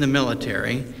system in the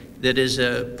military that is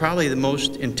probably the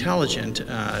most intelligent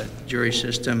jury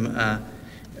system,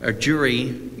 or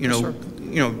jury, you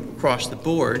know, across the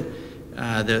board.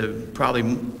 They're probably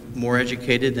more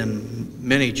educated than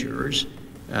many jurors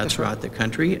throughout the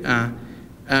country.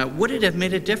 Would it have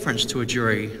made a difference to a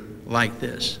jury like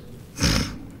this?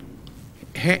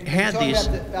 Had these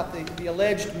about the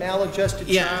alleged maladjusted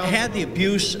child? Had the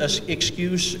abuse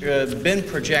excuse been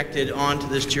projected onto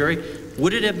this jury,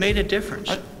 would it have made a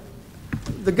difference?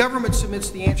 The government submits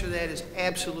the answer to that is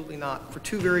absolutely not, for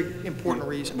two very important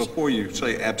reasons. Before you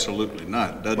say absolutely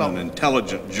not, doesn't an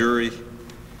intelligent jury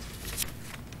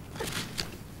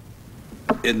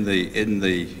in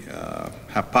the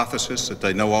hypothesis that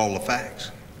they know all the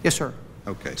facts? Yes, sir.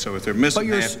 Okay, so if they're missing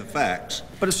half the facts,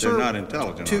 they're not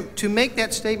intelligent. To make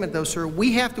that statement, though, sir,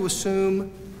 we have to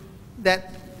assume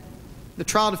that the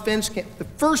trial defense the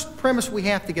first premise we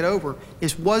have to get over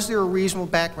is, was there a reasonable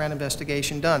background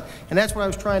investigation done? And that's what I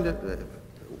was trying to,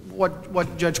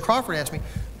 what Judge Crawford asked me.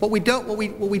 What I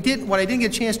didn't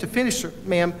get a chance to finish,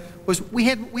 ma'am, was we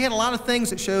had a lot of things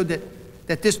that showed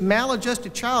that this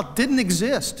maladjusted child didn't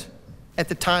exist at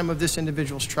the time of this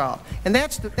individual's trial. And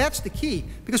that's the key,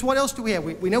 because what else do we have?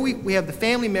 We know we have the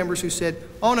family members who said,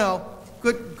 oh no,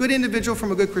 good individual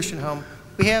from a good Christian home.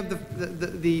 We have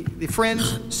the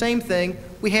friends, same thing.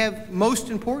 We have, most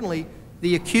importantly,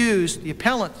 the accused, the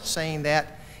appellant, saying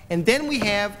that. And then we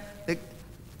have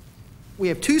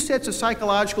two sets of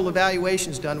psychological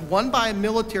evaluations done, one by a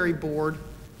military board,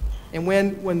 and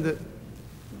when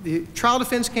the trial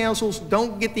defense counsels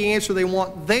don't get the answer they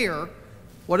want there,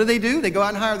 what do? They go out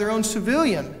and hire their own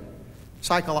civilian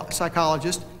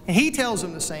psychologist, and he tells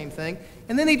them the same thing,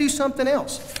 and then they do something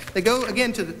else. They go,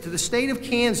 again, to the state of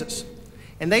Kansas,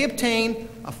 and they obtain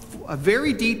a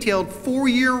very detailed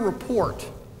 4-year report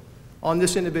on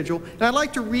this individual. And I'd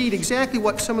like to read exactly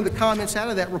what some of the comments out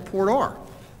of that report are.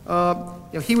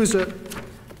 You know, he was I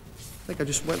think I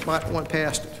just went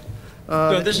past it.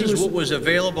 So this is what was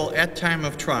available at time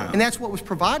of trial. And that's what was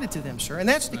provided to them, sir. And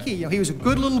that's the key. You know, he was a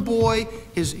good little boy.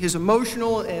 His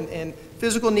emotional and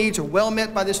physical needs are well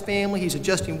met by this family. He's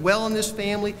adjusting well in this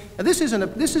family. Now, this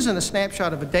isn't a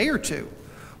snapshot of a day or two.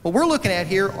 What we're looking at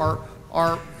here are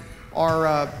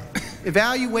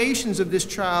evaluations of this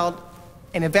child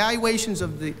and evaluations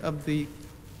of the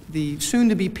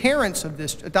soon-to-be parents of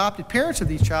this, adopted parents of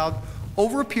this child,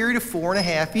 over a period of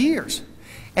 4.5 years.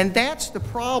 And that's the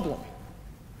problem.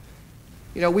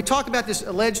 You know, we talk about this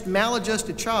alleged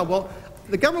maladjusted child. Well,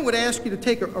 the government would ask you to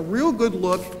take a real good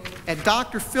look at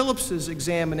Dr. Phillips's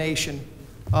examination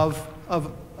of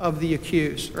the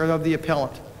accused, or of the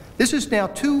appellant. This is now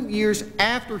 2 years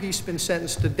after he's been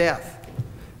sentenced to death.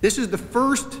 This is the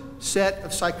first set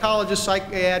of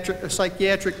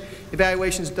psychiatric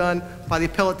evaluations done by the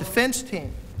appellate defense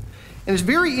team. And it's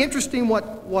very interesting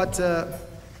what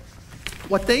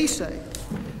they say.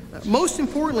 Most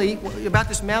importantly, about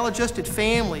this maladjusted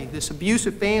family, this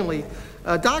abusive family,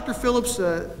 Dr. Phillips'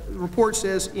 report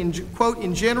says, quote,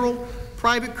 in general,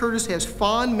 Private Curtis has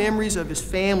fond memories of his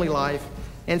family life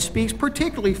and speaks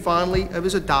particularly fondly of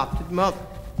his adopted mother.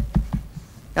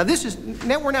 Now,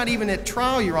 now we're not even at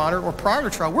trial, Your Honor, or prior to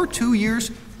trial. We're 2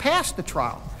 years past the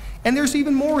trial. And there's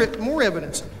even more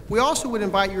evidence. We also would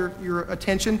invite your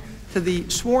attention to the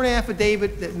sworn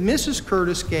affidavit that Mrs.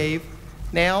 Curtis gave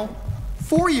now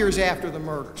 4 years after the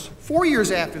murders, 4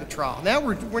 years after the trial. Now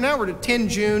we're to 10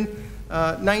 June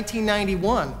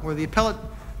 1991, where the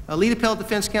lead appellate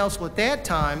defense counsel at that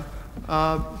time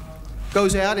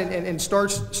goes out and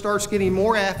starts getting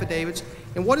more affidavits.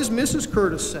 And what does Mrs.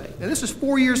 Curtis say? And this is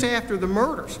 4 years after the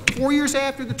murders, 4 years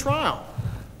after the trial.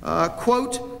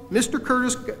 Quote, Mr.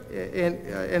 Curtis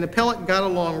and appellant got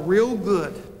along real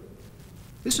good.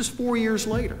 This is 4 years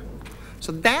later.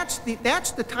 So that's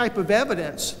the type of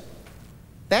evidence.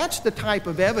 That's the type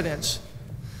of evidence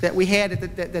that we had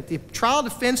that the trial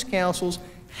defense counsels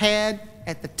had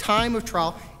at the time of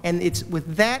trial, and it's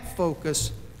with that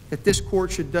focus that this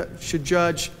court should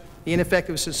judge the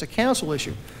ineffective assistance of counsel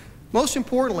issue. Most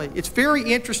importantly, it's very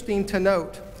interesting to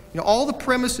note, you know, all the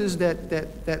premises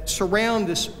that surround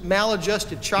this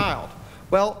maladjusted child.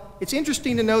 Well, it's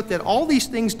interesting to note that all these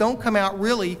things don't come out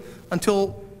really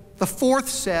until the fourth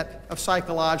set of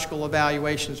psychological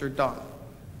evaluations are done.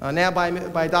 Now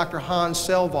by Dr. Hans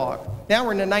Selvog. Now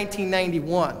we're in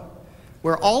 1991,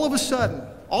 where all of a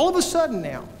sudden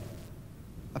now,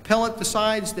 appellant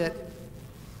decides that,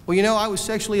 well, you know, I was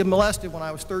sexually molested when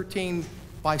I was 13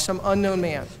 by some unknown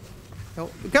man. You know,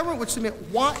 the government would submit,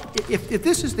 why, if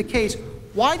this is the case,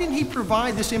 why didn't he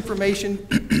provide this information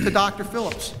to Dr.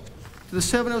 Phillips, to the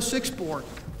 706 board,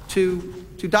 to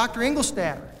Dr.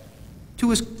 Engelstadter, to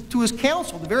his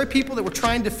counsel, the very people that were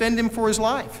trying to defend him for his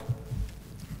life?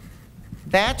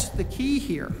 That's the key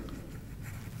here.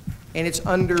 And it's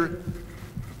under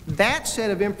that set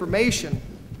of information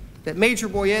that Major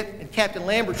Boyette and Captain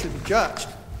Lambert should be judged.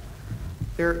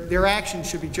 Their actions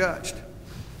should be judged.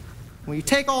 When you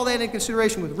take all that into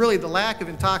consideration with really the lack of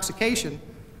intoxication,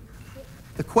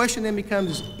 the question then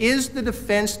becomes, is the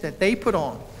defense that they put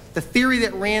on, the theory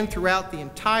that ran throughout the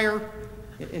entire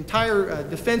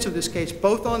defense of this case,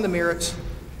 both on the merits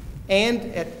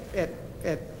and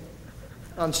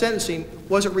on sentencing,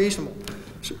 was it reasonable?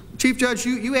 So, Chief Judge,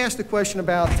 you asked the question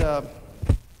about,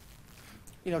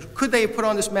 you know, could they have put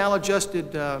on this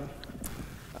maladjusted,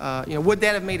 you know, would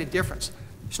that have made a difference?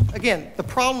 Again, the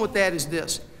problem with that is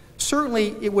this.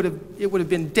 Certainly, it would have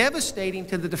been devastating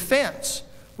to the defense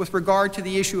with regard to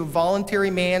the issue of voluntary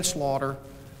manslaughter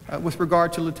with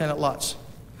regard to Lieutenant Lutz.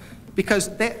 Because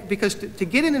to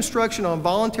get an instruction on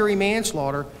voluntary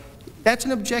manslaughter, that's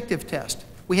an objective test.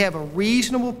 We have a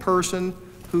reasonable person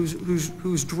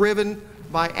who's driven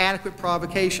by adequate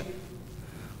provocation.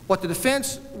 What the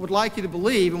defense would like you to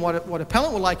believe, and what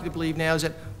appellant would like you to believe now, is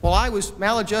that, well, I was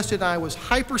maladjusted and I was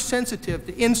hypersensitive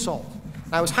to insult.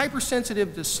 I was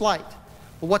hypersensitive to slight.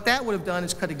 Well, what that would have done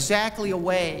is cut exactly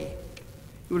away.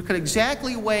 It would have cut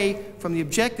exactly away from the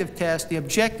objective test, the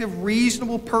objective,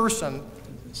 reasonable person.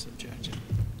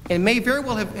 And it may very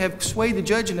well have swayed the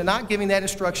judge into not giving that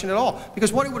instruction at all.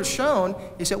 Because what it would have shown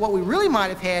is that what we really might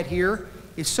have had here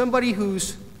is somebody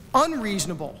who's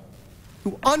unreasonable,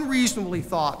 who unreasonably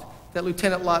thought that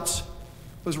Lieutenant Lutz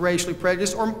was racially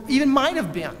prejudiced, or even might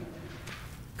have been.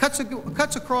 It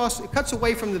cuts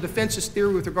away from the defense's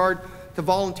theory with regard to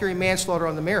voluntary manslaughter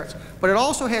on the merits. But it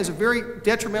also has a very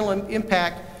detrimental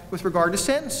impact with regard to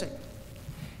sentencing.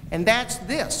 And that's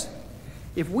this.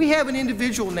 If we have an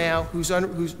individual now who's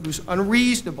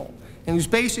unreasonable and who's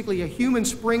basically a human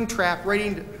spring trap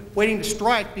waiting to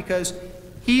strike because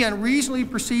he unreasonably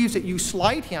perceives that you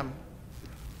slight him,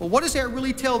 well, what does that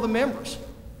really tell the members?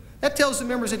 That tells the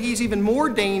members that he's even more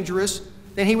dangerous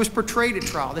than he was portrayed at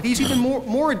trial, that he's even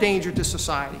more a danger to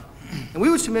society. And we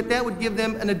would submit that would give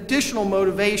them an additional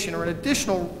motivation or an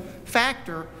additional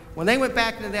factor when they went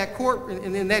back into that court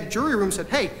and in that jury room and said,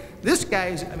 hey, this guy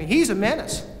is, I mean, he's a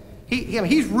menace.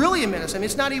 He's really a menace. I mean,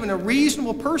 it's not even a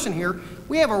reasonable person here.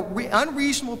 We have an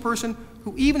unreasonable person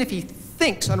who, even if he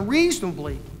thinks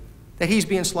unreasonably that he's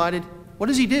being slighted, what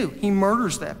does he do? He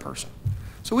murders that person.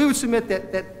 So we would submit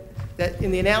that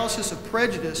in the analysis of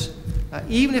prejudice,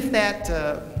 even if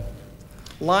that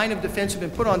line of defense had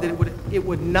been put on, that it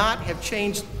would not have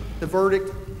changed the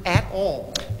verdict at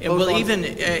all. Well, even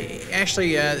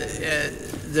actually,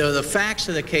 the facts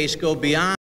of the case go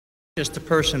beyond just the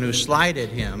person who slighted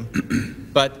him,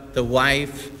 but the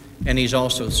wife, and he's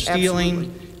also stealing,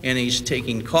 absolutely, and he's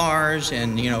taking cars,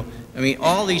 and you know, I mean,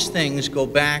 all these things go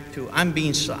back to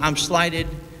I'm slighted,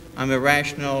 I'm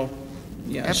irrational.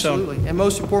 Yeah, absolutely, so, and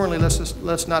most importantly,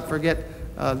 let's not forget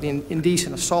the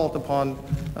indecent assault upon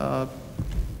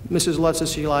Mrs. Lutz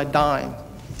as she lied dying,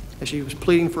 as she was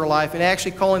pleading for her life and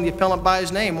actually calling the appellant by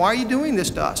his name. Why are you doing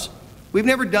this to us? We've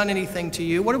never done anything to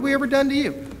you. What have we ever done to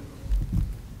you?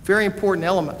 Very important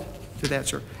element to that,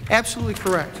 sir. Absolutely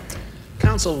correct.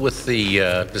 Counsel, with the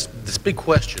this big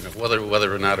question of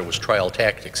whether or not it was trial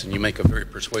tactics, and you make a very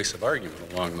persuasive argument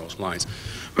along those lines.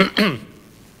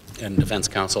 And defense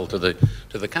counsel to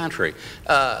the contrary.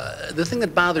 The thing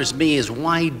that bothers me is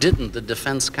why didn't the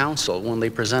defense counsel, when they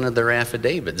presented their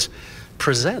affidavits,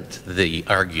 present the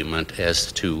argument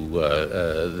as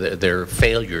to their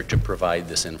failure to provide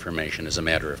this information as a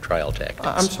matter of trial tactics?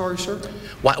 I'm sorry, sir?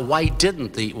 Why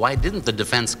didn't the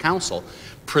defense counsel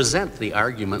present the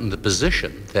argument and the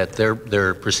position that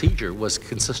their procedure was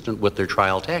consistent with their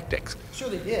trial tactics? Sure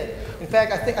they did. In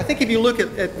fact, I think if you look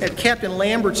at Captain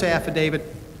Lambert's affidavit,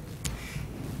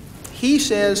 he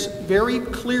says very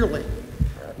clearly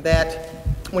that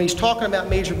when he's talking about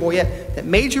Major Boyette, that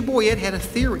Major Boyette had a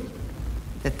theory,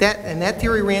 and that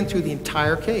theory ran through the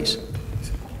entire case.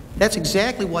 That's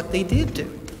exactly what they did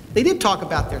do. They did talk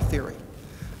about their theory.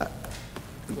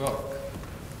 Well,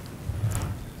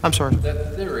 I'm sorry.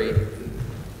 that theory,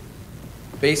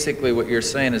 basically what you're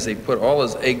saying is they put all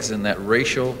his eggs in that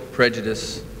racial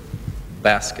prejudice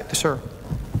basket. Yes, sir.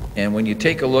 And when you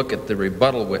take a look at the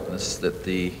rebuttal witness that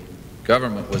the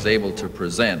government was able to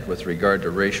present with regard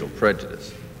to racial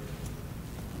prejudice,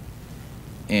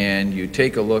 and you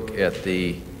take a look at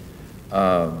the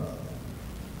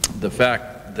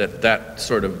fact that that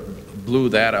sort of blew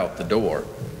that out the door,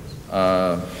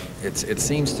 it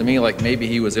seems to me like maybe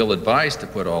he was ill-advised to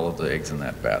put all of the eggs in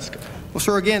that basket. Well,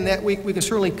 sir, again, we can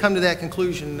certainly come to that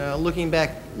conclusion looking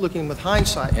with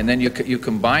hindsight. And then you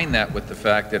combine that with the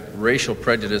fact that racial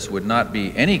prejudice would not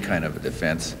be any kind of a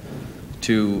defense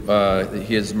to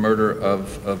his murder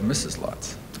of Mrs.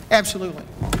 Lutz. Absolutely.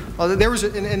 There was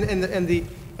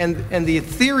and the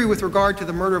theory with regard to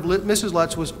the murder of Mrs.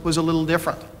 Lutz was a little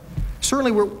different.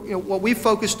 Certainly, what we've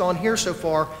focused on here so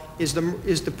far is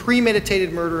the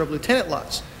premeditated murder of Lieutenant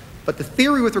Lutz. But the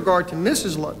theory with regard to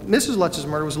Mrs. Lutz's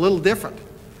murder was a little different.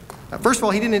 First of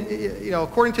all, he didn't,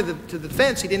 according to the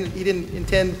defense, he didn't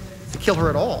intend to kill her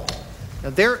at all. Now,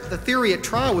 the theory at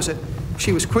trial was that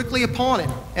she was quickly upon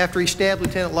him after he stabbed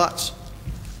Lieutenant Lutz.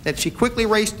 That she quickly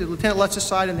raced to Lieutenant Lutz's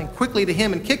side and then quickly to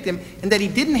him and kicked him, and that he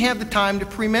didn't have the time to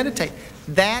premeditate.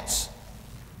 That's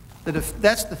the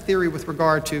theory with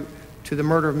regard to the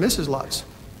murder of Mrs. Lutz.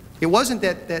 It wasn't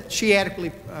that she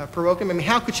adequately provoked him. I mean,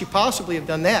 how could she possibly have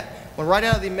done that? When right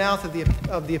out of the mouth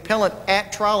of the appellant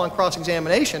at trial on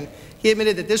cross-examination, he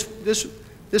admitted that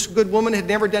this good woman had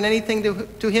never done anything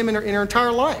to him in her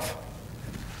entire life.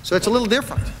 So it's a little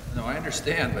different. No, I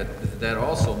understand, but that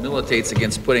also militates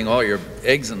against putting all your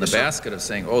eggs in the basket of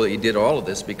saying, oh, he did all of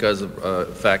this because of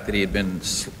the fact that he had been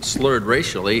slurred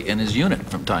racially in his unit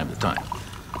from time to time.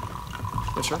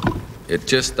 Yes, sir. It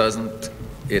just doesn't,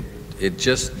 it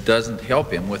just doesn't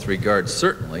help him with regard,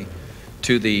 certainly,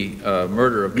 to the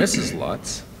murder of Mrs.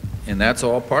 Lutz, and that's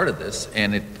all part of this,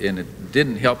 and it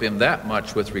didn't help him that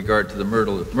much with regard to the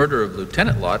murder of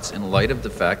Lieutenant Lutz in light of the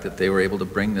fact that they were able to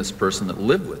bring this person that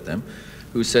lived with them,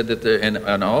 who said that,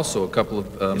 and also a couple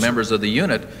of members of the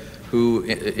unit who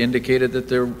indicated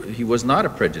that he was not a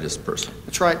prejudiced person.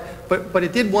 That's right, but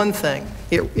it did one thing.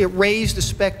 It raised the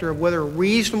specter of whether a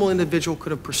reasonable individual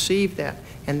could have perceived that,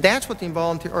 and that's what the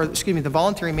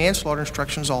voluntary manslaughter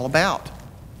instruction is all about.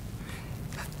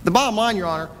 The bottom line, Your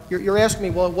Honor, you're asking me,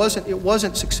 well, it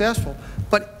wasn't successful,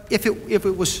 but if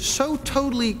it was so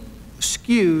totally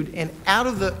skewed and out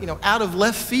of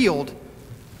left field,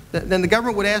 then the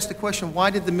government would ask the question, why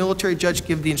did the military judge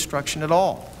give the instruction at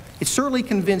all? It certainly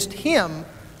convinced him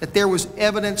that there was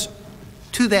evidence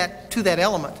to that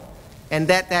element, and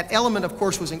that element, of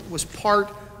course, was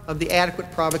part of the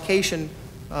adequate provocation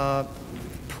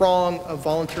prong of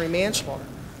voluntary manslaughter.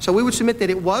 So we would submit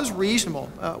that it was reasonable.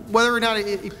 Whether or not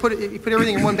he put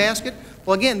everything in one basket,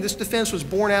 well, again, this defense was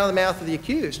born out of the mouth of the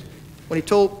accused. When he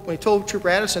told Trooper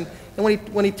Addison, and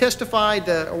when he testified,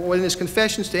 or in his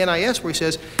confessions to NIS, where he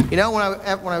says, when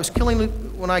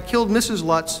I killed Mrs.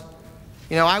 Lutz,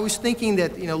 I was thinking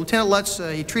that Lieutenant Lutz,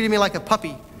 he treated me like a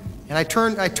puppy, and I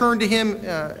turned to him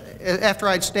after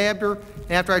I'd stabbed her,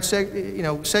 and after I'd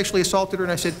sexually assaulted her,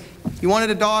 and I said, "You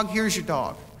wanted a dog? Here's your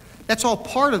dog." That's all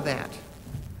part of that.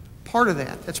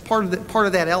 That's part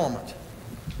of that element.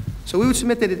 So we would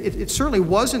submit that it certainly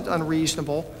wasn't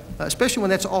unreasonable, especially when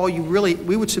that's all you really.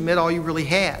 We would submit all you really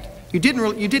had. You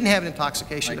didn't have an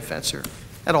intoxication defense here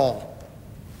at all.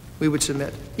 We would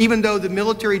submit, even though the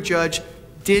military judge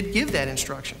did give that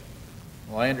instruction.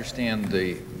 Well, I understand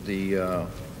the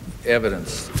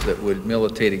evidence that would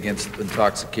militate against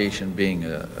intoxication being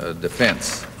a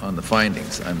defense on the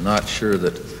findings. I'm not sure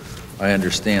that I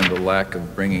understand the lack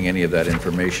of bringing any of that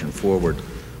information forward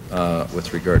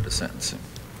with regard to sentencing.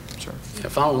 Sure. Yeah,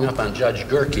 following up on Judge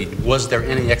Gerke, was there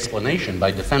any explanation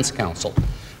by defense counsel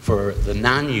for the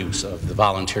non-use of the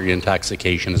voluntary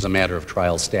intoxication as a matter of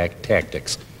trial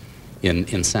tactics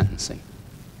in sentencing?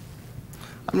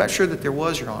 I'm not sure that there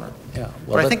was, Your Honor. Yeah.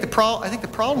 But I think the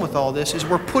problem with all this is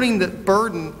we're putting the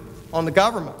burden on the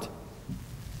government.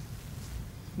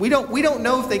 We don't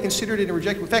know if they considered it and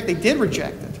rejected it. In fact, they did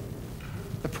reject it.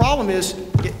 The problem is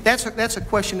that's a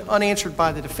question unanswered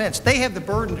by the defense. They have the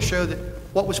burden to show that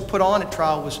what was put on at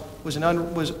trial was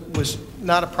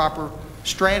not a proper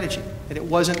strategy, that it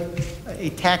wasn't a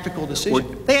tactical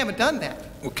decision. They haven't done that.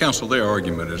 Well, counsel, their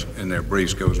argument in their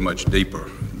briefs goes much deeper.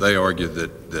 They argue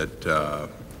that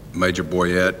Major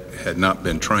Boyette had not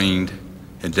been trained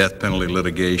in death penalty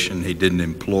litigation. He didn't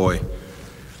employ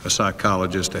a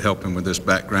psychologist to help him with this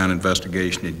background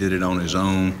investigation. He did it on his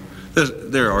own.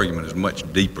 Their argument is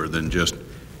much deeper than just,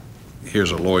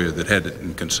 here's a lawyer that had it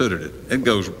and considered it. It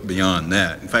goes beyond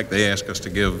that. In fact, they asked us to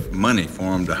give money for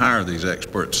them to hire these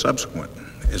experts subsequent,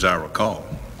 as I recall,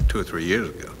 2 or 3 years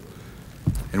ago.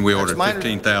 And we ordered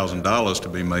 $15,000 to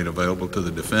be made available to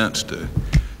the defense to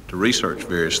research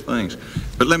various things.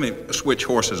 But let me switch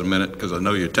horses a minute because I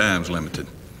know your time's limited.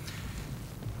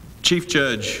 Chief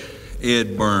Judge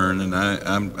Ed Byrne, and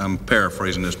I'm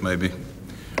paraphrasing this maybe,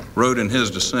 wrote in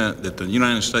his dissent that the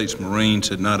United States Marines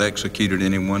had not executed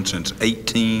anyone since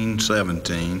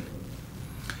 1817,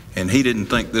 and he didn't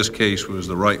think this case was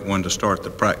the right one to start the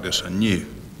practice anew.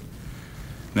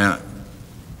 Now,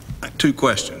 2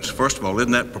 questions. First of all,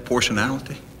 isn't that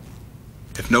proportionality?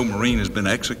 If no Marine has been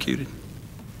executed,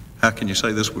 how can you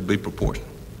say this would be proportional?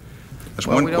 That's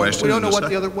one question. We don't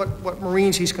know what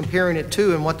Marines he's comparing it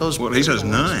to and what those... Well, he says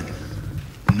none.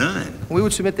 None. We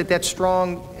would submit that that's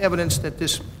strong evidence that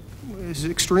this is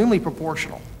extremely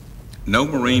proportional. No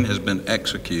Marine has been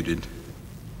executed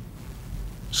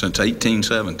since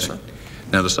 1817. Sir.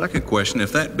 Now, the second question,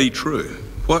 if that be true,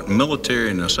 what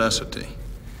military necessity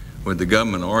would the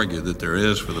government argue that there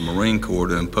is for the Marine Corps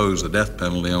to impose the death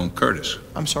penalty on Curtis?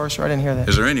 I'm sorry, sir, I didn't hear that.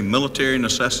 Is there any military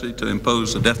necessity to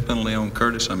impose the death penalty on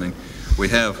Curtis? I mean, we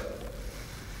have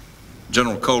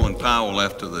General Colin Powell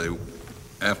after the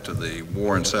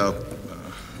war in South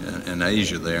in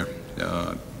Asia there,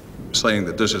 saying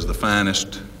that this is the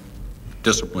finest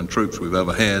disciplined troops we've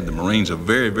ever had. The Marines are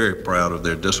very, very proud of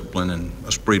their discipline and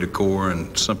esprit de corps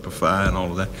and simplify and all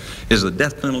of that. Is the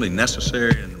death penalty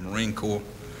necessary in the Marine Corps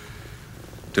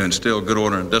to instill good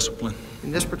order and discipline?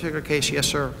 In this particular case, yes,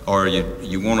 sir. Or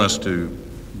you want us to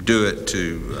do it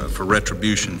for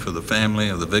retribution for the family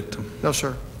of the victim? No,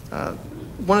 sir.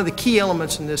 One of the key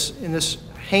elements in this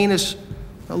heinous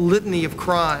litany of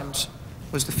crimes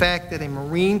was the fact that a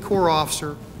Marine Corps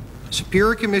officer,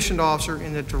 superior commissioned officer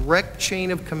in the direct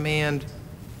chain of command,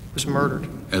 was murdered.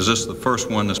 Is this the first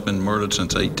one that's been murdered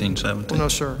since 1817? Well, no,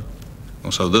 sir.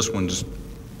 Well, so this one's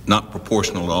not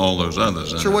proportional to all those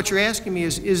others. Sir, what you're asking me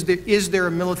is there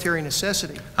a military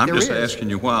necessity? I'm just asking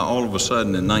you why all of a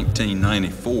sudden in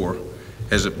 1994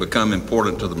 has it become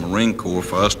important to the Marine Corps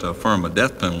for us to affirm a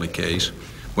death penalty case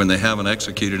when they haven't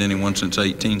executed anyone since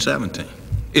 1817,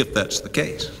 if that's the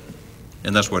case.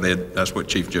 And that's what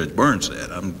Chief Judge Byrne said.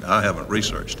 I haven't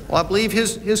researched it. Well, I believe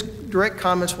his direct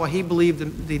comments why he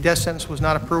believed the death sentence was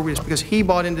not appropriate is because he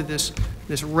bought into the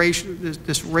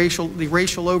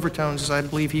racial overtones, as I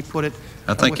believe he put it.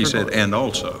 I think he said, and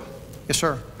also. Yes,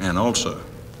 sir. And also.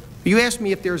 You asked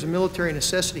me if there's a military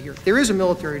necessity here. There is a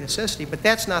military necessity, but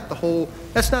that's not the whole.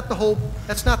 That's not the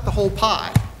whole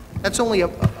pie. That's only a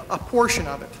portion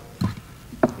of it.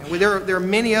 And there are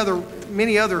many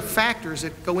other factors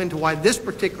that go into why this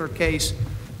particular case,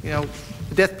 the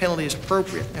death penalty is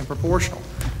appropriate and proportional.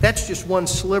 That's just one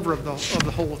sliver of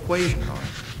the whole equation.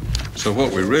 So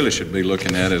what we really should be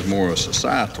looking at is more a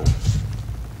societal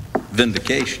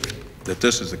vindication that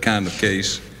this is the kind of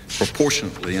case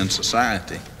proportionately in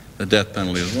society the death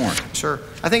penalty is warranted. Sure.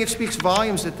 I think it speaks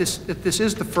volumes that this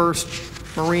is the first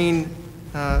Marine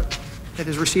that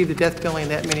has received the death penalty in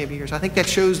that many of years. I think that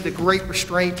shows the great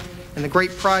restraint and the great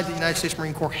pride the United States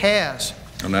Marine Corps has.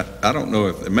 And I don't know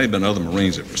if there may have been other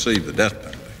Marines that received the death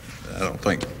penalty. I don't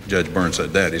think Judge Byrne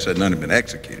said that. He said none had been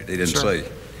executed. He didn't say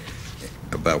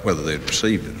about whether they had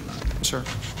received it or not. Yes, sir.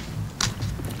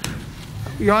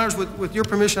 Your Honors, with your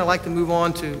permission, I'd like to move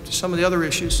on to some of the other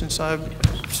issues since I've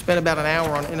spent about an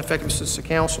hour on ineffective assistance to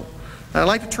counsel. I'd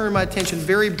like to turn my attention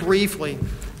very briefly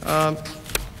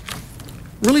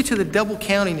really to the double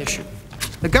counting issue.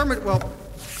 The government, well,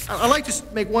 I'd like to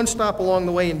make one stop along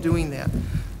the way in doing that.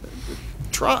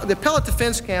 The Appellate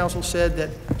Defense Counsel said that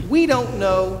we don't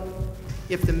know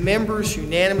if the members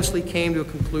unanimously came to a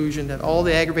conclusion that all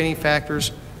the aggravating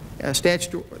factors,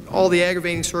 all the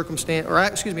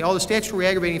statutory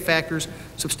aggravating factors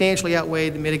substantially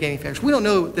outweighed the mitigating factors. We don't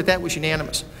know that that was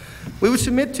unanimous. We would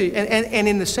submit to, and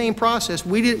in the same process,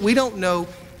 we don't know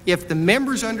if the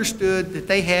members understood that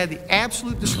they had the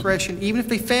absolute discretion, even if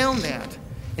they found that,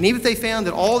 and even if they found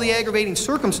that all the aggravating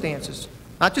circumstances,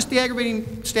 not just the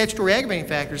aggravating, statutory aggravating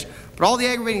factors, but all the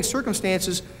aggravating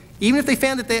circumstances, even if they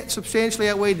found that that substantially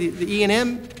outweighed the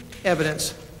E&M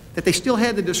evidence, that they still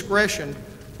had the discretion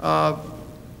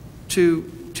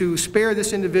to spare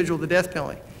this individual the death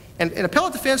penalty. And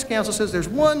appellate defense counsel says there's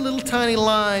one little tiny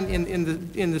line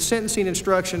in the sentencing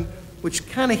instruction which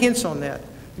kind of hints on that.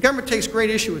 The government takes great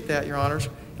issue with that, Your Honors.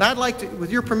 And I'd like to,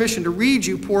 with your permission, to read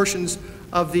you portions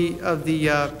of the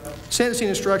sentencing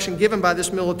instruction given by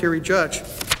this military judge.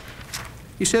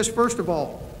 He says, first of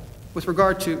all, with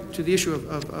regard to the issue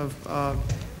of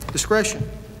discretion,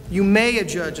 you may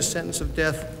adjudge a sentence of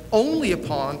death only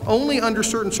under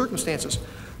certain circumstances.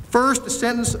 First, a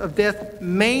sentence of death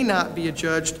may not be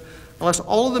adjudged unless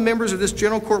all of the members of this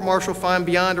general court-martial find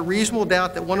beyond a reasonable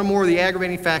doubt that one or more of the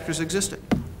aggravating factors existed.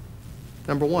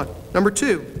 Number one. Number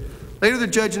two, later the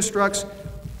judge instructs,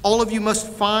 all of you must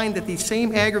find that the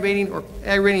same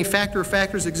aggravating factor or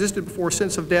factors existed before a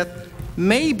sentence of death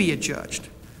may be adjudged.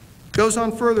 Goes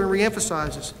on further and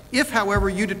reemphasizes, if, however,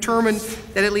 you determine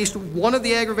that at least one of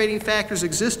the aggravating factors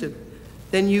existed,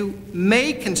 then you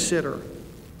may consider,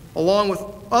 along with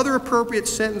other appropriate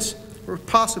sentence or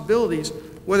possibilities,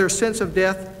 whether a sentence of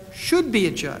death should be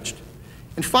adjudged.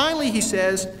 And finally, he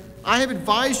says, I have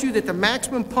advised you that the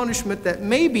maximum punishment that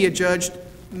may be adjudged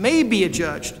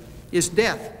is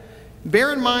death.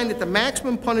 Bear in mind that the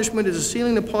maximum punishment is a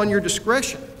ceiling upon your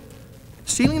discretion.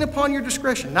 Ceiling upon your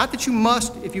discretion. Not that you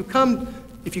must, if you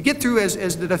get through,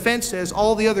 as the defense says,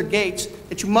 all the other gates,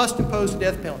 that you must impose the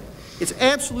death penalty. It's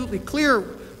absolutely clear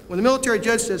when the military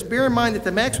judge says, bear in mind that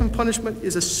the maximum punishment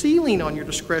is a ceiling on your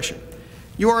discretion.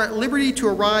 You are at liberty to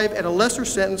arrive at a lesser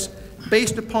sentence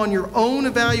based upon your own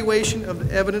evaluation of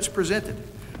the evidence presented.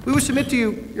 We would submit to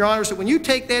you, Your Honors, that when you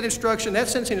take that instruction, that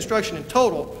sentencing instruction in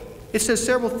total, it says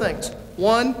several things.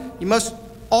 One,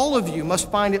 all of you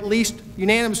must find at least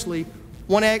unanimously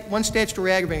one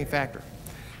statutory aggravating factor.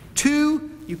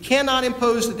 Two, you cannot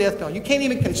impose the death penalty. You can't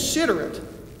even consider it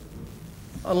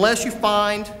unless you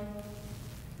find,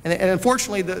 and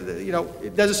unfortunately,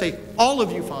 it doesn't say all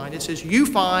of you find. It says you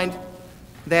find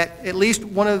that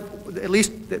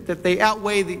that they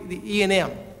outweigh the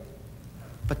E&M.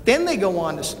 But then they go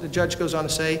on the judge goes on to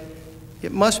say,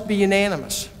 it must be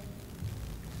unanimous.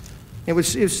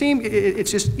 It's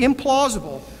just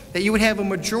implausible that you would have a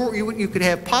majority. You could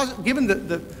have given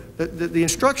the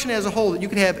instruction as a whole, that you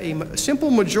could have a simple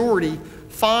majority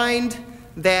find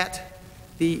that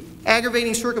the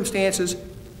aggravating circumstances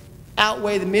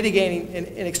outweigh the mitigating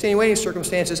and extenuating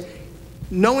circumstances,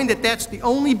 knowing that that's the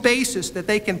only basis that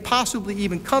they can possibly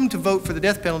even come to vote for the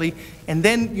death penalty, and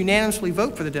then unanimously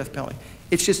vote for the death penalty.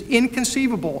 It's just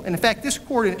inconceivable. And in fact, this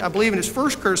court, I believe in its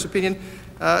first Curtis opinion,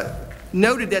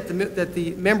 noted that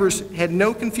the members had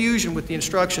no confusion with the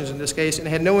instructions in this case, and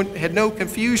had no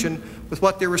confusion with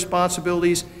what their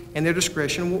responsibilities and their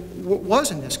discretion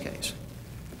was in this case.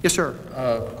 Yes, sir.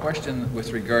 Question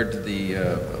with regard to the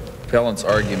appellant's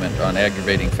argument on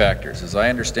aggravating factors. As I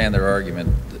understand their argument,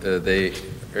 they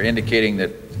are indicating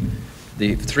that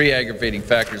the three aggravating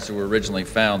factors that were originally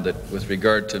found, that with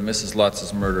regard to Mrs.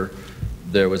 Lutz's murder,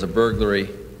 there was a burglary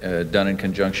done in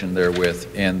conjunction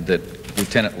therewith, and that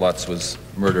Lieutenant Lutz was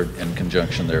murdered in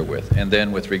conjunction therewith. And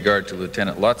then with regard to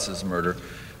Lieutenant Lutz's murder,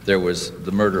 there was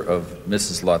the murder of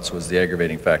Mrs. Lutz was the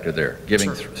aggravating factor there,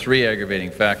 giving three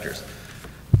aggravating factors.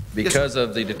 Because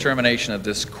of the determination of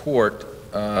this court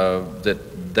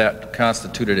that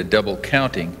constituted a double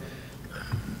counting,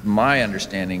 my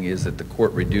understanding is that the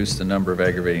court reduced the number of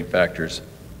aggravating factors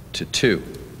to 2.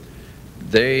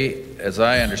 They, as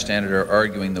I understand it, are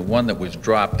arguing the one that was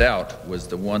dropped out was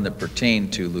the one that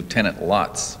pertained to Lieutenant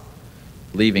Lutz,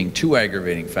 leaving 2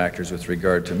 aggravating factors with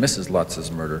regard to Mrs. Lutz's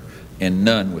murder and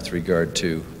none with regard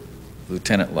to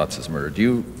Lieutenant Lutz's murder. Do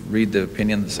you read the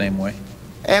opinion the same way?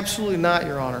 Absolutely not,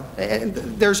 Your Honor. And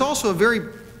there's also a very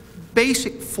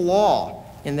basic flaw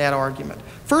in that argument.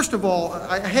 First of all,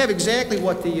 I have exactly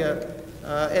what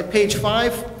at page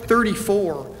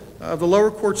 534 of the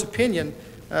lower court's opinion,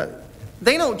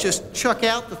 they don't just chuck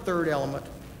out the third element.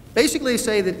 Basically, they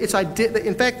say that it's,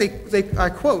 in fact, I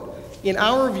quote, in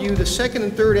our view, the second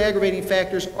and third aggravating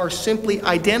factors are simply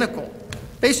identical.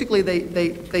 Basically,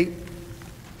 they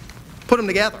put them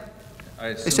together. I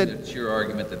assume it's your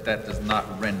argument that that does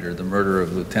not render the murder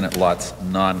of Lieutenant Lutz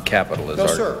non-capital as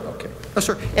argument. No, sir. Okay. No,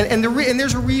 sir. And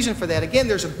there's a reason for that. Again,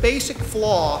 there's a basic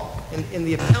flaw in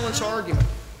the appellant's argument.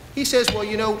 He says, well,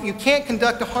 you can't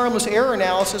conduct a harmless error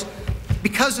analysis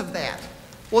because of that.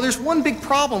 Well, there's one big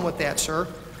problem with that, sir.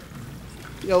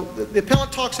 The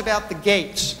appellant talks about the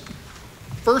gates.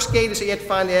 First gate is that you have to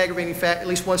find the aggravating factor, at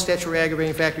least one statutory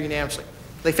aggravating factor unanimously.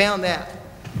 They found that.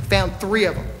 Found 3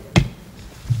 of them.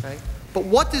 Okay? But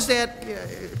what does that,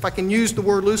 if I can use the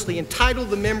word loosely, entitle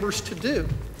the members to do?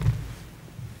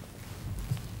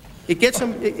 It gets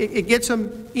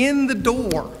them in the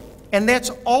door, and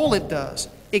that's all it does.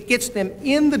 It gets them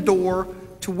in the door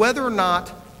to whether or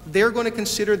not they're going to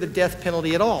consider the death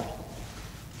penalty at all.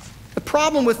 The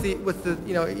problem with the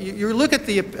you look at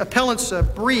the appellant's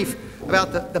brief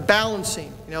about the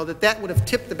balancing, that would have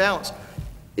tipped the balance.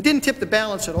 It didn't tip the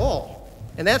balance at all,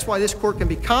 and that's why this court can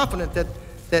be confident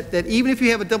that even if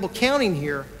you have a double counting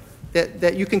here,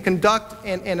 that you can conduct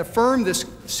and affirm this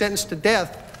sentence to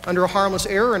death under a harmless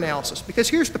error analysis. Because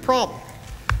here's the problem.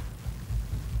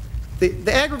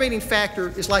 The aggravating factor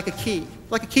is like a key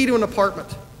to an apartment.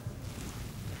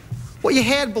 What you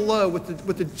had below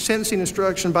with the sentencing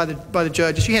instruction by the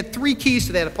judge is you had 3 keys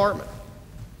to that apartment.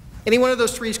 Any one of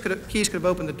those keys could have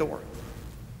opened the door.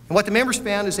 And what the members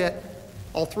found is that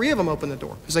all 3 of them opened the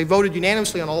door because they voted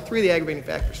unanimously on all 3 of the aggravating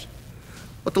factors.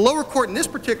 What the lower court in this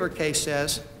particular case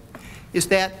says is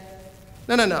that,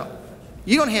 no.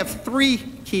 You don't have 3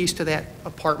 keys to that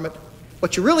apartment.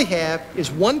 What you really have is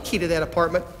 1 key to that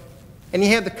apartment, and you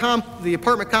have the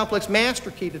apartment complex master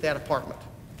key to that apartment.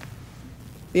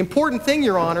 The important thing,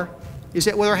 Your Honor, is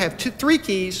that whether I have 3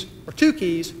 keys or 2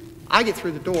 keys, I get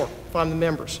through the door if I'm the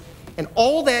members. And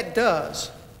all that does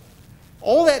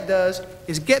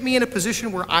is get me in a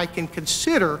position where I can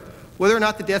consider whether or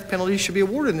not the death penalty should be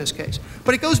awarded in this case.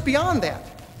 But it goes beyond that.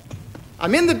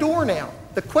 I'm in the door now.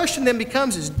 The question then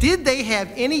becomes is, did they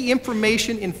have any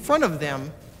information in front of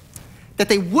them that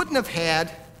they wouldn't have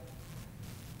had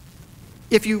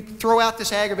if you throw out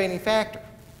this aggravating factor?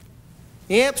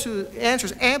 The answer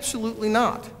is absolutely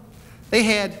not. They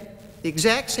had the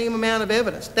exact same amount of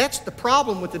evidence. That's the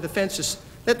problem with the defense's,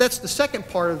 that's the second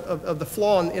part of the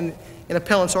flaw in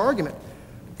appellant's argument.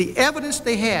 The evidence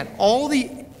they had, all the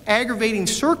aggravating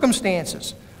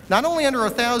circumstances, not only under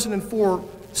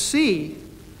 1004C,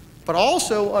 but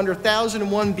also under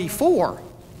 1001B4,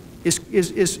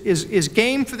 is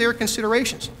game for their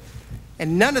considerations.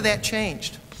 And none of that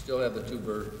changed. Still have the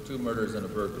two murders and a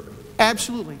burglary.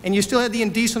 Absolutely. And you still had the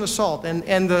indecent assault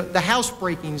and the house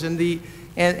breakings and the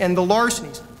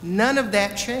larcenies. None of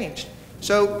that changed.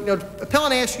 So,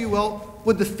 appellant asks you, well,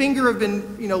 would the finger have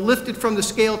been, lifted from the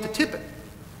scale to tip it?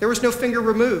 There was no finger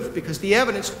removed because the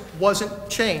evidence wasn't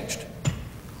changed.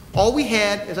 All we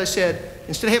had, as I said,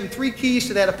 instead of having 3 keys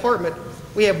to that apartment,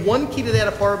 we have 1 key to that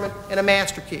apartment and a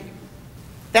master key.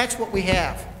 That's what we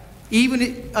have,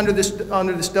 even under this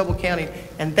double counting.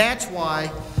 And that's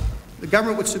why the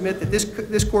government would submit that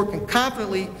this court can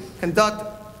confidently conduct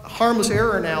a harmless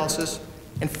error analysis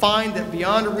and find that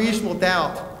beyond a reasonable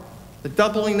doubt, the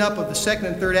doubling up of the second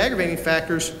and third aggravating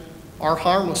factors are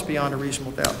harmless beyond a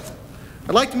reasonable doubt.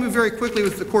 I'd like to move very quickly,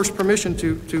 with the court's permission,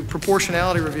 to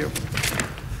proportionality review.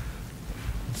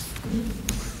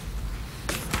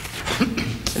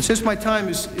 And since my time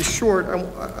is short,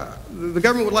 the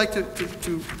government would like to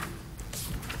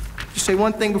just say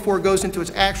one thing before it goes into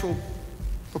its actual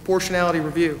proportionality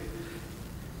review.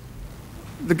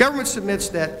 The government submits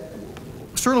that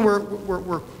certainly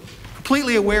we're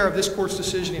completely aware of this court's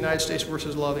decision, United States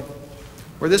versus Loving,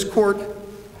 where this court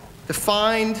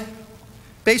defined,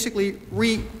 basically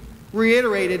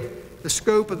reiterated the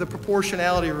scope of the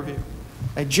proportionality review,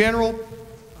 a general,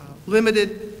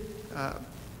 limited,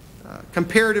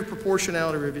 comparative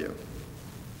proportionality review.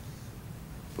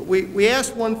 But we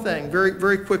asked one thing very,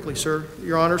 very quickly, sir,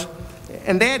 Your Honors,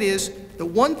 and that is the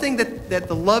one thing that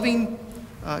the Loving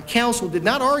counsel did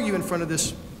not argue in front of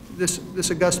this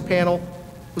august panel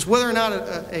was whether or not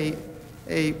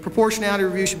a proportionality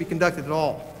review should be conducted at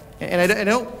all. And I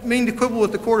don't mean to quibble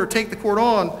with the court or take the court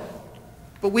on,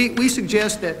 but we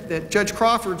suggest that Judge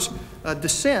Crawford's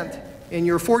dissent in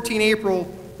your 14 April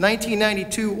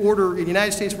 1992 order in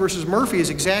United States versus Murphy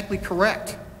is exactly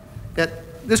correct.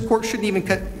 That this court shouldn't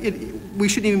even, we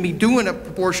shouldn't even be doing a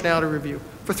proportionality review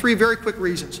for 3 very quick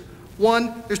reasons.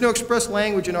 1, there's no express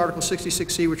language in Article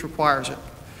 66C which requires it.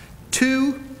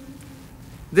 2,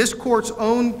 this court's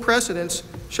own precedence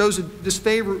shows a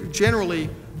disfavor generally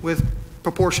with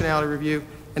proportionality review.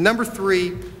 And number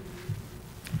 3,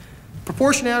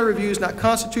 proportionality review is not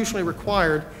constitutionally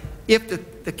required if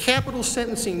the capital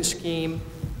sentencing scheme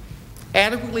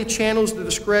adequately channels the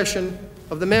discretion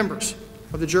of the members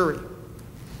of the jury.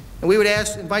 And we would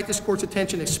invite this court's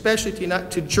attention especially to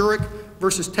Jurek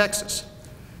versus Texas,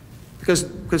 because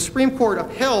the Supreme Court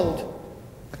upheld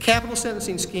a capital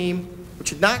sentencing scheme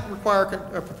which did not require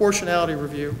a proportionality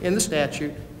review in the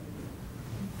statute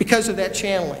because of that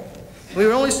channeling. We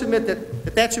would only submit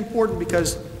that that's important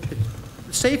because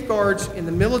the safeguards in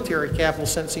the military capital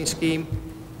sentencing scheme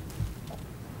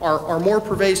are more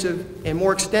pervasive and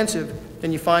more extensive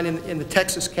than you find in the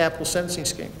Texas capital sentencing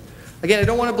scheme. Again, I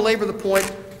don't want to belabor the point.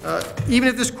 Even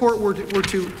if this court were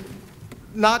to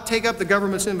not take up the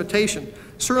government's invitation,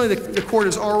 certainly the court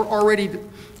has already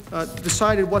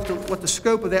decided what the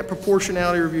scope of that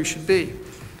proportionality review should be.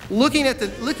 Looking at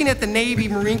the Navy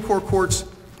Marine Corps Court's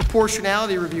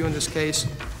proportionality review in this case,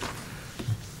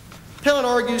 appellant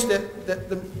argues that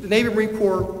the Navy Marine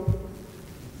Corps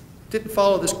didn't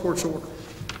follow this court's order.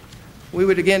 We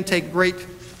would again take great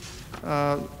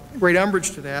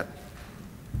umbrage to that.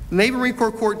 The Navy Marine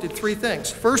Corps Court did three things.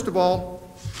 First of all,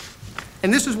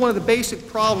 and this is one of the basic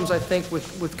problems, I think,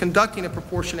 with conducting a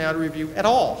proportionality review at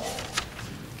all,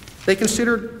 they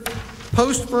considered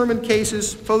post-Furman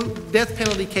cases, death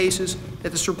penalty cases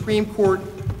that the Supreme Court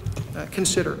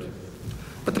considered.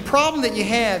 But the problem that you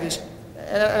have is,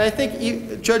 and I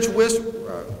think Judge Wiss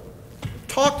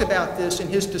talked about this in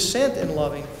his dissent in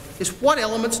Loving, is what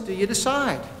elements do you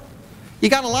decide? You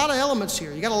got a lot of elements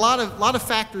here. You got a lot of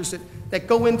factors that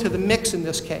go into the mix in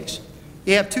this case.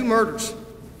 You have two murders.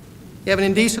 You have an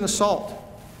indecent assault.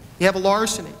 You have a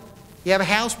larceny. You have a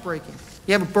housebreaking.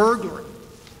 You have a burglary.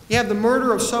 You have the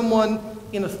murder of someone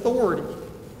in authority.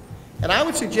 And I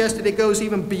would suggest that it goes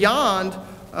even beyond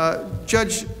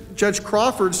Judge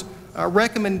Crawford's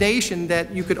recommendation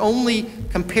that you could only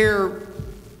compare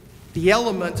the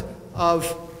element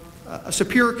of a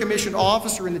superior commissioned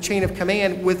officer in the chain of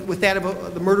command with that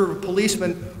of the murder of a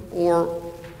policeman or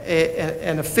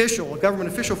an official, a government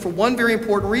official, for one very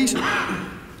important reason.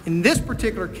 In this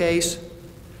particular case,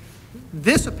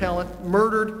 this appellant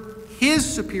murdered his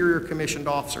superior commissioned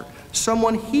officer,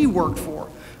 someone he worked for.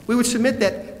 We would submit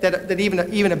that even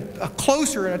a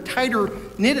closer and a tighter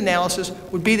knit analysis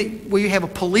would be that where you have a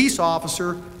police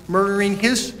officer murdering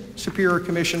his superior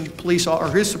commissioned police or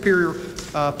his superior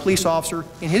police officer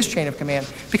in his chain of command.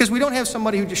 Because we don't have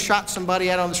somebody who just shot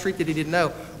somebody out on the street that he didn't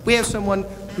know. We have someone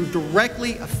who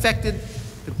directly affected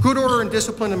the good order and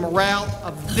discipline and morale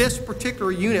of this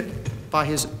particular unit by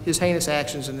his heinous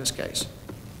actions in this case.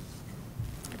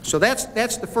 So that's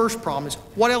the first problem, is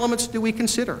what elements do we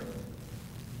consider?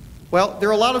 Well, there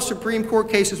are a lot of Supreme Court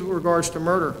cases with regards to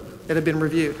murder that have been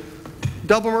reviewed.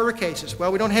 Double murder cases.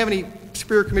 Well, we don't have any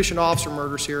superior commissioned officer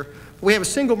murders here. We have a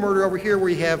single murder over here where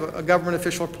you have a government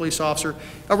official or police officer.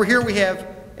 Over here we have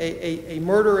a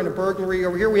murder and a burglary.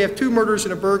 Over here we have two murders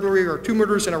and a burglary or two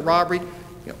murders and a robbery.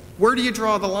 You know, where do you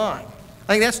draw the line?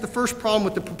 I think that's the first problem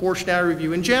with the proportionality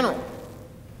review in general.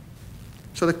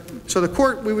 So the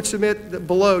court, we would submit that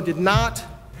below, did not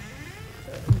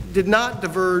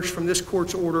diverge from this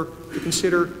court's order to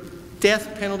consider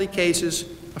death penalty cases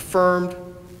affirmed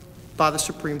by the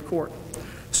Supreme Court.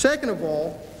 Second of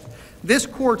all, this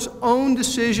court's own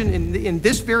decision in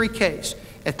this very case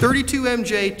at 32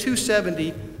 MJ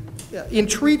 270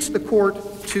 entreats the court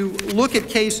to look at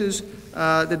cases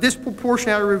that this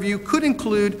proportionality review could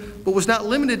include, but was not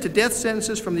limited to death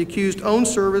sentences from the accused's own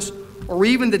service or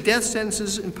even the death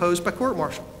sentences imposed by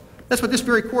court-martial. That's what this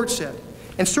very court said.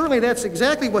 And certainly that's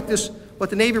exactly what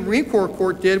the Navy Marine Corps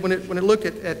Court did when it looked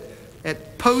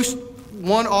at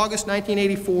post-1 August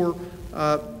 1984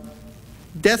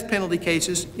 death penalty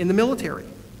cases in the military.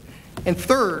 And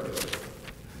third,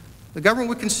 the government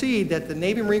would concede that the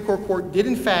Navy Marine Corps Court did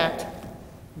in fact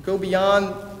go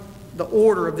beyond the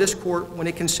order of this court when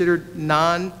it considered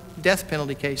non-death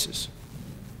penalty cases,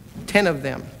 10 of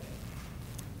them.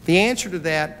 The answer to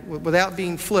that, without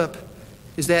being flip,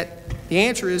 is that the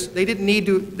answer is they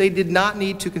did not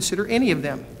need to consider any of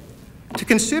them. To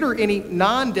consider any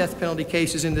non-death penalty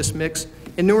cases in this mix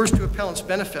inures to appellant's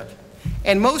benefit.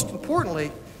 And most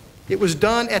importantly, it was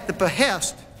done at the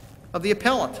behest of the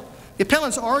appellant. The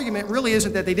appellant's argument really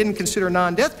isn't that they didn't consider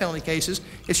non-death penalty cases,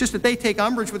 it's just that they take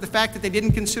umbrage with the fact that they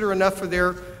didn't consider enough for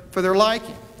their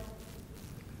liking.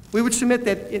 We would submit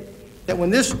that when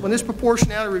this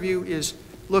proportionality review is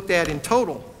looked at in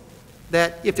total,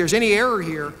 that if there's any error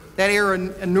here, that error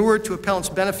inured to appellant's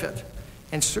benefit.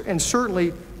 And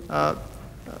certainly,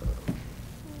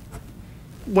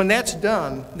 when that's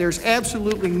done, there's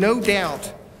absolutely no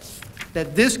doubt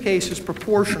that this case is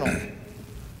proportional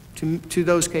to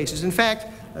those cases. In fact,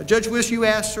 Judge Wiss, you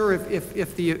asked, sir,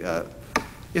 if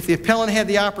the appellant had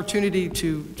the opportunity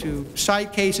to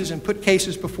cite cases and put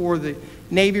cases before the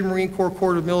Navy Marine Corps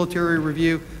Court of Military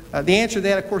Review, the answer to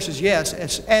that, of course, is yes,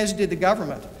 as did the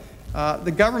government.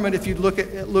 The government, if you look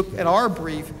at our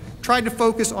brief, tried to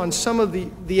focus on some of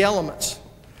the elements.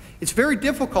 It's very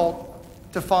difficult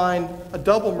to find a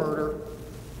double murder,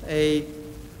 a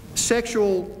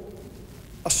sexual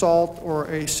assault or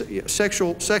a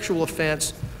sexual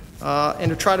offense, and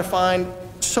to try to find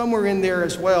somewhere in there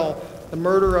as well the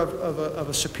murder of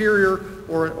a superior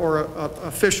or a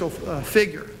official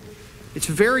figure. It's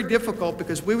very difficult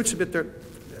because we would submit that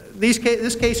this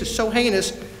case is so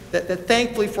heinous that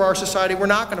thankfully for our society we're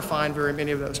not going to find very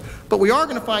many of those. But we are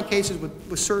going to find cases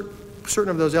with certain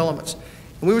of those elements.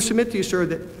 And we would submit to you, sir,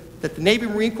 that the Navy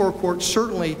Marine Corps Court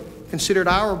certainly considered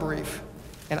our brief.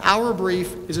 And our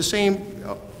brief is the same,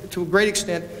 to a great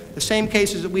extent, the same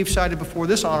cases that we've cited before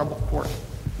this honorable court.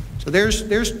 So there's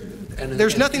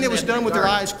nothing that was done with their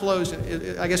eyes closed.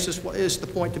 I guess this is the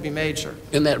point to be made, sir.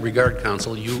 In that regard,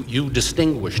 counsel, you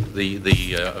distinguished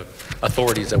the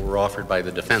authorities that were offered by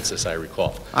the defense, as I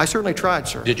recall. I certainly tried,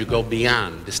 sir. Did you go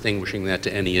beyond distinguishing that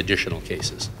to any additional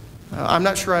cases? I'm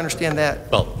not sure I understand that.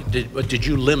 Well, did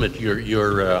you limit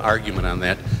your argument on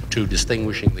that to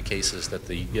distinguishing the cases that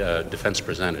the defense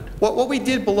presented? What we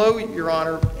did below, Your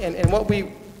Honor, and what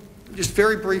we just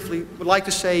very briefly would like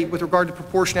to say with regard to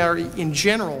proportionality in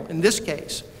general in this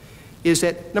case is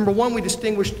that, number one, we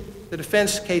distinguished the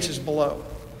defense cases below.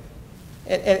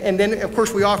 And then, of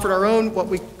course, we offered our own, what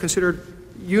we considered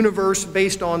universe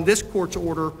based on this court's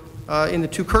order in the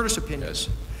two Curtis opinions.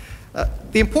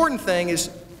 The important thing is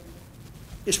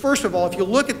first of all, if you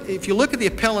look at the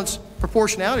appellant's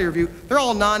proportionality review, they're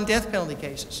all non-death penalty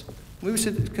cases. We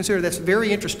would consider that's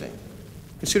very interesting,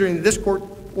 considering that this court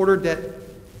ordered that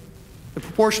the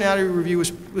proportionality review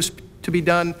was to be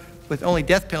done with only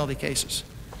death penalty cases.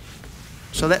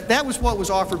 So that was what was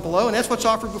offered below, and that's what's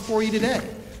offered before you today.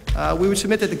 We would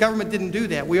submit that the government didn't do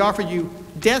that. We offered you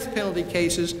death penalty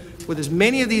cases with as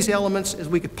many of these elements as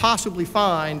we could possibly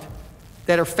find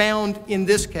that are found in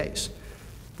this case.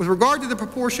 With regard to the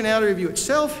proportionality review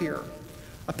itself here,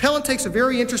 appellant takes a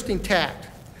very interesting tact.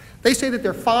 They say that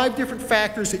there are 5 different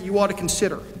factors that you ought to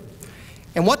consider.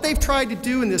 And what they've tried to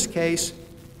do in this case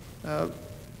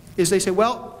is they say,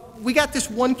 well, we got this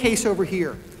one case over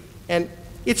here, and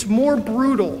it's more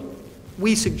brutal,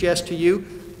 we suggest to you,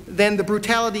 than the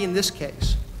brutality in this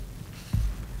case.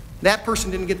 That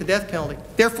person didn't get the death penalty.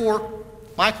 Therefore,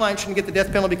 my client shouldn't get the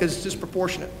death penalty because it's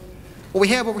disproportionate. What we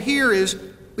have over here is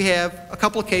we have a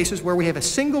couple of cases where we have a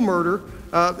single murder.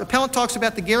 The appellant talks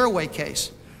about the Garraway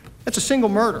case. That's a single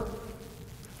murder.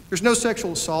 There's no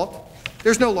sexual assault.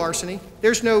 There's no larceny.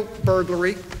 There's no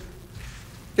burglary.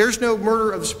 There's no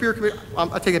murder of the Superior Commission.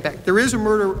 I'll take it back. There is a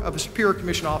murder of a Superior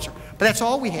Commission officer, but that's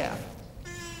all we have.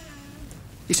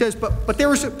 He says, but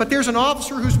there's an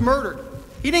officer who's murdered.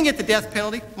 He didn't get the death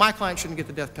penalty. My client shouldn't get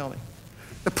the death penalty.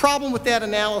 The problem with that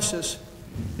analysis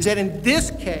is that in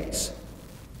this case,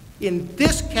 in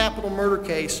this capital murder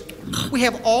case, we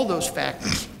have all those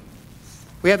factors.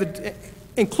 We have,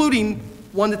 including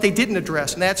one that they didn't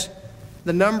address, and that's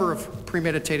the number of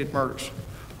premeditated murders.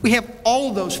 We have all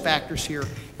of those factors here,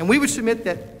 and we would submit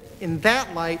that in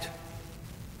that light,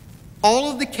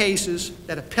 all of the cases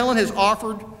that appellant has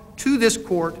offered to this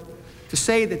court to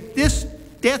say that this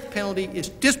death penalty is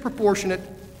disproportionate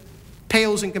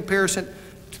pales in comparison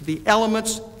to the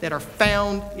elements that are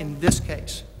found in this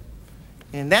case.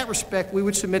 In that respect, we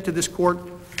would submit to this court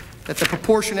that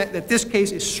that this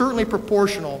case is certainly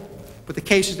proportional with the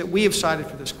cases that we have cited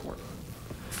for this court.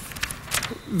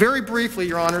 Very briefly,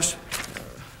 Your Honors,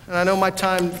 and I know my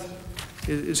time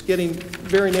is getting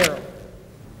very narrow.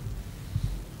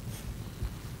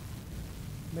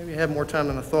 Maybe I have more time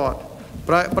than I thought.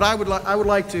 But I would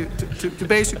like to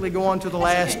basically go on to the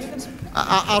last.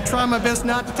 I'll try my best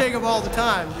not to take up all the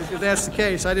time if that's the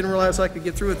case. I didn't realize I could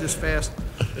get through it this fast.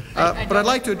 But I'd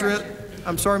like to address.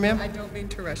 I'm sorry, ma'am? I don't mean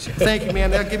to rush you. Thank you,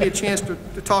 ma'am. That'll give me a chance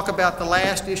to talk about the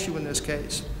last issue in this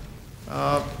case.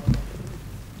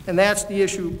 And that's the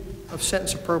issue of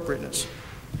sentence appropriateness.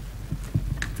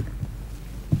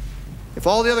 If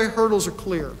all the other hurdles are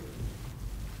clear,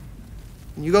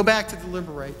 and you go back to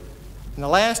deliberate, and the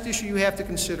last issue you have to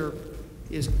consider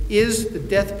is the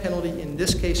death penalty in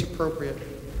this case appropriate?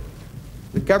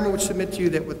 The government would submit to you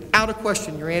that without a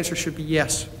question, your answer should be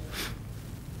yes.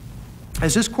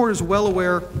 As this court is well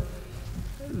aware,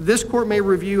 this court may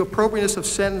review appropriateness of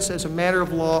sentence as a matter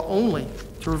of law only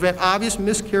to prevent obvious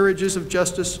miscarriages of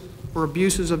justice or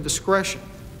abuses of discretion.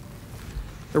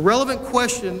 The relevant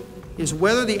question is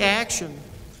whether the action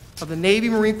of the Navy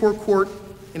Marine Corps Court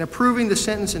in approving the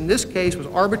sentence in this case was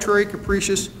arbitrary,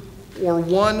 capricious, or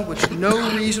one which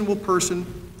no reasonable person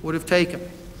would have taken.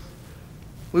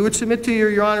 We would submit to you,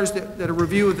 Your Honors, that a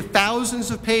review of the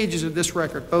thousands of pages of this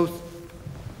record, both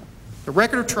the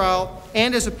record of trial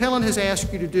and, as appellant has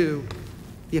asked you to do,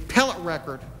 the appellate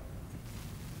record,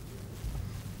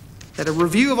 that a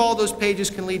review of all those pages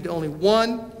can lead to only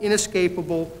one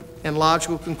inescapable and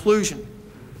logical conclusion.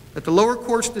 that the lower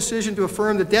court's decision to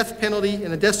affirm the death penalty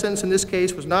and the death sentence in this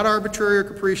case was not arbitrary or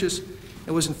capricious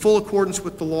and was in full accordance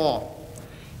with the law.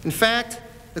 In fact,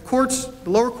 the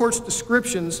lower court's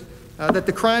descriptions that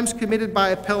the crimes committed by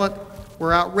appellant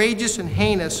were outrageous and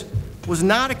heinous was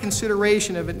not a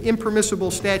consideration of an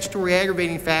impermissible statutory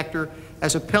aggravating factor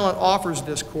as appellant offers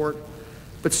this court,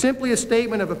 but simply a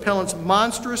statement of appellant's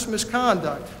monstrous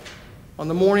misconduct on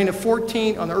the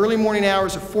early morning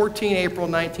hours of 14 April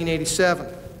 1987.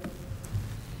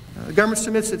 The government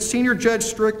submits that Senior Judge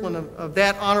Strickland of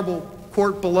that honorable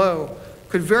court below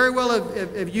could very well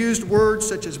have used words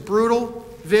such as brutal,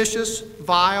 vicious,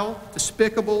 vile,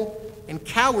 despicable, and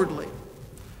cowardly.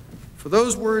 For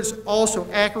those words also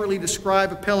accurately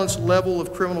describe appellant's level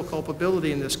of criminal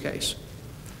culpability in this case.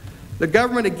 The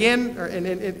government again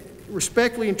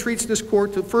respectfully entreats this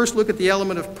court to first look at the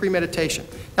element of premeditation.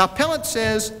 Now, appellant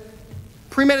says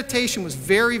premeditation was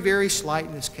very, very slight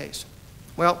in this case.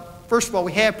 Well, first of all,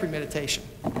 we have premeditation.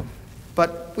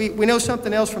 But we know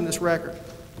something else from this record.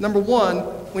 Number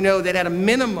one, we know that at a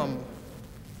minimum,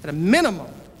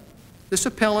 this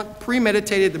appellant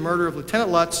premeditated the murder of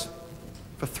Lieutenant Lutz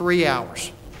for 3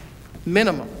 hours.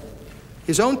 Minimum.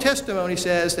 His own testimony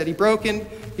says that he broke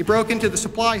into the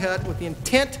supply hut with the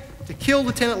intent to kill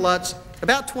Lieutenant Lutz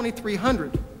about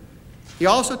 2300. He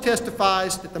also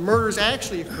testifies that the murders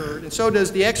actually occurred, and so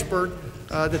does the expert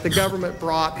that the government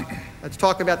brought to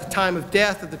talk about the time of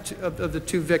death of the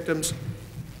two victims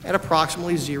at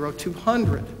approximately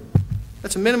 0200.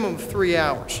 That's a minimum of 3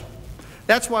 hours.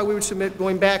 That's why we would submit,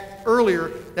 going back earlier,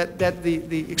 that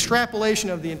the extrapolation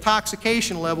of the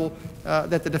intoxication level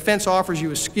that the defense offers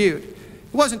you is skewed.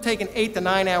 It wasn't taken 8 to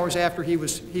 9 hours after he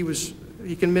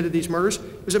committed these murders.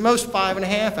 It was at most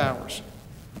 5.5 hours.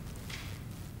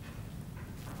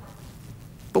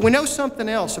 But we know something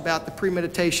else about the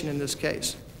premeditation in this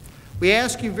case. We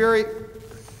ask you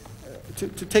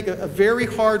to take a very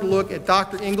hard look at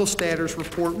Dr. Engelstadter's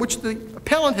report, which the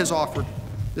appellant has offered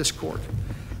this court,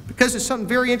 because there's something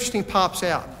very interesting pops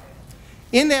out.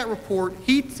 In that report,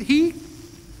 he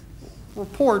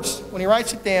reports, when he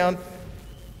writes it down,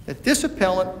 that this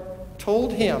appellant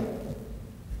told him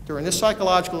during this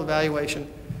psychological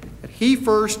evaluation that he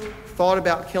first thought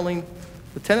about killing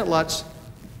Lieutenant Lutz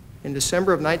in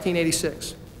December of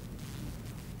 1986.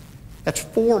 That's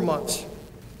 4 months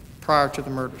prior to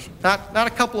the murders. Not a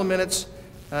couple of minutes,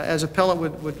 as appellant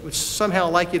would somehow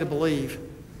like you to believe,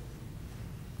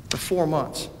 but 4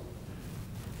 months.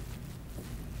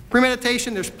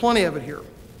 Premeditation, there's plenty of it here.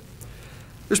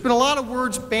 There's been a lot of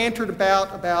words bantered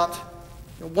about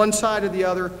one side or the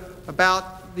other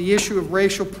about the issue of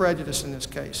racial prejudice in this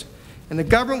case. And the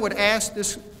government would ask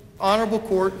this honorable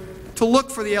court to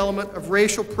look for the element of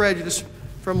racial prejudice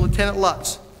from Lieutenant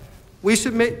Lutz. We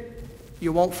submit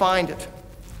you won't find it.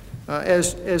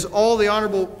 As all the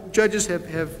honorable judges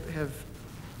have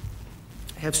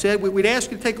said, we'd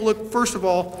ask you to take a look, first of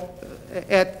all,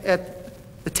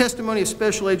 at the testimony of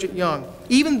Special Agent Young.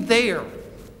 Even there,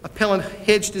 appellant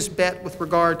hedged his bet with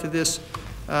regard to this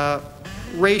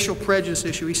racial prejudice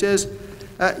issue. He says,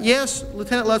 yes,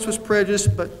 Lieutenant Lutz was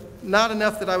prejudiced, but not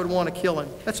enough that I would want to kill him.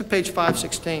 That's at page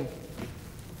 516.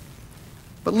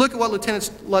 But look at what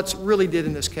Lieutenant Lutz really did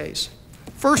in this case.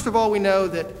 First of all, we know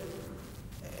that,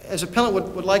 as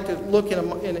appellant would like to look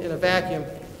in a vacuum,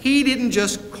 he didn't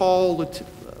just call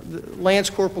Lance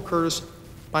Corporal Curtis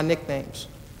by nicknames.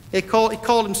 He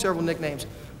called him several nicknames.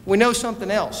 We know something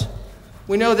else.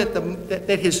 We know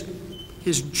that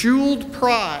his jeweled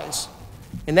prize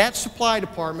in that supply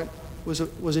department was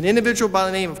an individual by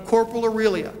the name of Corporal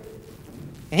Aurelia.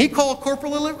 And he called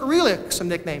Corporal Aurelia some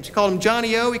nicknames. He called him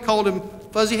Johnny O. He called him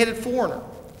Fuzzy-Headed Foreigner.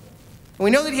 And we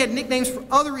know that he had nicknames for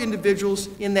other individuals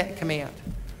in that command.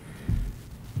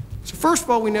 So first of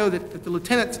all, we know that the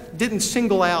lieutenant didn't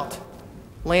single out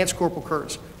Lance Corporal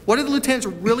Curtis. What did the lieutenants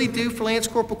really do for Lance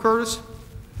Corporal Curtis?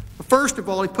 Well, first of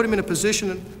all, he put him in a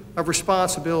position of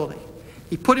responsibility.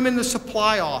 He put him in the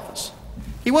supply office.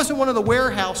 He wasn't one of the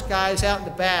warehouse guys out in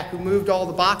the back who moved all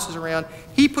the boxes around.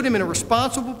 He put him in a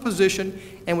responsible position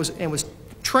and was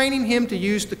training him to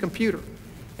use the computer.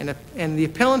 And the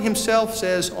appellant himself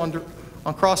says on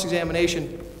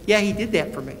cross-examination, yeah, he did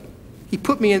that for me. He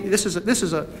put me in, this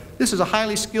is a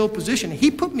highly skilled position.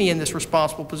 He put me in this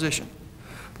responsible position.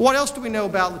 But what else do we know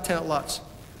about Lieutenant Lutz?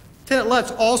 Lieutenant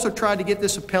Lutz also tried to get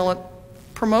this appellant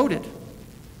promoted.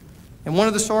 And one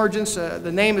of the sergeants,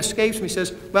 the name escapes me,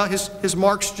 says, well, his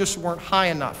marks just weren't high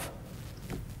enough.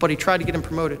 But he tried to get him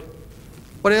promoted.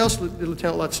 What else did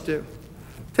Lieutenant Lutz do?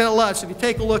 Lieutenant Lutz, if you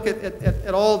take a look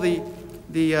at all the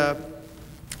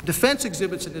defense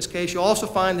exhibits in this case, you'll also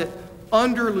find that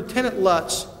under Lieutenant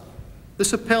Lutz,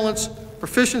 this appellant's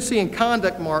proficiency and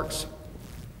conduct marks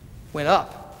went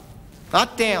up.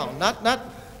 Not down,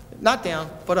 not down,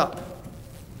 but up.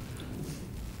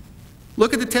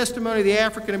 Look at the testimony of the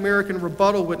African American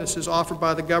rebuttal witnesses offered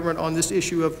by the government on this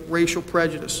issue of racial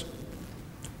prejudice.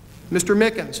 Mr.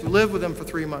 Mickens, who lived with them for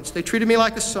 3 months, they treated me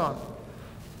like a son.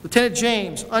 Lieutenant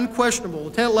James, unquestionable,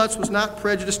 Lieutenant Lutz was not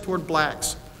prejudiced toward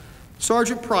blacks.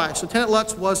 Sergeant Price, Lieutenant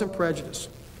Lutz wasn't prejudiced.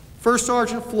 First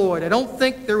Sergeant Floyd, I don't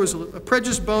think there was a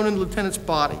prejudiced bone in the lieutenant's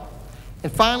body.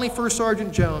 And finally, First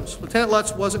Sergeant Jones, Lieutenant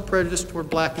Lutz wasn't prejudiced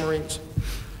toward black Marines.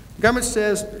 The government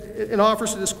says, and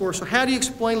offers to this court, so how do you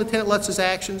explain Lieutenant Lutz's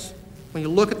actions when you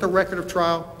look at the record of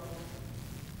trial?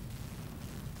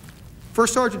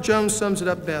 First Sergeant Jones sums it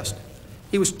up best.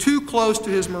 He was too close to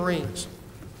his Marines.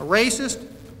 A racist?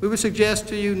 We would suggest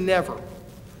to you, never.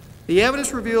 The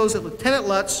evidence reveals that Lieutenant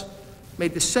Lutz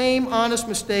made the same honest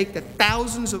mistake that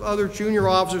thousands of other junior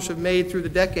officers have made through the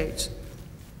decades.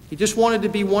 He just wanted to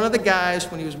be one of the guys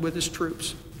when he was with his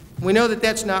troops. We know that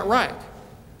that's not right.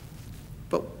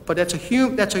 But that's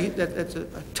an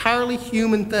entirely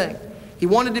human thing. He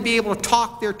wanted to be able to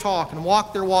talk their talk and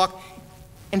walk their walk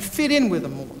and fit in with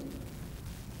them more.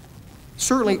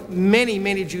 Certainly, many,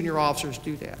 many junior officers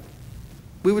do that.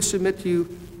 We would submit to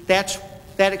you that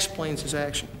explains his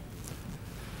action.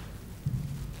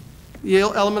 The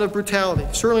element of brutality.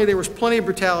 Certainly, there was plenty of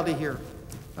brutality here.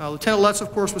 Lieutenant Lutz,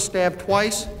 of course, was stabbed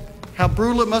twice. How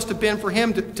brutal it must have been for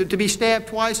him to be stabbed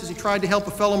twice as he tried to help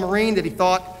a fellow Marine that he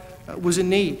thought was in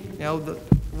need. You know, the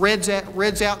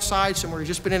Red's outside somewhere. He's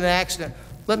just been in an accident.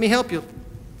 Let me help you,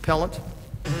 appellant.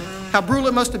 How brutal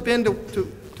it must have been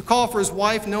to call for his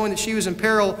wife knowing that she was in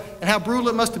peril, and how brutal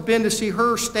it must have been to see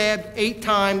her stabbed 8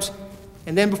 times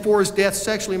and then before his death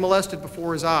sexually molested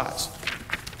before his eyes.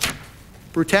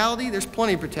 Brutality? There's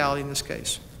plenty of brutality in this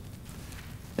case.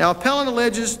 Now, appellant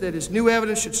alleges that his new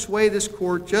evidence should sway this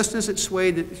court just as it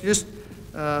swayed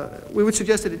we would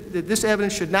suggest that this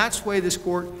evidence should not sway this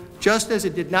court just as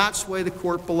it did not sway the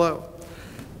court below.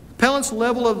 Appellant's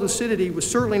level of lucidity was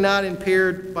certainly not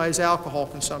impaired by his alcohol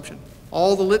consumption.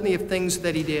 All the litany of things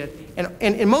that he did.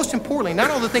 And most importantly, not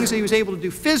all the things that he was able to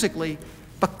do physically,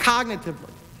 but cognitively.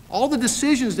 All the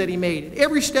decisions that he made at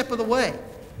every step of the way.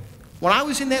 When I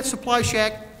was in that supply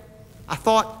shack, I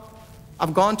thought,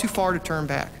 I've gone too far to turn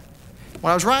back. When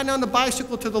I was riding on the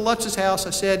bicycle to the Lutz's house, I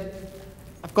said,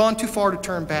 I've gone too far to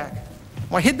turn back.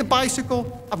 When I hit the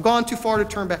bicycle, I've gone too far to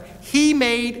turn back. He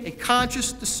made a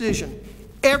conscious decision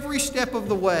every step of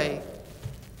the way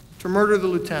to murder the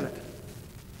lieutenant.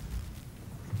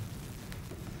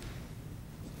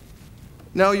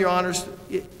 No, Your Honors,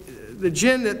 the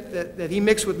gin that he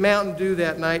mixed with Mountain Dew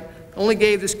that night only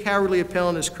gave this cowardly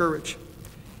appellant his courage.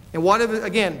 And whatever,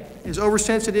 again, his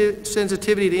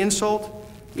oversensitivity to insult,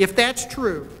 if that's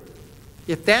true,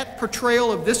 if that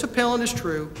portrayal of this appellant is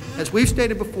true, as we've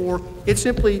stated before, it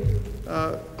simply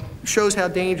shows how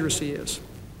dangerous he is.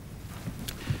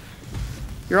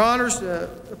 Your Honors, the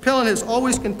appellant has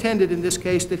always contended in this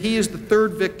case that he is the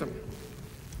third victim.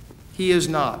 He is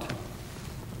not.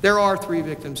 There are 3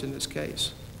 victims in this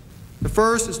case. The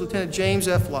first is Lieutenant James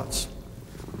F. Lutz.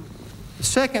 The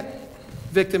second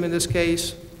victim in this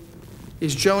case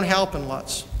is Joan Halpin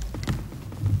Lutz.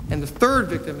 And the third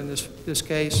victim in this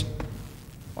case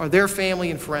are their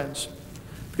family and friends.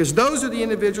 Because those are the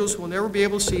individuals who will never be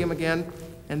able to see him again,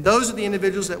 and those are the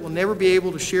individuals that will never be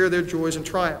able to share their joys and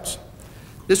triumphs.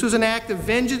 This was an act of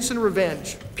vengeance and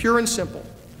revenge, pure and simple.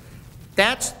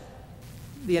 That's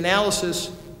the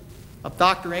analysis of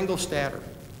Dr. Engelstadter,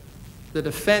 the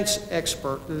defense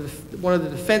expert, one of the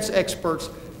defense experts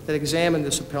that examined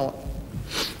this appellant.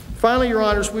 Finally, Your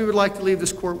Honors, we would like to leave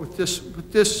this court with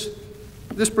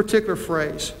this particular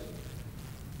phrase,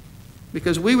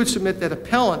 because we would submit that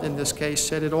appellant in this case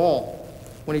said it all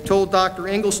when he told Dr.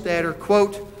 Engelstadter,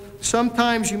 quote,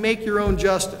 "Sometimes you make your own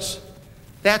justice.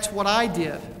 That's what I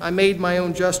did. I made my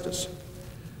own justice."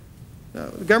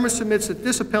 The government submits that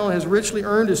this appellant has richly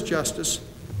earned his justice,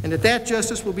 and that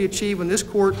justice will be achieved when this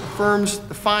court affirms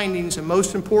the findings and,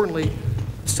 most importantly,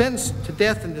 the sentence to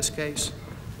death in this case.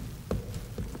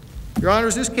 Your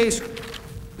Honors, this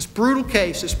brutal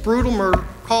case, this brutal murder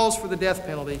calls for the death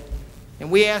penalty, and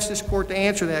we ask this court to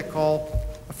answer that call,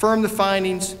 affirm the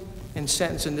findings, and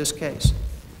sentence in this case.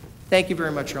 Thank you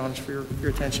very much, Your Honors, for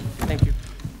your attention. Thank you.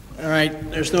 All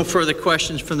right, there's no further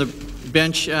questions from the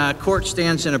bench. Court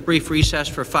stands in a brief recess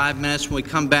for 5 minutes. When we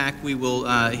come back, we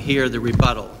will hear the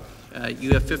rebuttal.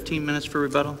 You have 15 minutes for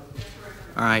rebuttal?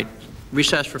 All right,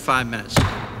 recess for 5 minutes.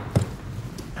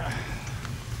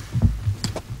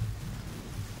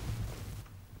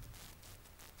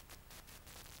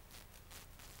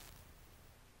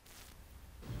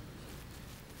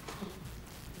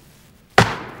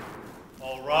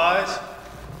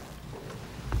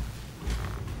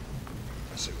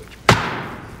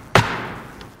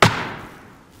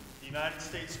 United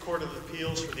States Court of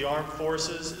Appeals for the Armed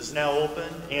Forces is now open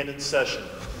and in session.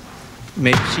 You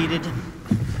may be seated.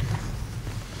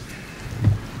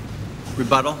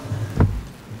 Rebuttal.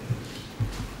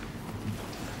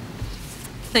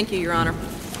 Thank you, Your Honor.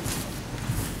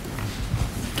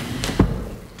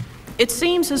 It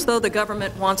seems as though the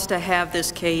government wants to have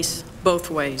this case both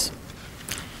ways.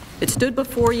 It stood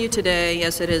before you today,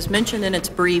 as it has mentioned in its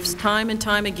briefs time and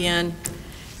time again,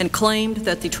 and claimed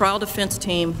that the trial defense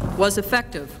team was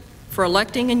effective for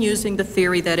electing and using the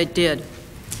theory that it did.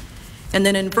 And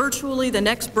then in virtually the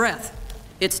next breath,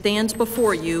 it stands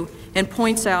before you and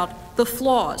points out the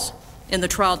flaws in the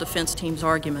trial defense team's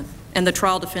argument and the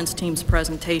trial defense team's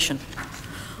presentation.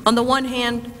 On the one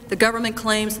hand, the government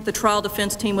claims that the trial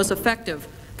defense team was effective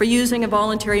for using a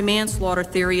voluntary manslaughter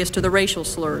theory as to the racial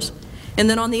slurs. And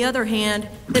then on the other hand,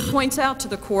 it points out to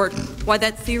the court why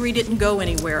that theory didn't go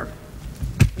anywhere.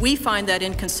 We find that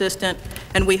inconsistent,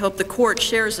 and we hope the court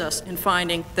shares us in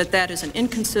finding that that is an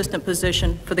inconsistent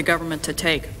position for the government to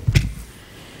take.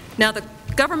 Now, the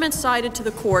government cited to the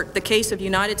court the case of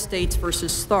United States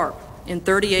versus Tharp in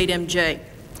 38 MJ.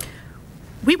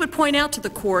 We would point out to the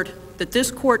court that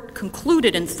this court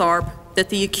concluded in Tharp that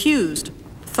the accused,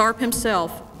 Tharp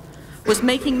himself, was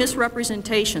making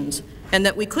misrepresentations and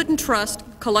that we couldn't trust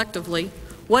collectively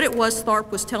what it was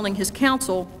Tharp was telling his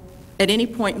counsel at any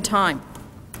point in time.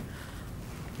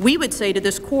 We would say to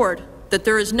this court that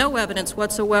there is no evidence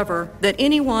whatsoever that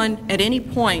anyone at any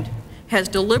point has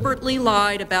deliberately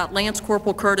lied about Lance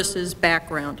Corporal Curtis's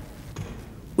background.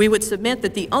 We would submit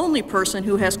that the only person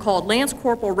who has called Lance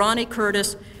Corporal Ronnie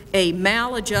Curtis a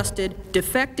maladjusted,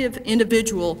 defective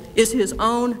individual is his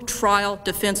own trial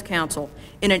defense counsel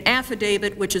in an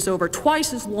affidavit which is over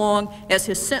twice as long as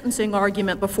his sentencing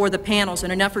argument before the panels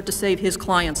in an effort to save his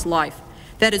client's life.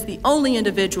 That is the only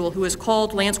individual who has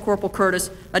called Lance Corporal Curtis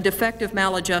a defective,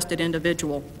 maladjusted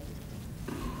individual.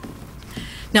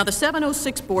 Now, the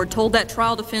 706 board told that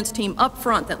trial defense team up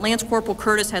front that Lance Corporal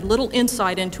Curtis had little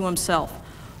insight into himself.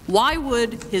 Why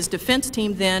would his defense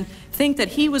team then think that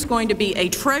he was going to be a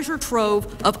treasure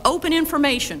trove of open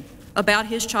information about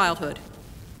his childhood?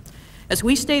 As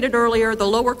we stated earlier, the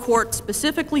lower court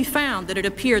specifically found that it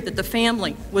appeared that the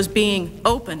family was being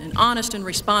open and honest and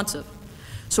responsive.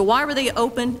 So why were they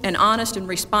open and honest and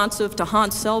responsive to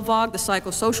Hans Selvag, the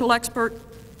psychosocial expert?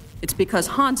 It's because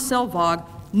Hans Selvag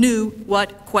knew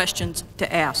what questions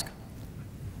to ask.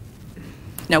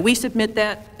 Now, we submit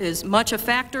that is much a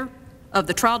factor of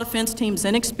the trial defense team's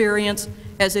inexperience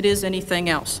as it is anything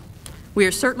else. We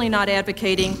are certainly not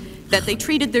advocating that they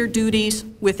treated their duties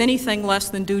with anything less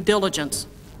than due diligence,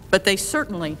 but they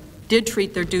certainly did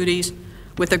treat their duties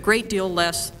with a great deal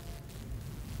less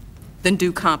than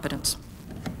due competence.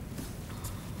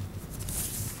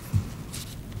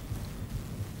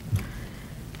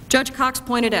 Judge Cox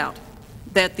pointed out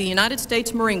that the United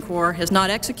States Marine Corps has not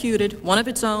executed one of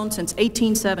its own since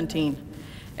 1817,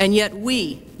 and yet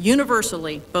we,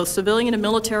 universally, both civilian and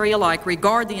military alike,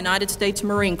 regard the United States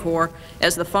Marine Corps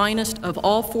as the finest of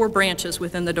all four branches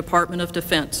within the Department of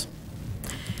Defense.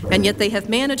 And yet they have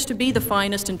managed to be the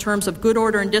finest in terms of good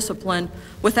order and discipline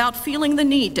without feeling the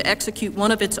need to execute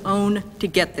one of its own to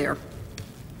get there.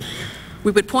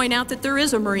 We would point out that there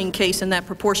is a Marine case in that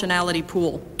proportionality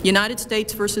pool, United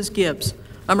States versus Gibbs,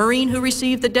 a Marine who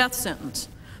received the death sentence.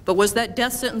 But was that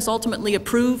death sentence ultimately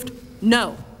approved?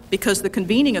 No, because the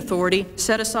convening authority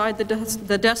set aside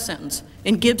the death sentence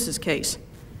in Gibbs's case.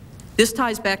 This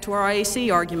ties back to our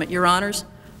IAC argument, Your Honors.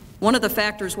 One of the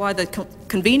factors why the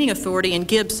convening authority in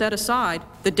Gibbs set aside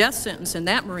the death sentence in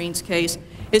that Marine's case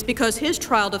is because his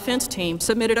trial defense team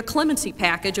submitted a clemency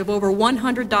package of over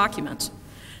 100 documents.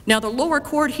 Now, the lower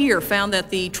court here found that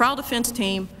the trial defense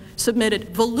team submitted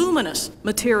voluminous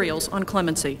materials on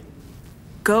clemency.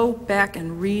 Go back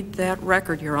and read that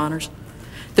record, Your Honors.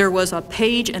 There was a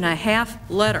page-and-a-half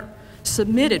letter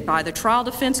submitted by the trial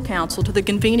defense counsel to the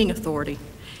convening authority.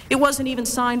 It wasn't even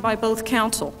signed by both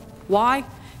counsel. Why?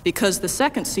 Because the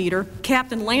second-seater,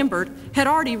 Captain Lambert, had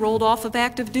already rolled off of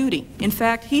active duty. In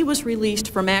fact, he was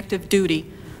released from active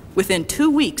duty within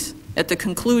 2 weeks at the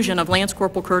conclusion of Lance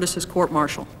Corporal Curtis's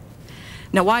court-martial.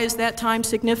 Now, why is that time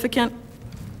significant?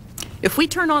 If we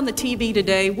turn on the TV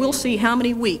today, we'll see how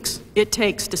many weeks it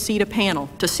takes to seat a panel,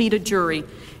 to seat a jury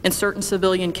in certain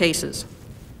civilian cases.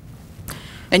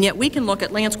 And yet we can look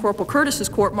at Lance Corporal Curtis's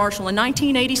court-martial in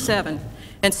 1987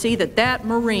 and see that that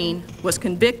Marine was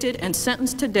convicted and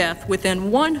sentenced to death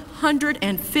within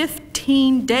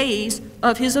 115 days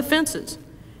of his offenses.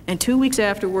 And 2 weeks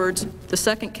afterwards, the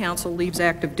second counsel leaves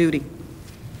active duty.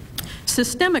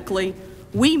 Systemically,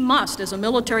 we must, as a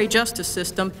military justice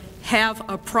system, have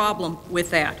a problem with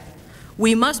that.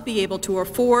 We must be able to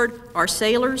afford our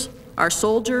sailors, our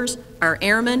soldiers, our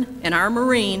airmen, and our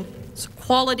Marines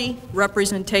quality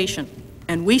representation.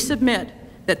 And we submit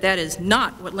that that is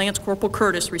not what Lance Corporal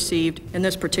Curtis received in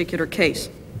this particular case.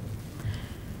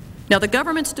 Now, the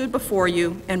government stood before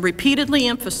you and repeatedly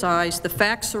emphasized the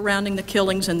facts surrounding the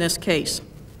killings in this case.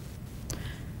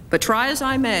 But try as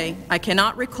I may, I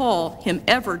cannot recall him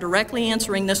ever directly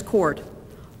answering this court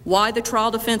why the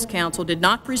trial defense counsel did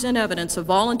not present evidence of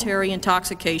voluntary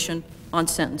intoxication on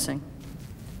sentencing.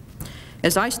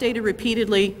 As I stated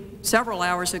repeatedly several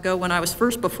hours ago when I was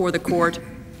first before the court,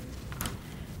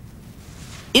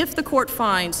 if the court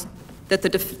finds that the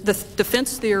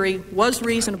defense theory was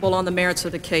reasonable on the merits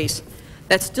of the case,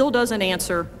 that still doesn't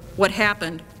answer what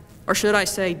happened, or should I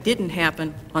say didn't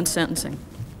happen, on sentencing.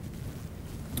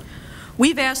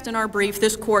 We've asked in our brief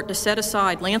this court to set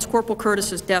aside Lance Corporal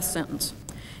Curtis's death sentence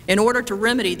in order to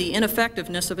remedy the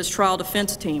ineffectiveness of his trial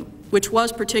defense team, which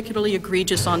was particularly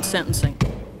egregious on sentencing.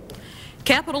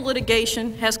 Capital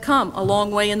litigation has come a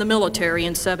long way in the military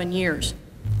in 7 years.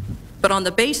 But on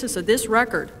the basis of this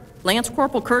record, Lance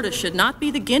Corporal Curtis should not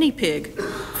be the guinea pig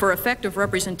for effective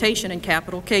representation in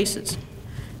capital cases.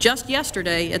 Just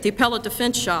yesterday, at the appellate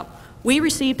defense shop, we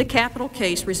received a capital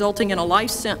case resulting in a life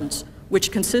sentence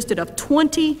which consisted of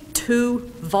 22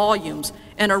 volumes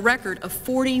and a record of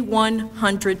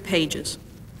 4,100 pages.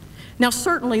 Now,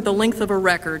 certainly the length of a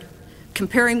record,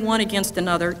 comparing one against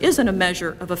another, isn't a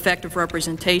measure of effective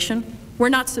representation. We're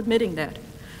not submitting that.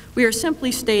 We are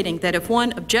simply stating that if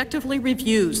one objectively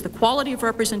reviews the quality of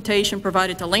representation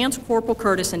provided to Lance Corporal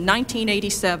Curtis in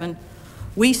 1987,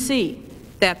 we see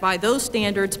that by those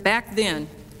standards back then,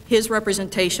 his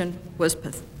representation was,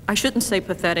 I shouldn't say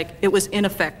pathetic, it was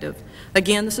ineffective.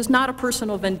 Again, this is not a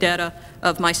personal vendetta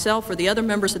of myself or the other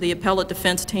members of the appellate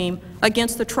defense team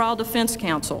against the trial defense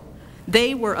counsel.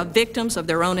 They were victims of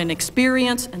their own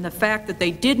inexperience and the fact that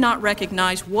they did not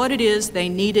recognize what it is they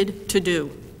needed to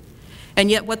do. And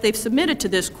yet what they've submitted to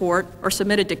this court, or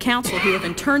submitted to counsel who have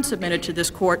in turn submitted to this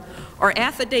court, are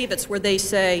affidavits where they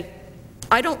say,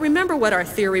 I don't remember what our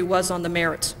theory was on the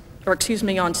merits, or excuse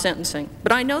me, on sentencing,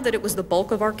 but I know that it was the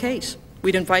bulk of our case.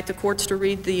 We'd invite the courts to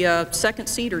read the second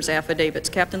Cedars affidavits,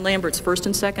 Captain Lambert's first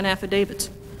and second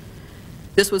affidavits.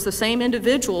 This was the same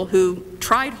individual who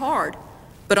tried hard,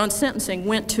 but on sentencing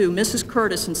went to Mrs.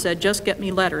 Curtis and said, just get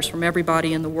me letters from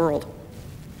everybody in the world.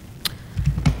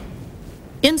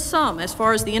 In sum, as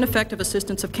far as the ineffective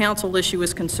assistance of counsel issue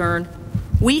is concerned,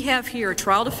 we have here a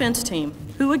trial defense team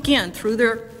who, again, through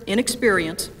their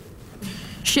inexperience,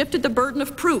 shifted the burden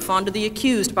of proof onto the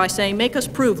accused by saying, make us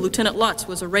prove Lieutenant Lutz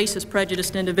was a racist,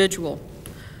 prejudiced individual,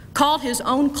 called his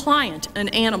own client an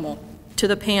animal to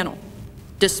the panel,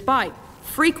 despite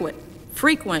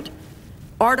frequent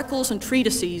articles and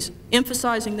treatises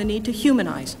emphasizing the need to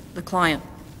humanize the client.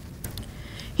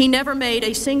 He never made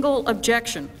a single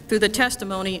objection through the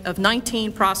testimony of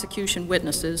 19 prosecution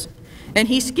witnesses, and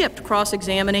he skipped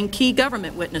cross-examining key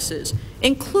government witnesses,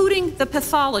 including the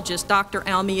pathologist, Dr.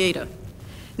 Almeida.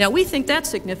 Now, we think that's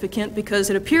significant because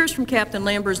it appears from Captain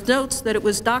Lambert's notes that it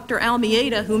was Dr.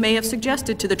 Almeida who may have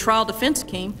suggested to the trial defense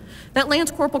team that Lance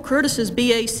Corporal Curtis's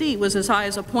BAC was as high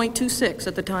as a .26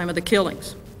 at the time of the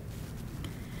killings.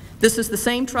 This is the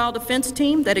same trial defense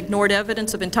team that ignored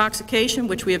evidence of intoxication,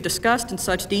 which we have discussed in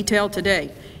such detail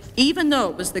today, even though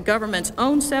it was the government's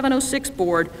own 706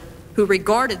 board who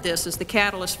regarded this as the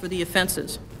catalyst for the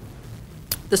offenses.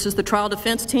 This is the trial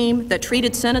defense team that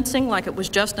treated sentencing like it was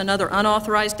just another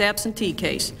unauthorized absentee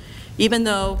case, even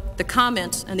though the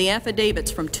comments and the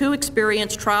affidavits from 2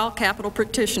 experienced trial capital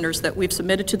practitioners that we've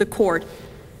submitted to the court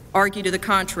argue to the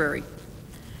contrary.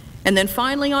 And then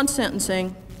finally on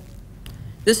sentencing,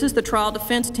 this is the trial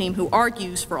defense team who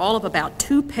argues for all of about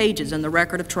 2 pages in the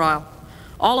record of trial,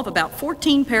 all of about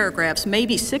 14 paragraphs,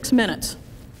 maybe 6 minutes,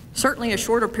 certainly a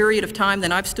shorter period of time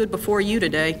than I've stood before you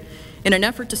today, in an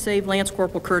effort to save Lance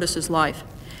Corporal Curtis's life.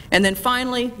 And then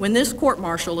finally, when this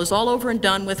court-martial is all over and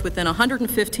done with within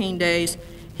 115 days,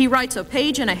 he writes a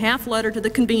page-and-a-half letter to the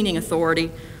convening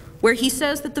authority where he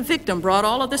says that the victim brought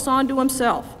all of this onto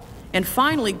himself, and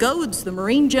finally goads the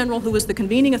Marine general who was the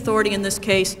convening authority in this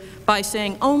case by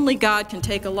saying, only God can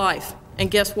take a life.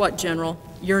 And guess what, General?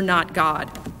 You're not God.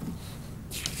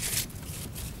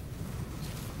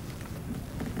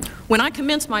 When I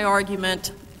commenced my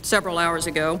argument several hours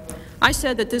ago, I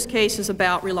said that this case is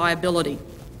about reliability.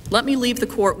 Let me leave the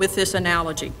court with this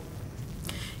analogy.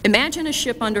 Imagine a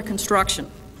ship under construction,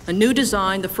 a new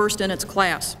design, the first in its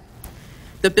class.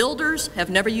 The builders have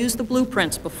never used the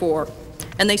blueprints before,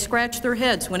 and they scratch their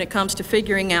heads when it comes to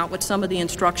figuring out what some of the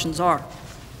instructions are.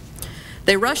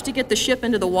 They rush to get the ship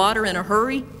into the water in a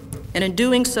hurry, and in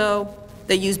doing so,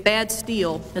 they use bad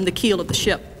steel in the keel of the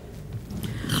ship.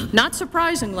 Not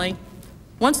surprisingly,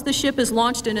 once the ship is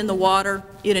launched and in the water,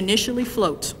 it initially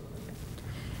floats.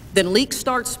 Then leaks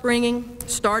start springing,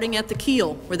 starting at the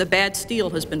keel where the bad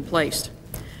steel has been placed.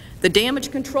 The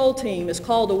damage control team is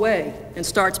called away and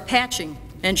starts patching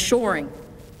and shoring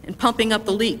and pumping up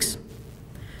the leaks.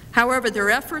 However, their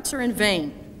efforts are in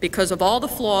vain because of all the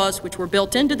flaws which were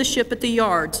built into the ship at the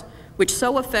yards, which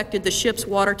so affected the ship's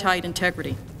watertight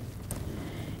integrity.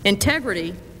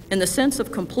 Integrity, in the sense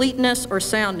of completeness or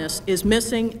soundness, is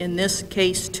missing in this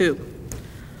case too.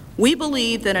 We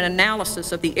believe that an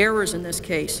analysis of the errors in this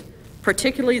case,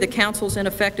 particularly the counsel's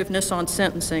ineffectiveness on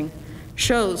sentencing,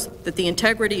 shows that the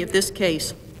integrity of this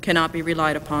case cannot be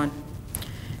relied upon.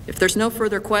 If there's no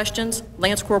further questions,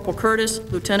 Lance Corporal Curtis,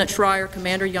 Lieutenant Schreier,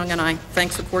 Commander Young, and I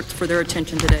thank the court for their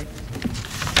attention today.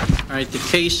 All right, the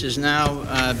case has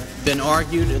now been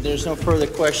argued. There's no further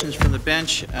questions from the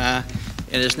bench.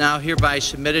 It is now hereby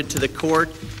submitted to the court,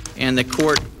 and the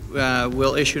court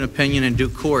will issue an opinion in due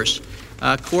course.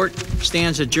 Court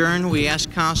stands adjourned. We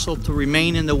ask counsel to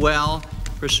remain in the well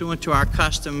pursuant to our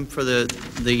custom for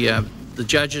the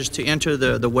judges to enter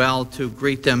the well to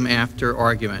greet them after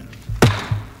argument.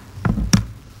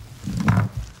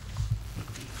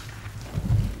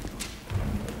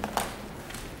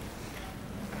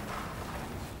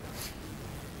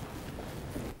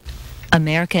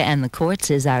 America and the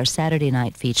Courts is our Saturday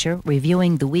night feature,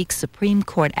 reviewing the week's Supreme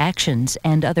Court actions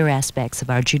and other aspects of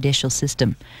our judicial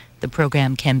system. The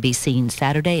program can be seen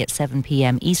Saturday at 7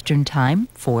 p.m. Eastern Time,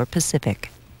 4 Pacific.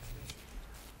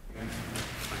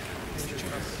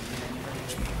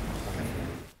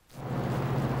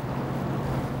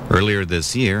 Earlier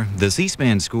this year, the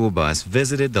C-SPAN school bus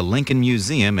visited the Lincoln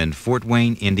Museum in Fort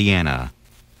Wayne, Indiana.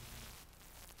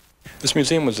 This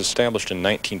museum was established in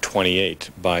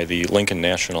 1928 by the Lincoln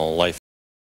National Life